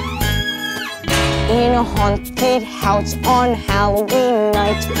zoo. In a haunted house on Halloween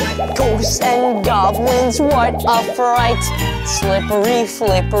night, ghosts and goblins, what a fright. Slippery,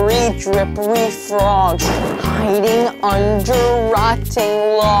 flippery, drippery frogs, hiding under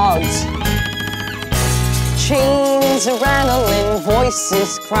rotting logs. Chains rattling,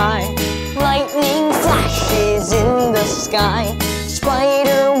 voices cry, lightning flashes in the sky.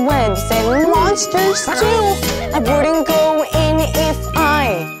 Spider webs and monsters too, I wouldn't go in if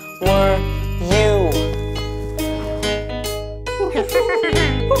I were you.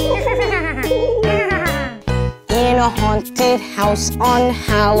 In a haunted house on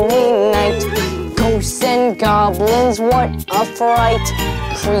Halloween night, ghosts and goblins, what a fright.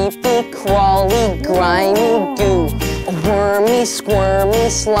 Creepy, crawly, grimy goo, a wormy, squirmy,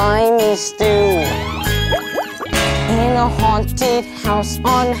 slimy stew. In a haunted house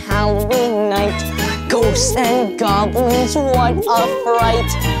on Halloween night, ghosts and goblins, what a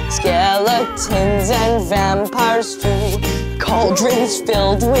fright. Skeletons and vampires too, cauldrons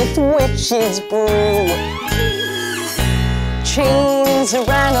filled with witches' brew. Chains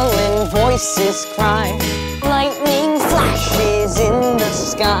rattling, voices cry, lightning flashes in the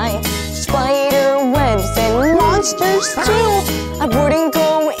sky. Spider webs and monsters too, I wouldn't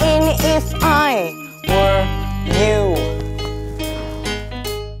go in if I were you.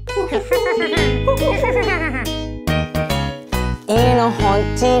 In a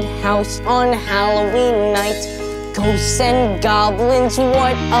haunted house on Halloween night, ghosts and goblins,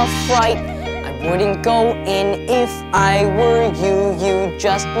 what a fright. I wouldn't go in if I were you. You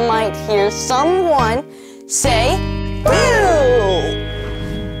just might hear someone say, boo!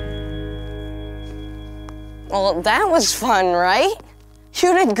 Well, that was fun, right?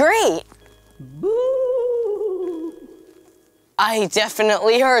 You did great. Boo! I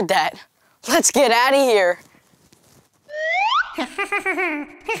definitely heard that. Let's get out of here.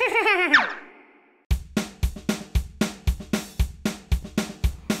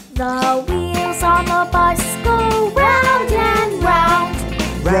 The wheels on the bus go round and round.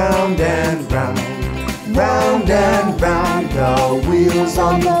 Round and round, round and round. The wheels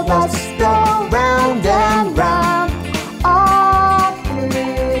on the bus go round and round. All through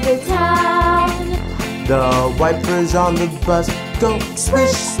the town. The wipers on the bus go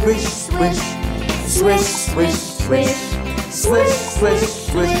swish, swish, swish. Swish, swish, swish. Swish, swish,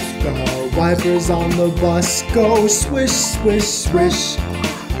 swish. The wipers on the bus go swish, swish, swish.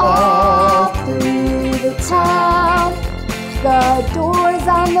 All through the town. The doors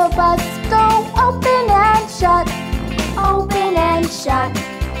on the bus go open and shut. Open and shut.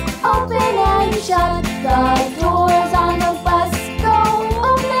 Open and shut. The doors on the bus go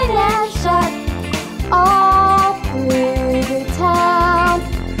open and shut. All through the town.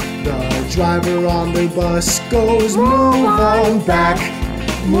 The driver on the bus goes move on back.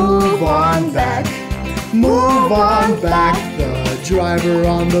 Move on back. Move on back. The driver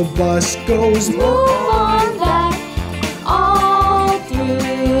on the bus goes move on back. All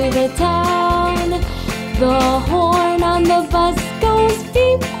through the town. The horn on the bus goes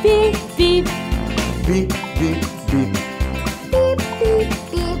beep, beep, beep. Beep, beep, beep. Beep, beep,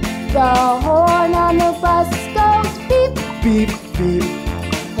 beep. The horn on the bus goes beep. Beep, beep.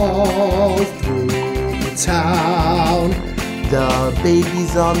 All through the town. The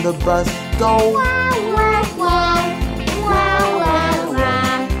babies on the bus go Wow, wow, wow. Wow, wow,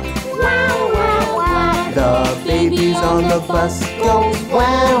 wow. Wow, wow, wow. The babies on the bus go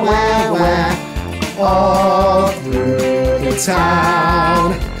wah, wah, wah. All through the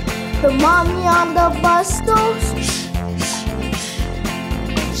town. The mommy on the bus goes shh,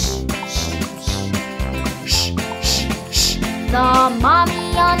 Shh, shh, shh. The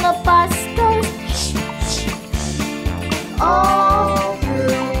mommy on the bus goes shh, shh, shh. All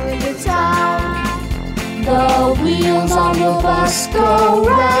through the town. The wheels on the bus go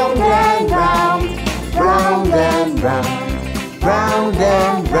round and round. Round and round. Round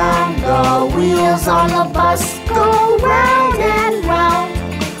and round. The wheels on the bus go round and round.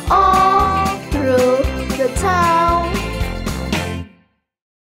 All through the town.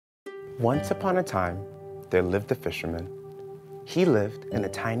 Once upon a time, there lived a fisherman. He lived in a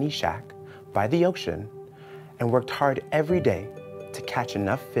tiny shack by the ocean and worked hard every day to catch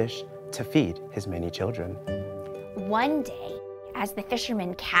enough fish to feed his many children. One day, as the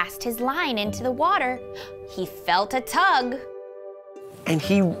fisherman cast his line into the water, he felt a tug. And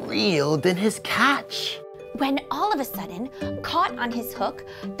he reeled in his catch. When all of a sudden, caught on his hook,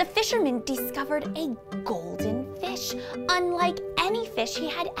 the fisherman discovered a golden fish, unlike any fish he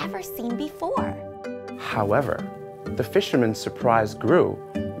had ever seen before. However, the fisherman's surprise grew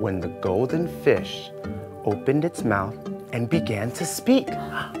when the golden fish opened its mouth and began to speak.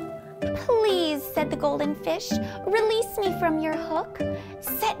 Please, said the golden fish, release me from your hook.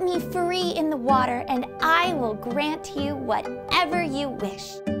 Set me free in the water, and I will grant you whatever you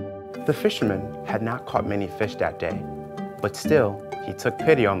wish. The fisherman had not caught many fish that day, but still, he took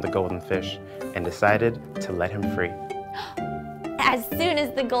pity on the golden fish and decided to let him free. As soon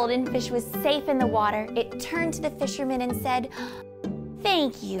as the golden fish was safe in the water, it turned to the fisherman and said,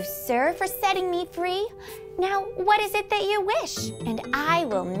 "Thank you, sir, for setting me free. Now, what is it that you wish? And I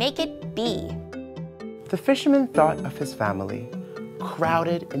will make it be." The fisherman thought of his family,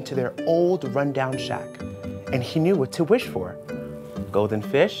 crowded into their old rundown shack, and he knew what to wish for. Golden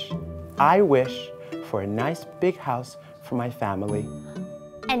fish, I wish for a nice big house for my family.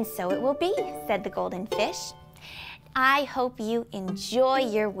 And so it will be, said the golden fish. I hope you enjoy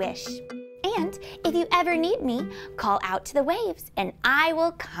your wish. And if you ever need me, call out to the waves and I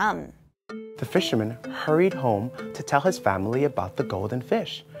will come. The fisherman hurried home to tell his family about the golden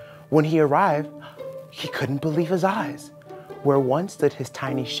fish. When he arrived, he couldn't believe his eyes. Where once stood his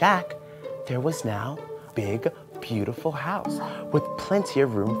tiny shack, there was now a big, beautiful house with plenty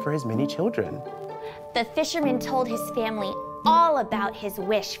of room for his many children. The fisherman told his family all about his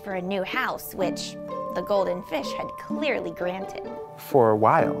wish for a new house, which the golden fish had clearly granted. For a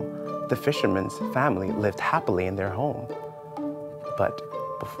while, the fisherman's family lived happily in their home. But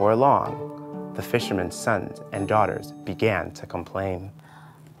before long, the fisherman's sons and daughters began to complain.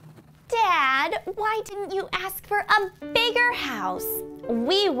 Dad, why didn't you ask for a bigger house?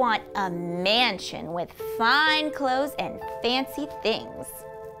 We want a mansion with fine clothes and fancy things.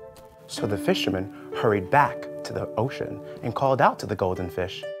 So the fisherman hurried back to the ocean and called out to the golden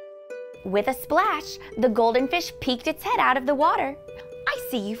fish. With a splash, the golden fish peeked its head out of the water. I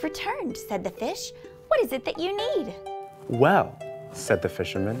see you've returned, said the fish. What is it that you need? Well, said the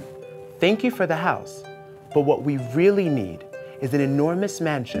fisherman, thank you for the house, but what we really need is an enormous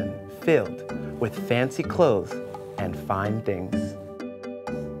mansion filled with fancy clothes and fine things.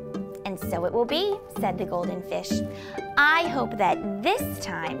 And so it will be, said the golden fish. I hope that this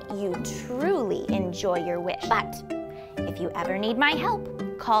time you truly enjoy your wish. But if you ever need my help,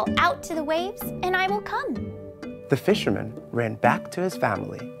 call out to the waves and I will come. The fisherman ran back to his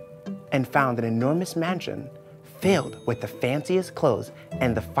family and found an enormous mansion filled with the fanciest clothes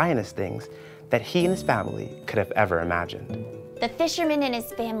and the finest things that he and his family could have ever imagined. The fisherman and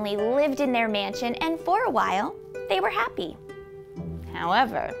his family lived in their mansion, and for a while, they were happy.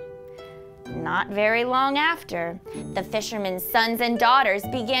 However, not very long after, the fisherman's sons and daughters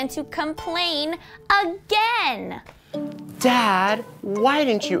began to complain again. Dad, why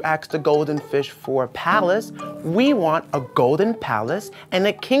didn't you ask the golden fish for a palace? We want a golden palace and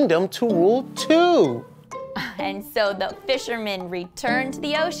a kingdom to rule too. And so the fisherman returned to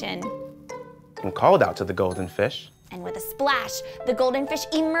the ocean. And called out to the golden fish. And with a splash, the golden fish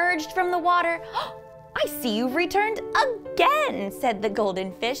emerged from the water. I see you've returned again, said the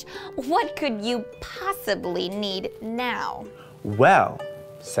golden fish. What could you possibly need now? Well,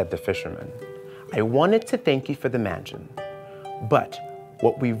 said the fisherman, I wanted to thank you for the mansion, but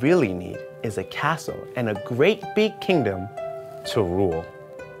what we really need is a castle and a great big kingdom to rule.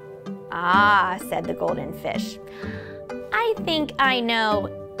 Ah, said the golden fish. I think I know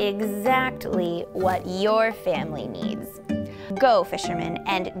exactly what your family needs. Go, fisherman,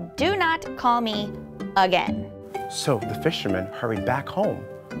 and do not call me again. So the fisherman hurried back home,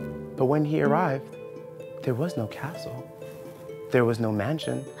 but when he arrived, there was no castle. There was no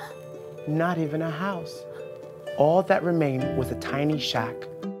mansion, not even a house. All that remained was a tiny shack.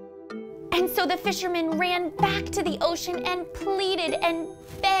 And so the fisherman ran back to the ocean and pleaded and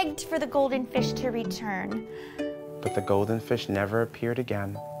begged for the golden fish to return. But the golden fish never appeared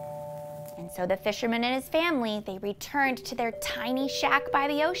again. And so the fisherman and his family, they returned to their tiny shack by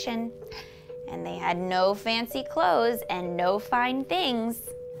the ocean. And they had no fancy clothes and no fine things.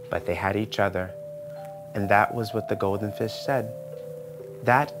 But they had each other. And that was what the golden fish said.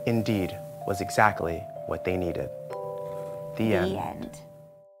 That, indeed, was exactly what they needed. The end.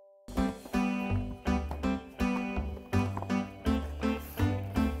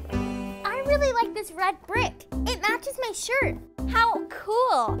 I really like this red brick. It matches my shirt. How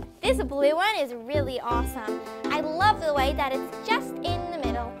cool. This blue one is really awesome. I love the way that it's just in the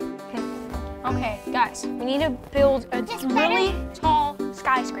middle. Okay, guys, we need to build a really tall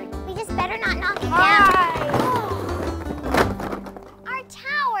skyscraper. We just better not knock it down. Our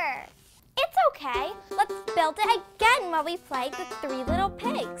tower. It's okay. Let's build it again while we play the three little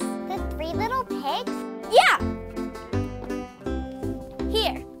pigs. The three little pigs? Yeah.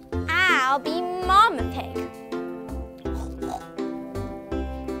 Here, I'll be Mama Pig.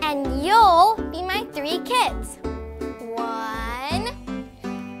 And you'll be my three kids. 1,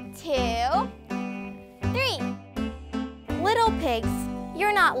 2, 3. Little pigs,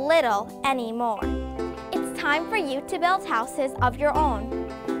 you're not little anymore. It's time for you to build houses of your own.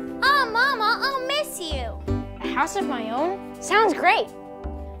 Oh, Mama, I'll miss you. A house of my own? Sounds great.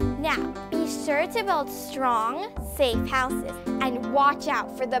 Now, be sure to build strong, safe houses and watch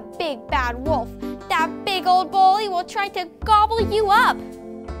out for the big bad wolf. That big old bully will try to gobble you up.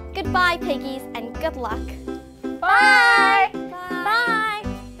 Goodbye, piggies, and good luck. Bye. Bye.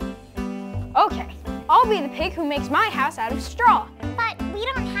 Okay, I'll be the pig who makes my house out of straw. But we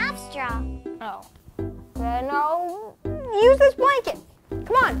don't have straw. Oh. Then I'll use this blanket.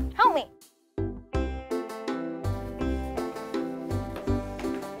 Come on, help me.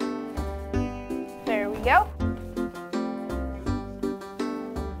 There we go.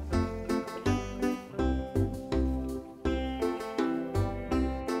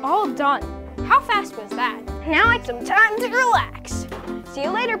 All done. How fast was that? Now it's some time to relax. See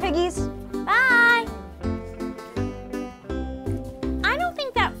you later, piggies. Bye. I don't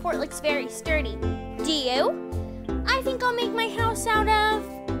think that fort looks very sturdy. Do you? I think I'll make my house out of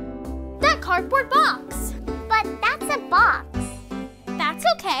that cardboard box. But that's a box. That's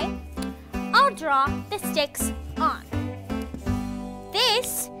okay. I'll draw the sticks on.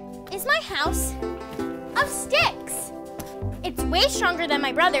 This is my house of sticks. It's way stronger than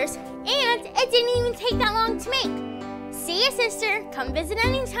my brother's, and it didn't even take that long to make. See you, sister. Come visit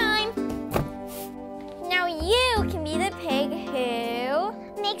anytime. Now you can be the pig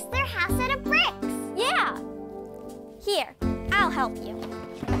who makes their house out of bricks. Yeah. Here, I'll help you.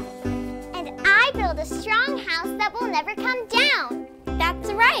 And I build a strong house that will never come down.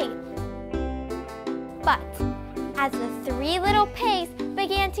 That's right. But as the three little pigs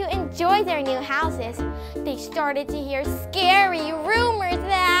began to enjoy their new houses, they started to hear scary rumors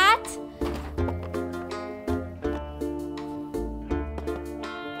that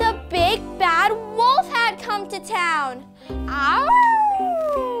the big bad wolf had come to town. Ow!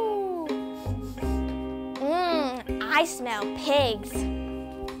 I smell pigs.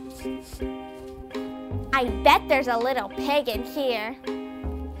 I bet there's a little pig in here.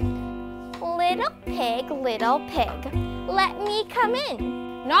 Little pig, Let me come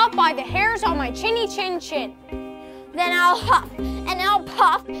in. Not by the hairs on my chinny chin chin. Then I'll huff, and I'll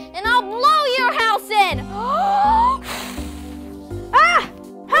puff, and I'll blow your house in. Ah!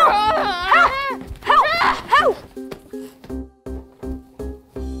 Help! Help! Help! Help!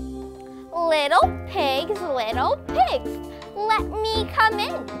 Little pigs, let me come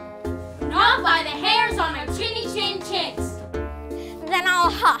in. Not by the hairs on my chinny chin chins. Then I'll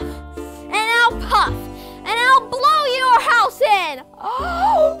huff, and I'll puff, and I'll blow your house in.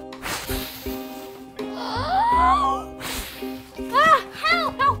 Ah,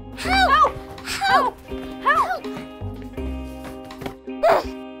 help! Help! Help! Help! Help!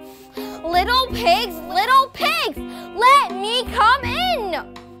 Little pigs, let me come in.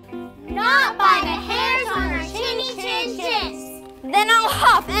 Not by the hairs on our chinny chin chins. Then I'll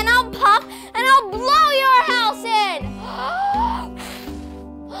huff and I'll puff and I'll blow your house in.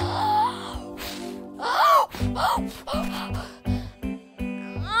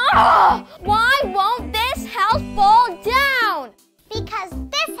 Why won't this house fall down? Because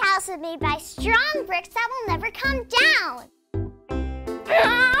this house is made by strong bricks that will never come down.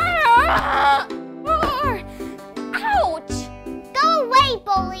 Ouch! Go away,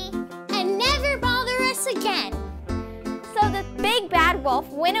 bully, and never bother us again. So the big bad wolf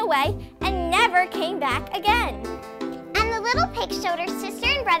went away and never came back again. And the little pig showed her sister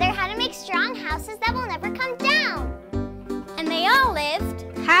and brother how to make strong houses that will never come down. And they all lived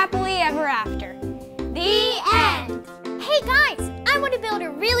happily ever after. The end. Hey guys, I want to build a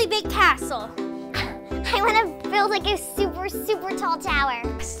really big castle. I want to build like a super, super tall tower.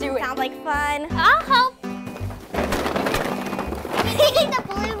 Let's do it. Sounds like fun. I'll help. The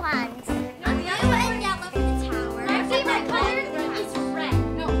blue ones. Blue and yellow for the tower. My favorite color is red.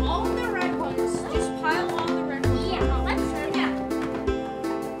 No, all the red ones. Just pile all the red ones. Yeah, let's do that.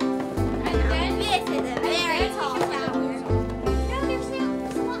 And then this is a very tall tower. No, there's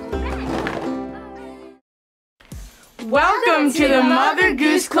a lot of red. Welcome to the Mother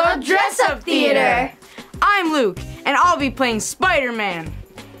Goose Club Dress-Up Theater. I'm Luke, and I'll be playing Spider-Man.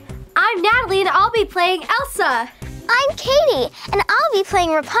 I'm Natalie, and I'll be playing Elsa. I'm Katie, and I'll be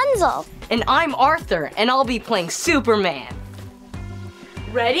playing Rapunzel. And I'm Arthur, and I'll be playing Superman.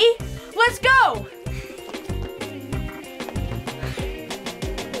 Ready? Let's go!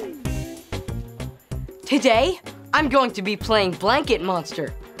 Today, I'm going to be playing Blanket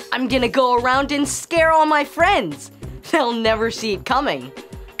Monster. I'm gonna go around and scare all my friends. They'll never see it coming.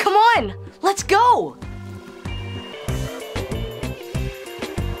 Come on, let's go!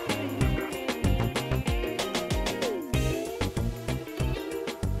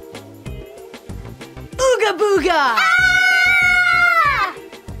 Ooga booga! Ah!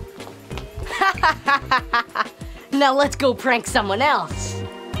 Now let's go prank someone else.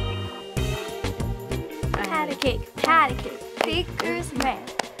 Pat a cake, baker's man.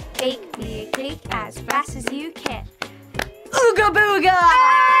 Bake me a cake as fast as you can. Ooga booga! Ah!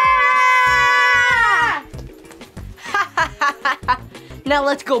 Now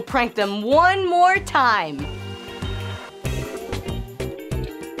let's go prank them one more time.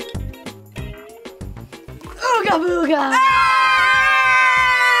 Ooga booga! Ah!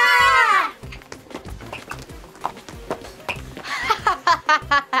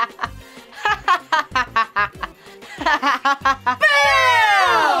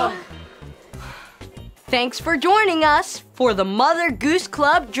 Boom! Thanks for joining us for the Mother Goose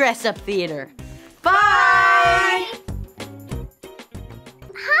Club Dress-Up Theater. Bye!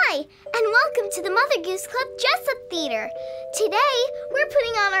 Hi, and welcome to the Mother Goose Club Dress-Up Theater. Today, we're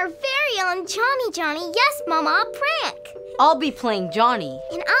putting on our very own Johnny Yes Mama prank. I'll be playing Johnny.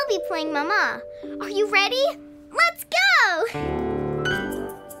 And I'll be playing Mama. Are you ready? Let's go!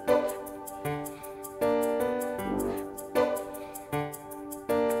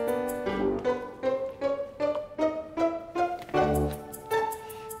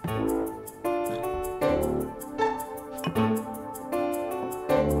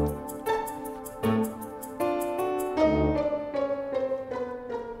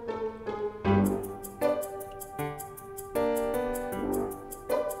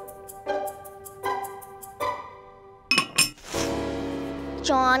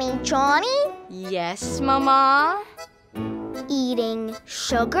 Johnny? Yes, Mama? Eating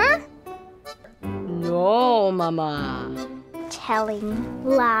sugar? No, Mama. Telling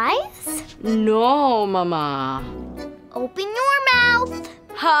lies? No, Mama. Open your mouth.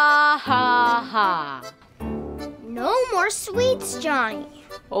 Ha, ha, ha. No more sweets, Johnny.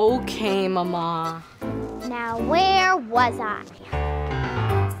 Okay, Mama. Now, where was I?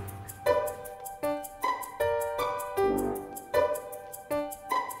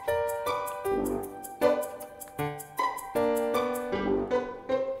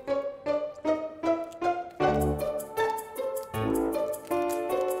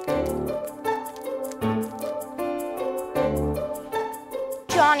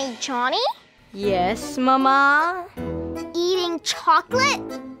 Johnny Johnny? Yes, Mama. Eating chocolate?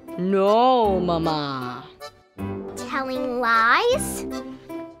 No, Mama. Telling lies?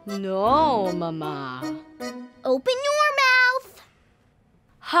 No, Mama. Open your mouth.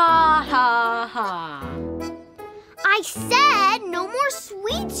 Ha, ha, ha. I said no more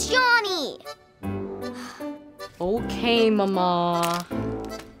sweets, Johnny. Okay, Mama.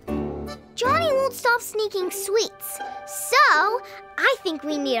 Johnny won't stop sneaking sweets. So, I think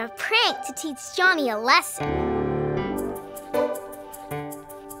we need a prank to teach Johnny a lesson.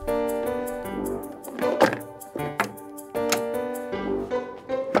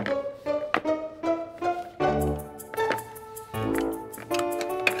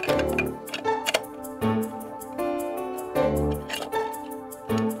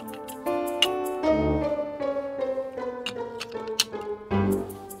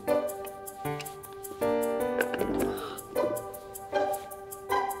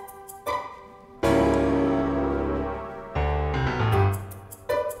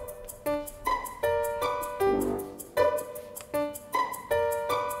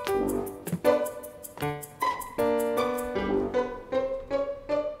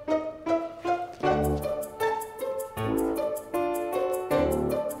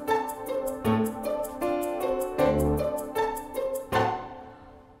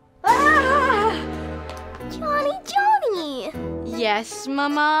 Yes,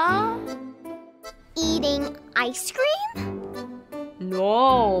 Mama. Eating ice cream?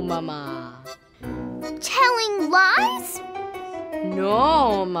 No, Mama. Telling lies?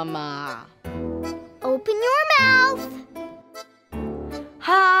 No, Mama. Open your mouth.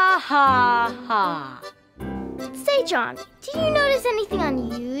 Ha, ha, ha. Say, John, did you notice anything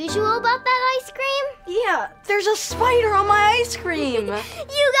unusual about that ice cream? Yeah, there's a spider on my ice cream.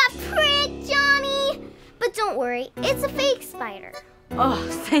 You got pranked, Johnny. But don't worry, it's a fake spider. Oh,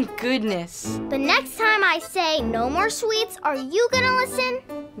 thank goodness. The next time I say no more sweets, are you gonna listen?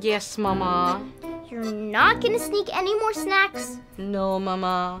 Yes, Mama. You're not gonna sneak any more snacks? No,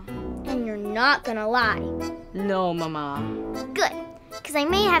 Mama. And you're not gonna lie? No, Mama. Good, because I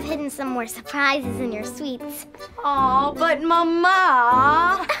may have hidden some more surprises in your sweets. Oh, but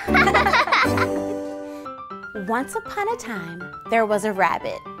Mama! Once upon a time, there was a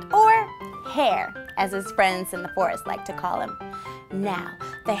rabbit, or hare, as his friends in the forest like to call him. Now,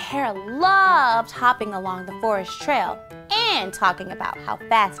 the hare loved hopping along the forest trail and talking about how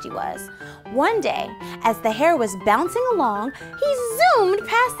fast he was. One day, as the hare was bouncing along, he zoomed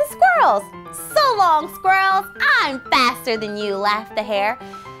past the squirrels. "So long, squirrels, I'm faster than you," laughed the hare.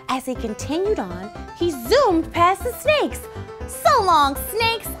 As he continued on, he zoomed past the snakes. "So long,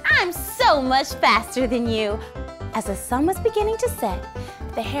 snakes, I'm so much faster than you." As the sun was beginning to set,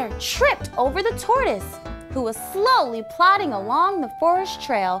 the hare tripped over the tortoise, who was slowly plodding along the forest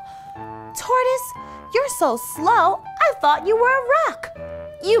trail. "Tortoise, you're so slow, I thought you were a rock.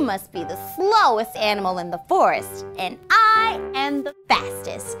 You must be the slowest animal in the forest, and I am the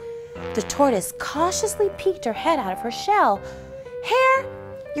fastest." The tortoise cautiously peeked her head out of her shell. "Hare,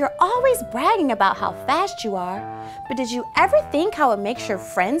 you're always bragging about how fast you are, but did you ever think how it makes your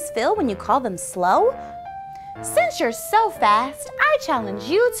friends feel when you call them slow? Since you're so fast, I challenge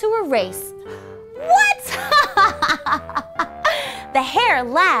you to a race." "What?" The hare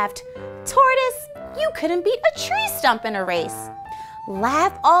laughed. "Tortoise, you couldn't beat a tree stump in a race."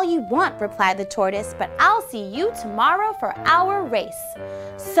 "Laugh all you want," replied the tortoise, "but I'll see you tomorrow for our race."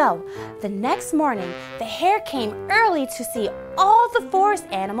 So, the next morning, the hare came early to see all the forest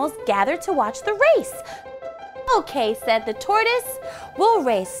animals gathered to watch the race. "Okay," said the tortoise, "we'll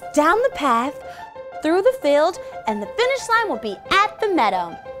race down the path, through the field, and the finish line will be at the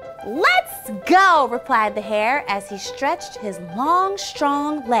meadow." "Let's go," replied the hare as he stretched his long,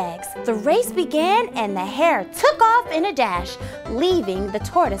 strong legs. The race began and the hare took off in a dash, leaving the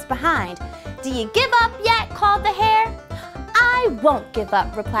tortoise behind. "Do you give up yet?" called the hare. "I won't give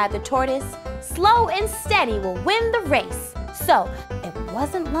up," replied the tortoise. "Slow and steady will win the race." So it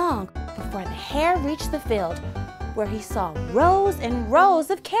wasn't long before the hare reached the field, where he saw rows and rows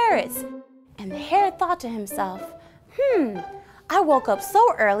of carrots. And the hare thought to himself, I woke up so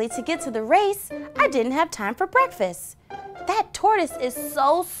early to get to the race, I didn't have time for breakfast. That tortoise is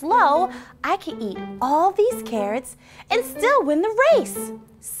so slow, I can eat all these carrots and still win the race.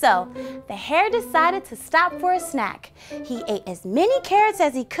 So the hare decided to stop for a snack. He ate as many carrots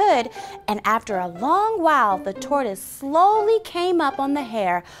as he could, and after a long while, the tortoise slowly came up on the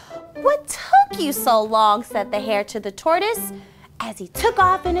hare. "What took you so long?" said the hare to the tortoise, as he took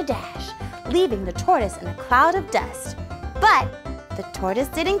off in a dash, leaving the tortoise in a cloud of dust. But the tortoise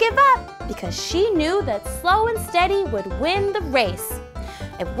didn't give up, because she knew that slow and steady would win the race.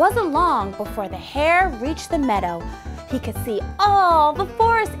 It wasn't long before the hare reached the meadow. He could see all the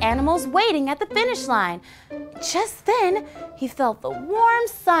forest animals waiting at the finish line. Just then, he felt the warm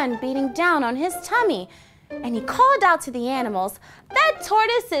sun beating down on his tummy. And he called out to the animals, "That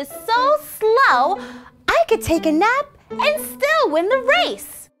tortoise is so slow, I could take a nap and still win the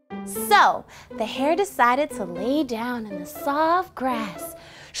race." So, the hare decided to lay down in the soft grass.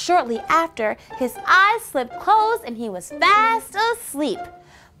 Shortly after, his eyes slipped closed and he was fast asleep.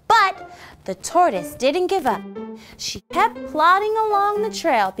 But the tortoise didn't give up. She kept plodding along the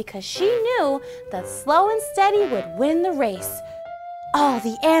trail because she knew that slow and steady would win the race. All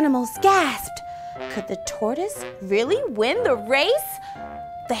the animals gasped. Could the tortoise really win the race?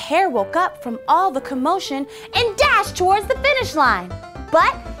 The hare woke up from all the commotion and dashed towards the finish line.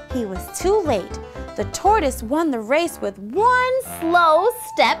 But he was too late. The tortoise won the race with one slow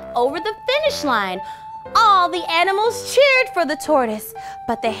step over the finish line. All the animals cheered for the tortoise,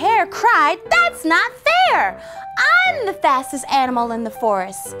 but the hare cried, "That's not fair! I'm the fastest animal in the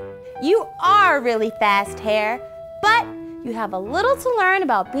forest." You are really fast, hare, but you have a little to learn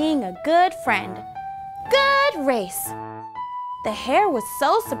about being a good friend. Good race. The hare was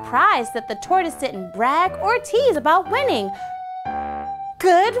so surprised that the tortoise didn't brag or tease about winning.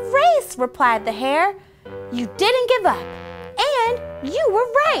 "Good race," replied the hare. "You didn't give up, and you were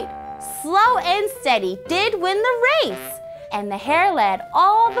right. Slow and steady did win the race." And the hare led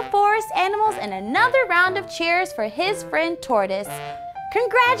all the forest animals in another round of cheers for his friend Tortoise.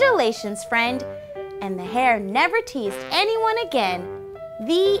 Congratulations, friend. And the hare never teased anyone again.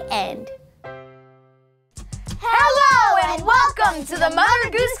 The end. Hello and welcome to the Mother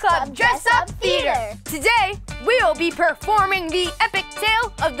Goose Club Dress Up Theater. Today, we will be performing the epic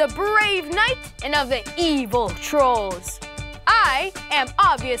tale of the brave knight and of the evil trolls. I am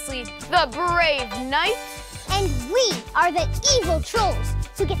obviously the brave knight. And we are the evil trolls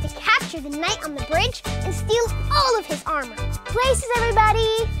who get to capture the knight on the bridge and steal all of his armor. Places,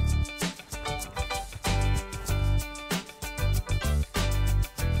 everybody!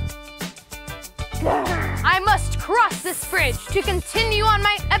 I must cross this bridge to continue on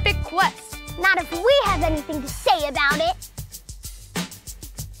my epic quest. Not if we have anything to say about it.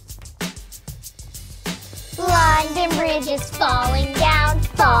 London Bridge is falling down,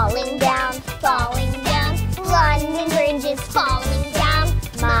 falling down, falling down. London Bridge is falling down,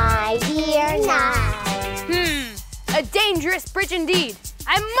 my dear knight. A dangerous bridge indeed.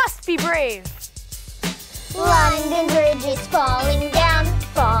 I must be brave. London Bridge is falling down,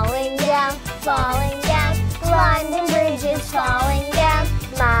 falling down, falling down. London Bridge is falling down,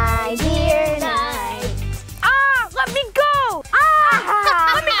 my dear knight. Ah, let me go!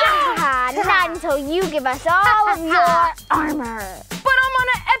 Let me go! Not until you give us all of your armor. But I'm on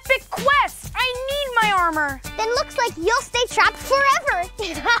an epic quest. I need my armor. Then looks like you'll stay trapped forever.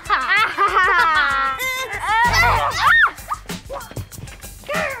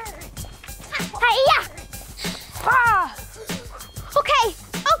 Hi-ya!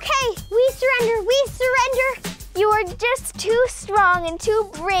 Okay, we surrender. You are just too strong and too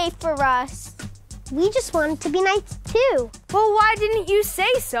brave for us. We just wanted to be knights too. Well, why didn't you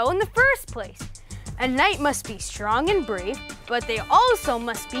say so in the first place? A knight must be strong and brave, but they also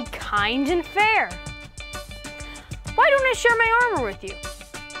must be kind and fair. Why don't I share my armor with you?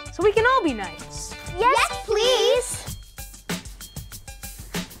 So we can all be knights. Yes, please.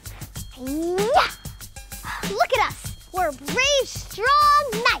 Yeah. Look at us. We're brave, strong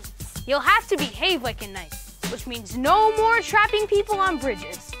knights. You'll have to behave like a knight, which means no more trapping people on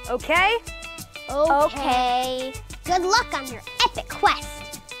bridges, okay? Okay. Good luck on your epic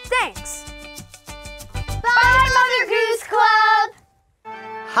quest. Thanks. Bye, Mother Goose Club.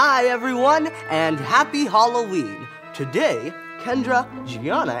 Hi, everyone, and happy Halloween. Today, Kendra,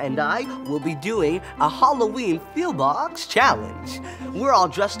 Gianna, and I will be doing a Halloween Feel Box Challenge. We're all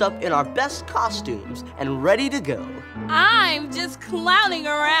dressed up in our best costumes and ready to go. I'm just clowning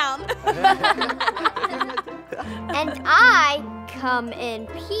around. And I come in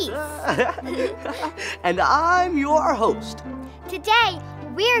peace. And I'm your host. Today,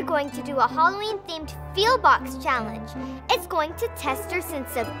 we're going to do a Halloween-themed Feel Box Challenge. It's going to test our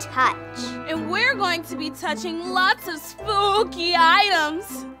sense of touch. And we're going to be touching lots of spooky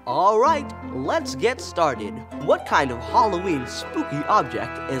items. All right, let's get started. What kind of Halloween spooky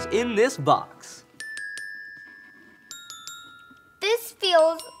object is in this box? This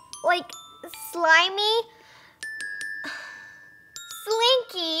feels like slimy,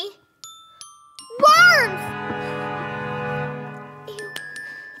 slinky worms! Ew.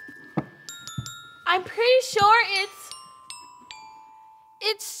 I'm pretty sure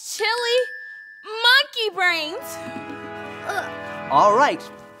it's chili monkey brains. All right,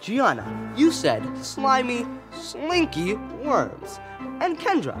 Gianna, you said slimy, slinky worms. And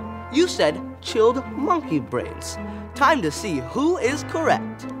Kendra, you said chilled monkey brains. Time to see who is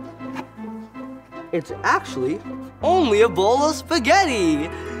correct. It's actually only a bowl of spaghetti.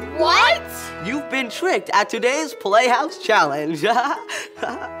 What? You've been tricked at today's Playhouse Challenge.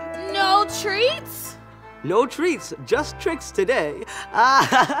 No treats? No treats, just tricks today.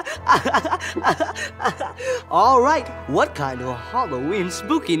 All right, what kind of Halloween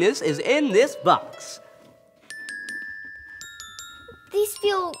spookiness is in this box? These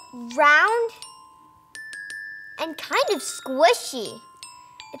feel round and kind of squishy.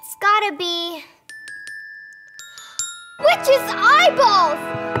 It's gotta be witch's eyeballs!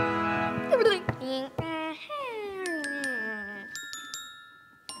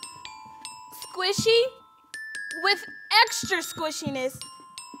 Squishy? With extra squishiness.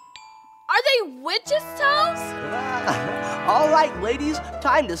 Are they witch's toes? All right, ladies,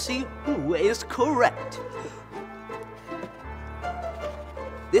 time to see who is correct.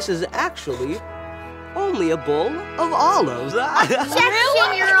 This is actually only a bowl of olives.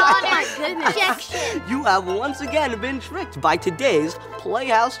 Objection, Your Honor! Goodness. Objection! You have once again been tricked by today's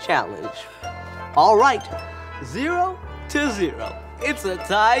Playhouse Challenge. All right, 0-0. It's a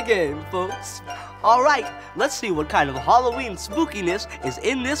tie game, folks. All right, let's see what kind of Halloween spookiness is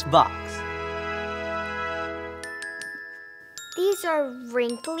in this box. These are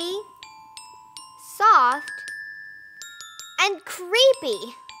wrinkly, soft, and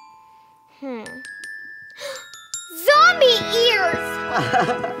creepy. Zombie ears!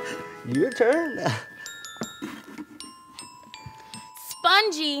 Your turn.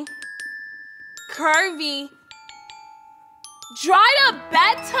 Spongy. Curvy. Dried up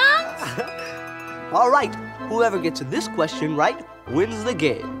bat tongues? All right, whoever gets this question right wins the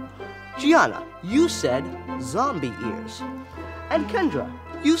game. Gianna, you said zombie ears. And Kendra,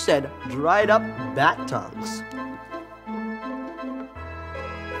 you said dried up bat tongues.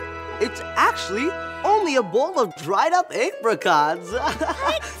 It's actually only a bowl of dried up apricots.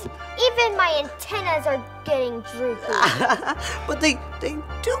 Even my antennas are getting droopy. But they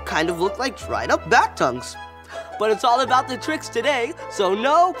do kind of look like dried up bat tongues. But it's all about the tricks today, so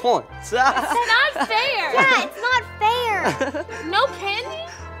no points. It's not fair. Yeah, it's not fair. No candy?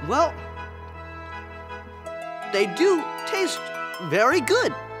 Well, they do taste very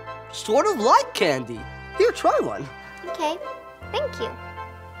good. Sort of like candy. Here, try one. Okay, thank you.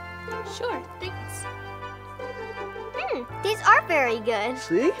 Sure, thanks. These are very good.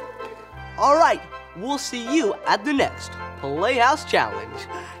 See? All right, we'll see you at the next Playhouse Challenge.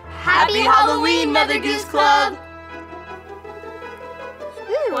 Happy Halloween, Mother Goose Club!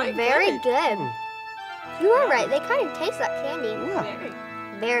 Very good. You are right, they kind of taste like candy.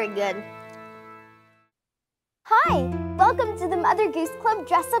 Yeah. Very good. Hi, welcome to the Mother Goose Club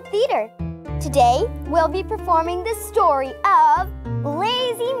Dress Up Theater. Today, we'll be performing the story of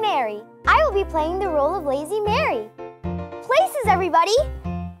Lazy Mary. I will be playing the role of Lazy Mary. Places, everybody!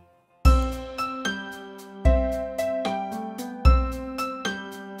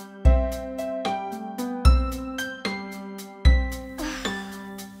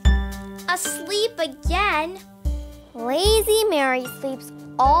 Asleep again? Lazy Mary sleeps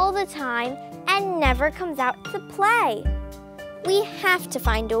all the time and never comes out to play. We have to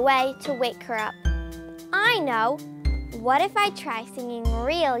find a way to wake her up. I know. What if I try singing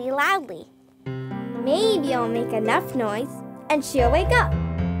really loudly? Maybe I'll make enough noise and she'll wake up.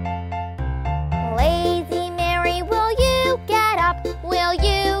 Lazy Mary, will you get up? Will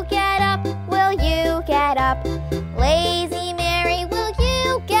you get up? Will you get up? Lazy Mary, will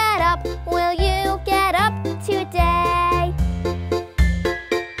you get up? Will you get up today?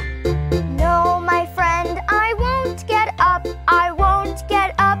 No, my friend, I won't get up. I won't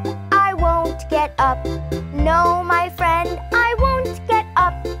get up. I won't get up. No, my friend, I won't get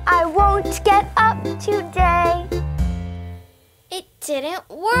up. I won't get up today. It didn't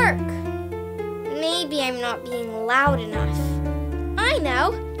work. Maybe I'm not being loud enough. I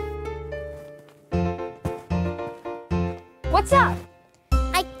know. What's up?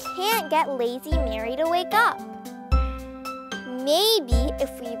 I can't get Lazy Mary to wake up. Maybe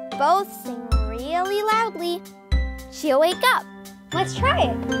if we both sing really loudly, she'll wake up. Let's try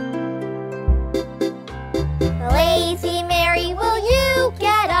it. Lazy Mary, will you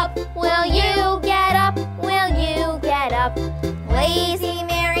get up? Will you get up? Will you get up? Lazy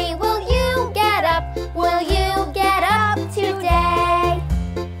Mary, will you get up? Will you get up today?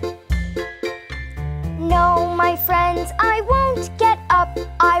 No, my friends, I won't get up.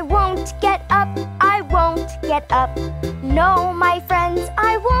 I won't get up. I won't get up. No, my friends,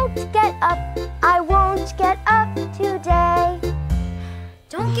 I won't get up. I won't get up today.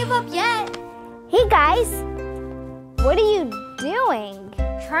 give up yet. Hey guys, what are you doing?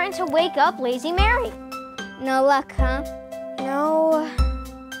 Trying to wake up Lazy Mary. No luck, huh? No.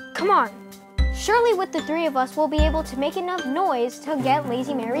 Come on. Surely with the three of us, we'll be able to make enough noise to get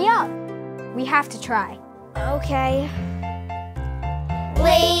Lazy Mary up. We have to try. Okay.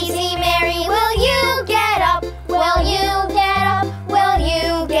 Lazy Mary, will you get up? Will you get up? Will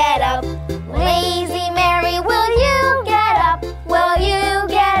you get up? Lazy Mary, will you get up? Will you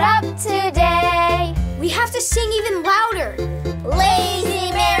get up today? We have to sing even louder.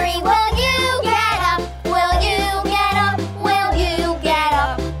 Lazy Mary, will you get up? Will you get up? Will you get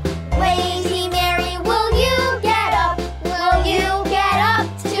up? Lazy Mary, will you get up? Will you get up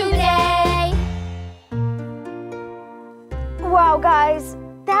today? Wow, guys,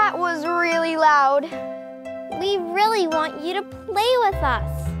 that was really loud. We really want you to play with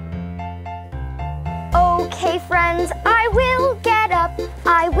us. Okay, friends, I will get up.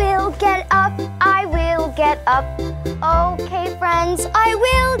 I will get up. I will get up. Okay, friends, I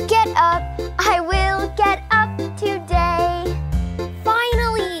will get up. I will get up today.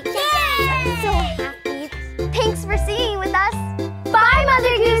 Finally! Yay! I'm so happy. Thanks for singing with us. Bye,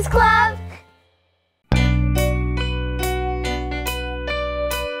 Mother Goose Club!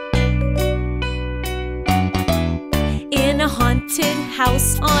 In a haunted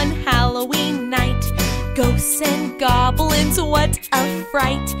house on Halloween night, ghosts and goblins, what a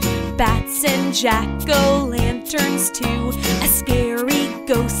fright. Bats and jack-o'-lanterns too, a scary,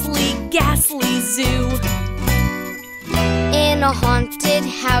 ghostly, ghastly zoo. In a haunted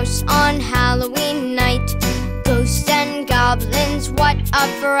house on Halloween night, ghosts and goblins, what a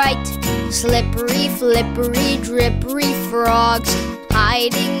fright. Slippery, flippery, drippery frogs,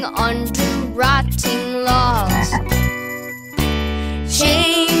 hiding under rotting logs.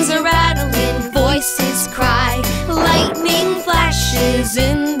 Chains are rattling, voices cry, lightning flashes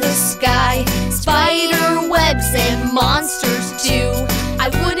in the sky, spider webs and monsters too. I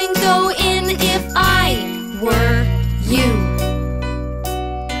wouldn't go in if I were you.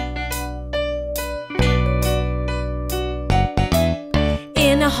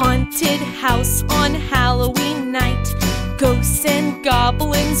 In a haunted house on Halloween night, ghosts and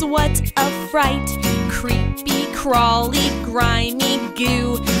goblins, what a fright. Creepy, crawly, grimy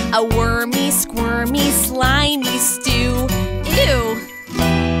goo, a wormy, squirmy, slimy stew. Ew!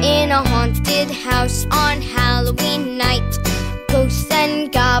 In a haunted house on Halloween night, ghosts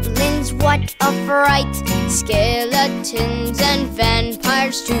and goblins, what a fright. Skeletons and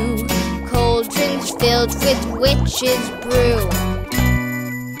vampires too, cauldrons filled with witches' brew.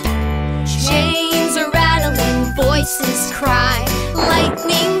 Chains are rattling, voices cry,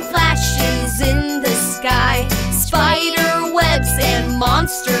 lightning flashes in the sky, spider webs and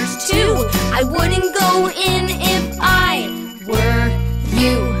monsters too. I wouldn't go in if I were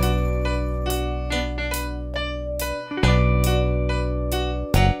you.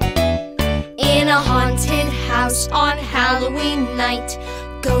 In a haunted house on Halloween night,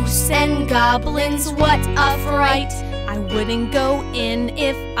 ghosts and goblins, what a fright. I wouldn't go in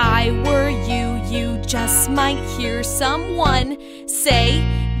if I were you. You just might hear someone say,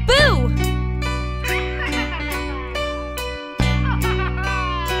 boo!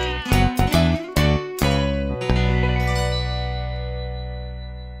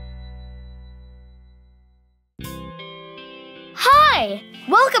 Hi!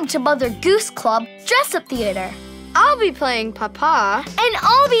 Welcome to Mother Goose Club Dress-Up Theater. I'll be playing Papa. And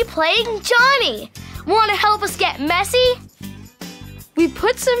I'll be playing Johnny. Want to help us get messy? We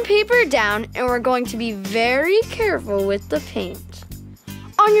put some paper down and we're going to be very careful with the paint.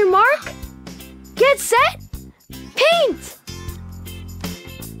 On your mark, get set, paint!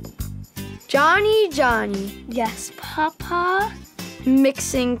 Johnny, Johnny. Yes, Papa.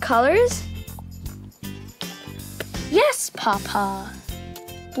 Mixing colors. Yes, Papa.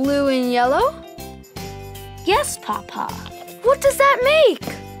 Blue and yellow. Yes, Papa. What does that make?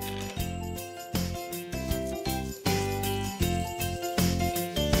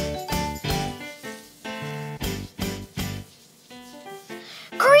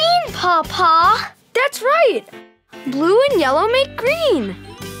 Green, Papa. That's right. Blue and yellow make green.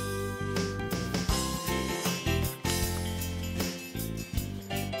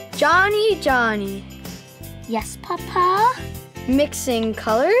 Johnny, Johnny. Yes, Papa. Mixing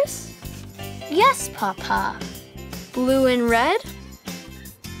colors. Yes, Papa. Blue and red.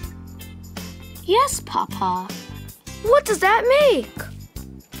 Yes, Papa. What does that make?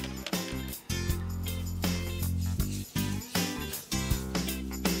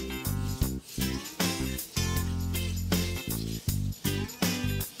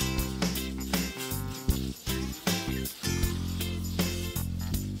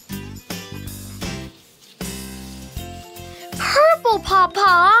 purple,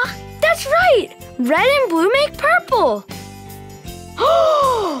 Papa. That's right. Red and blue make purple.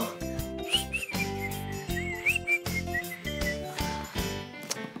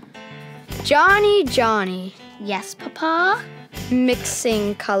 Johnny, Johnny. Yes, Papa?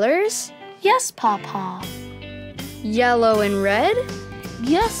 Mixing colors. Yes, Papa. Yellow and red.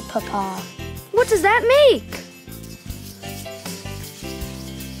 Yes, Papa. What does that make?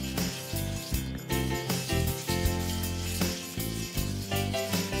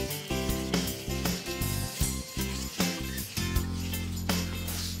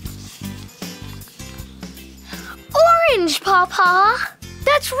 Orange, Papa.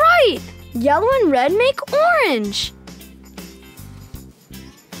 That's right. Yellow and red make orange.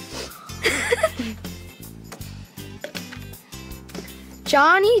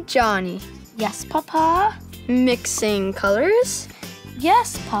 Johnny, Johnny. Yes, Papa? Mixing colors.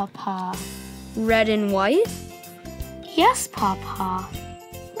 Yes, Papa. Red and white. Yes, Papa.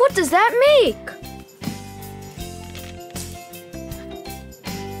 What does that make?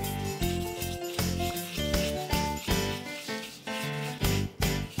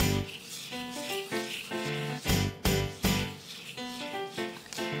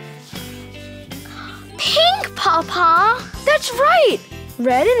 Pink, Papa. That's right.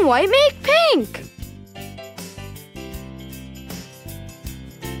 Red and white make pink.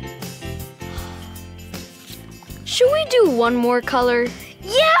 Should we do one more color?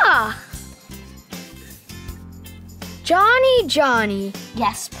 Yeah. Johnny, Johnny.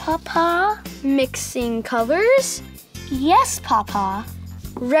 Yes, Papa. Mixing colors. Yes, Papa.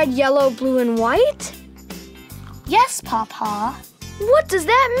 Red, yellow, blue, and white. Yes, Papa. What does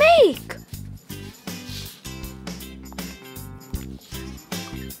that make?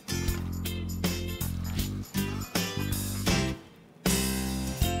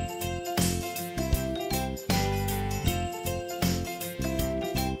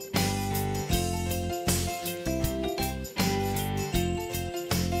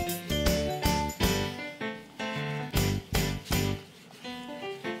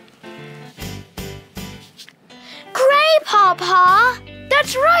 Papa.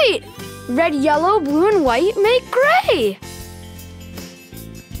 That's right. Red, yellow, blue, and white make gray.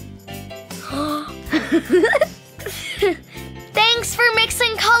 Thanks for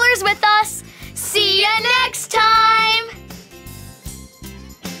mixing colors with us. See you next time.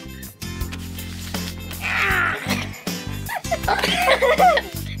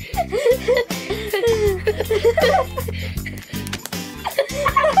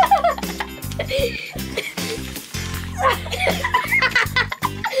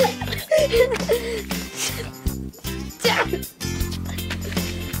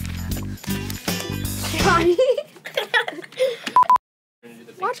 Johnny.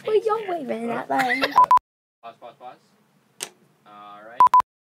 Watch where you're waving that line. Pause. All right.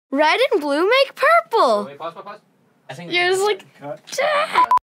 Red and blue make purple. Wait, pause. I think You're just like.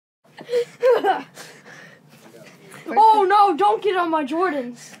 Oh no! Don't get on my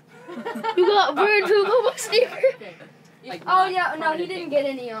Jordans. You got weird poop on my sneaker. Oh yeah, no, he didn't get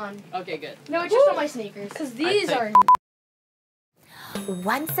any on. Okay, good. No, it's just on my sneakers. Cause these are.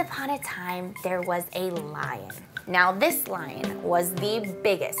 Once upon a time, there was a lion. Now, this lion was the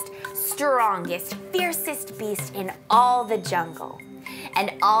biggest, strongest, fiercest beast in all the jungle.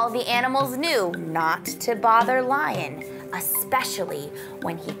 And all the animals knew not to bother Lion, especially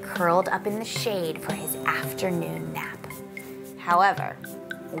when he curled up in the shade for his afternoon nap. However,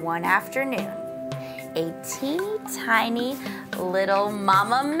 one afternoon, a teeny tiny little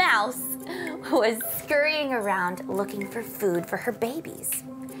mama mouse was scurrying around looking for food for her babies.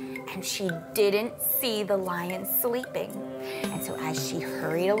 And she didn't see the lion sleeping. And so as she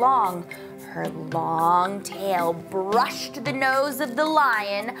hurried along, her long tail brushed the nose of the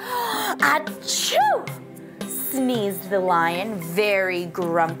lion. Achoo! Sneezed the lion, very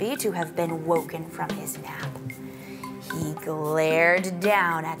grumpy to have been woken from his nap. He glared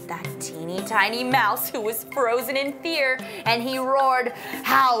down at that teeny tiny mouse who was frozen in fear, and he roared,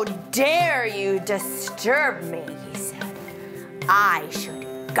 "How dare you disturb me," he said. "I should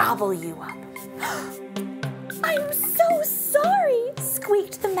gobble you up." "I'm so sorry,"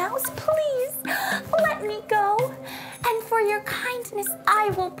 squeaked the mouse. "Please, let me go. And for your kindness, I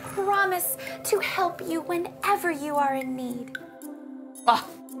will promise to help you whenever you are in need." "Ah,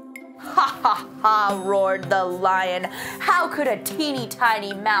 ha ha ha," roared the lion. "How could a teeny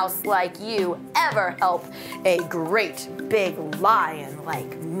tiny mouse like you ever help a great big lion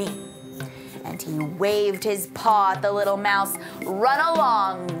like me?" And he waved his paw at the little mouse. "Run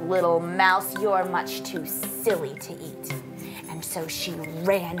along, little mouse, you're much too silly to eat." And so she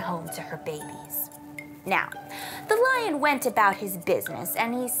ran home to her babies. Now, the lion went about his business,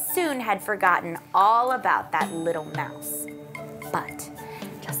 and he soon had forgotten all about that little mouse. But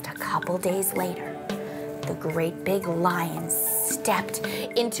just a couple days later, the great big lion stepped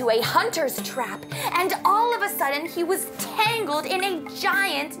into a hunter's trap, and all of a sudden he was tangled in a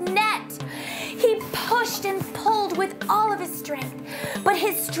giant net. He pushed and pulled with all of his strength, but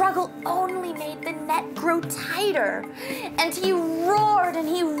his struggle only made the net grow tighter. And he roared and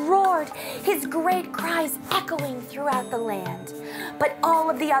he roared, his great cries echoing throughout the land. But all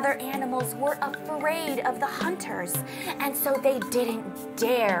of the other animals were afraid of the hunters, and so they didn't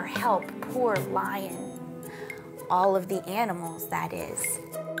dare help poor lion. All of the animals, that is,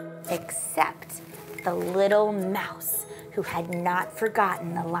 except the little mouse who had not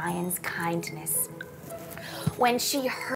forgotten the lion's kindness. When she heard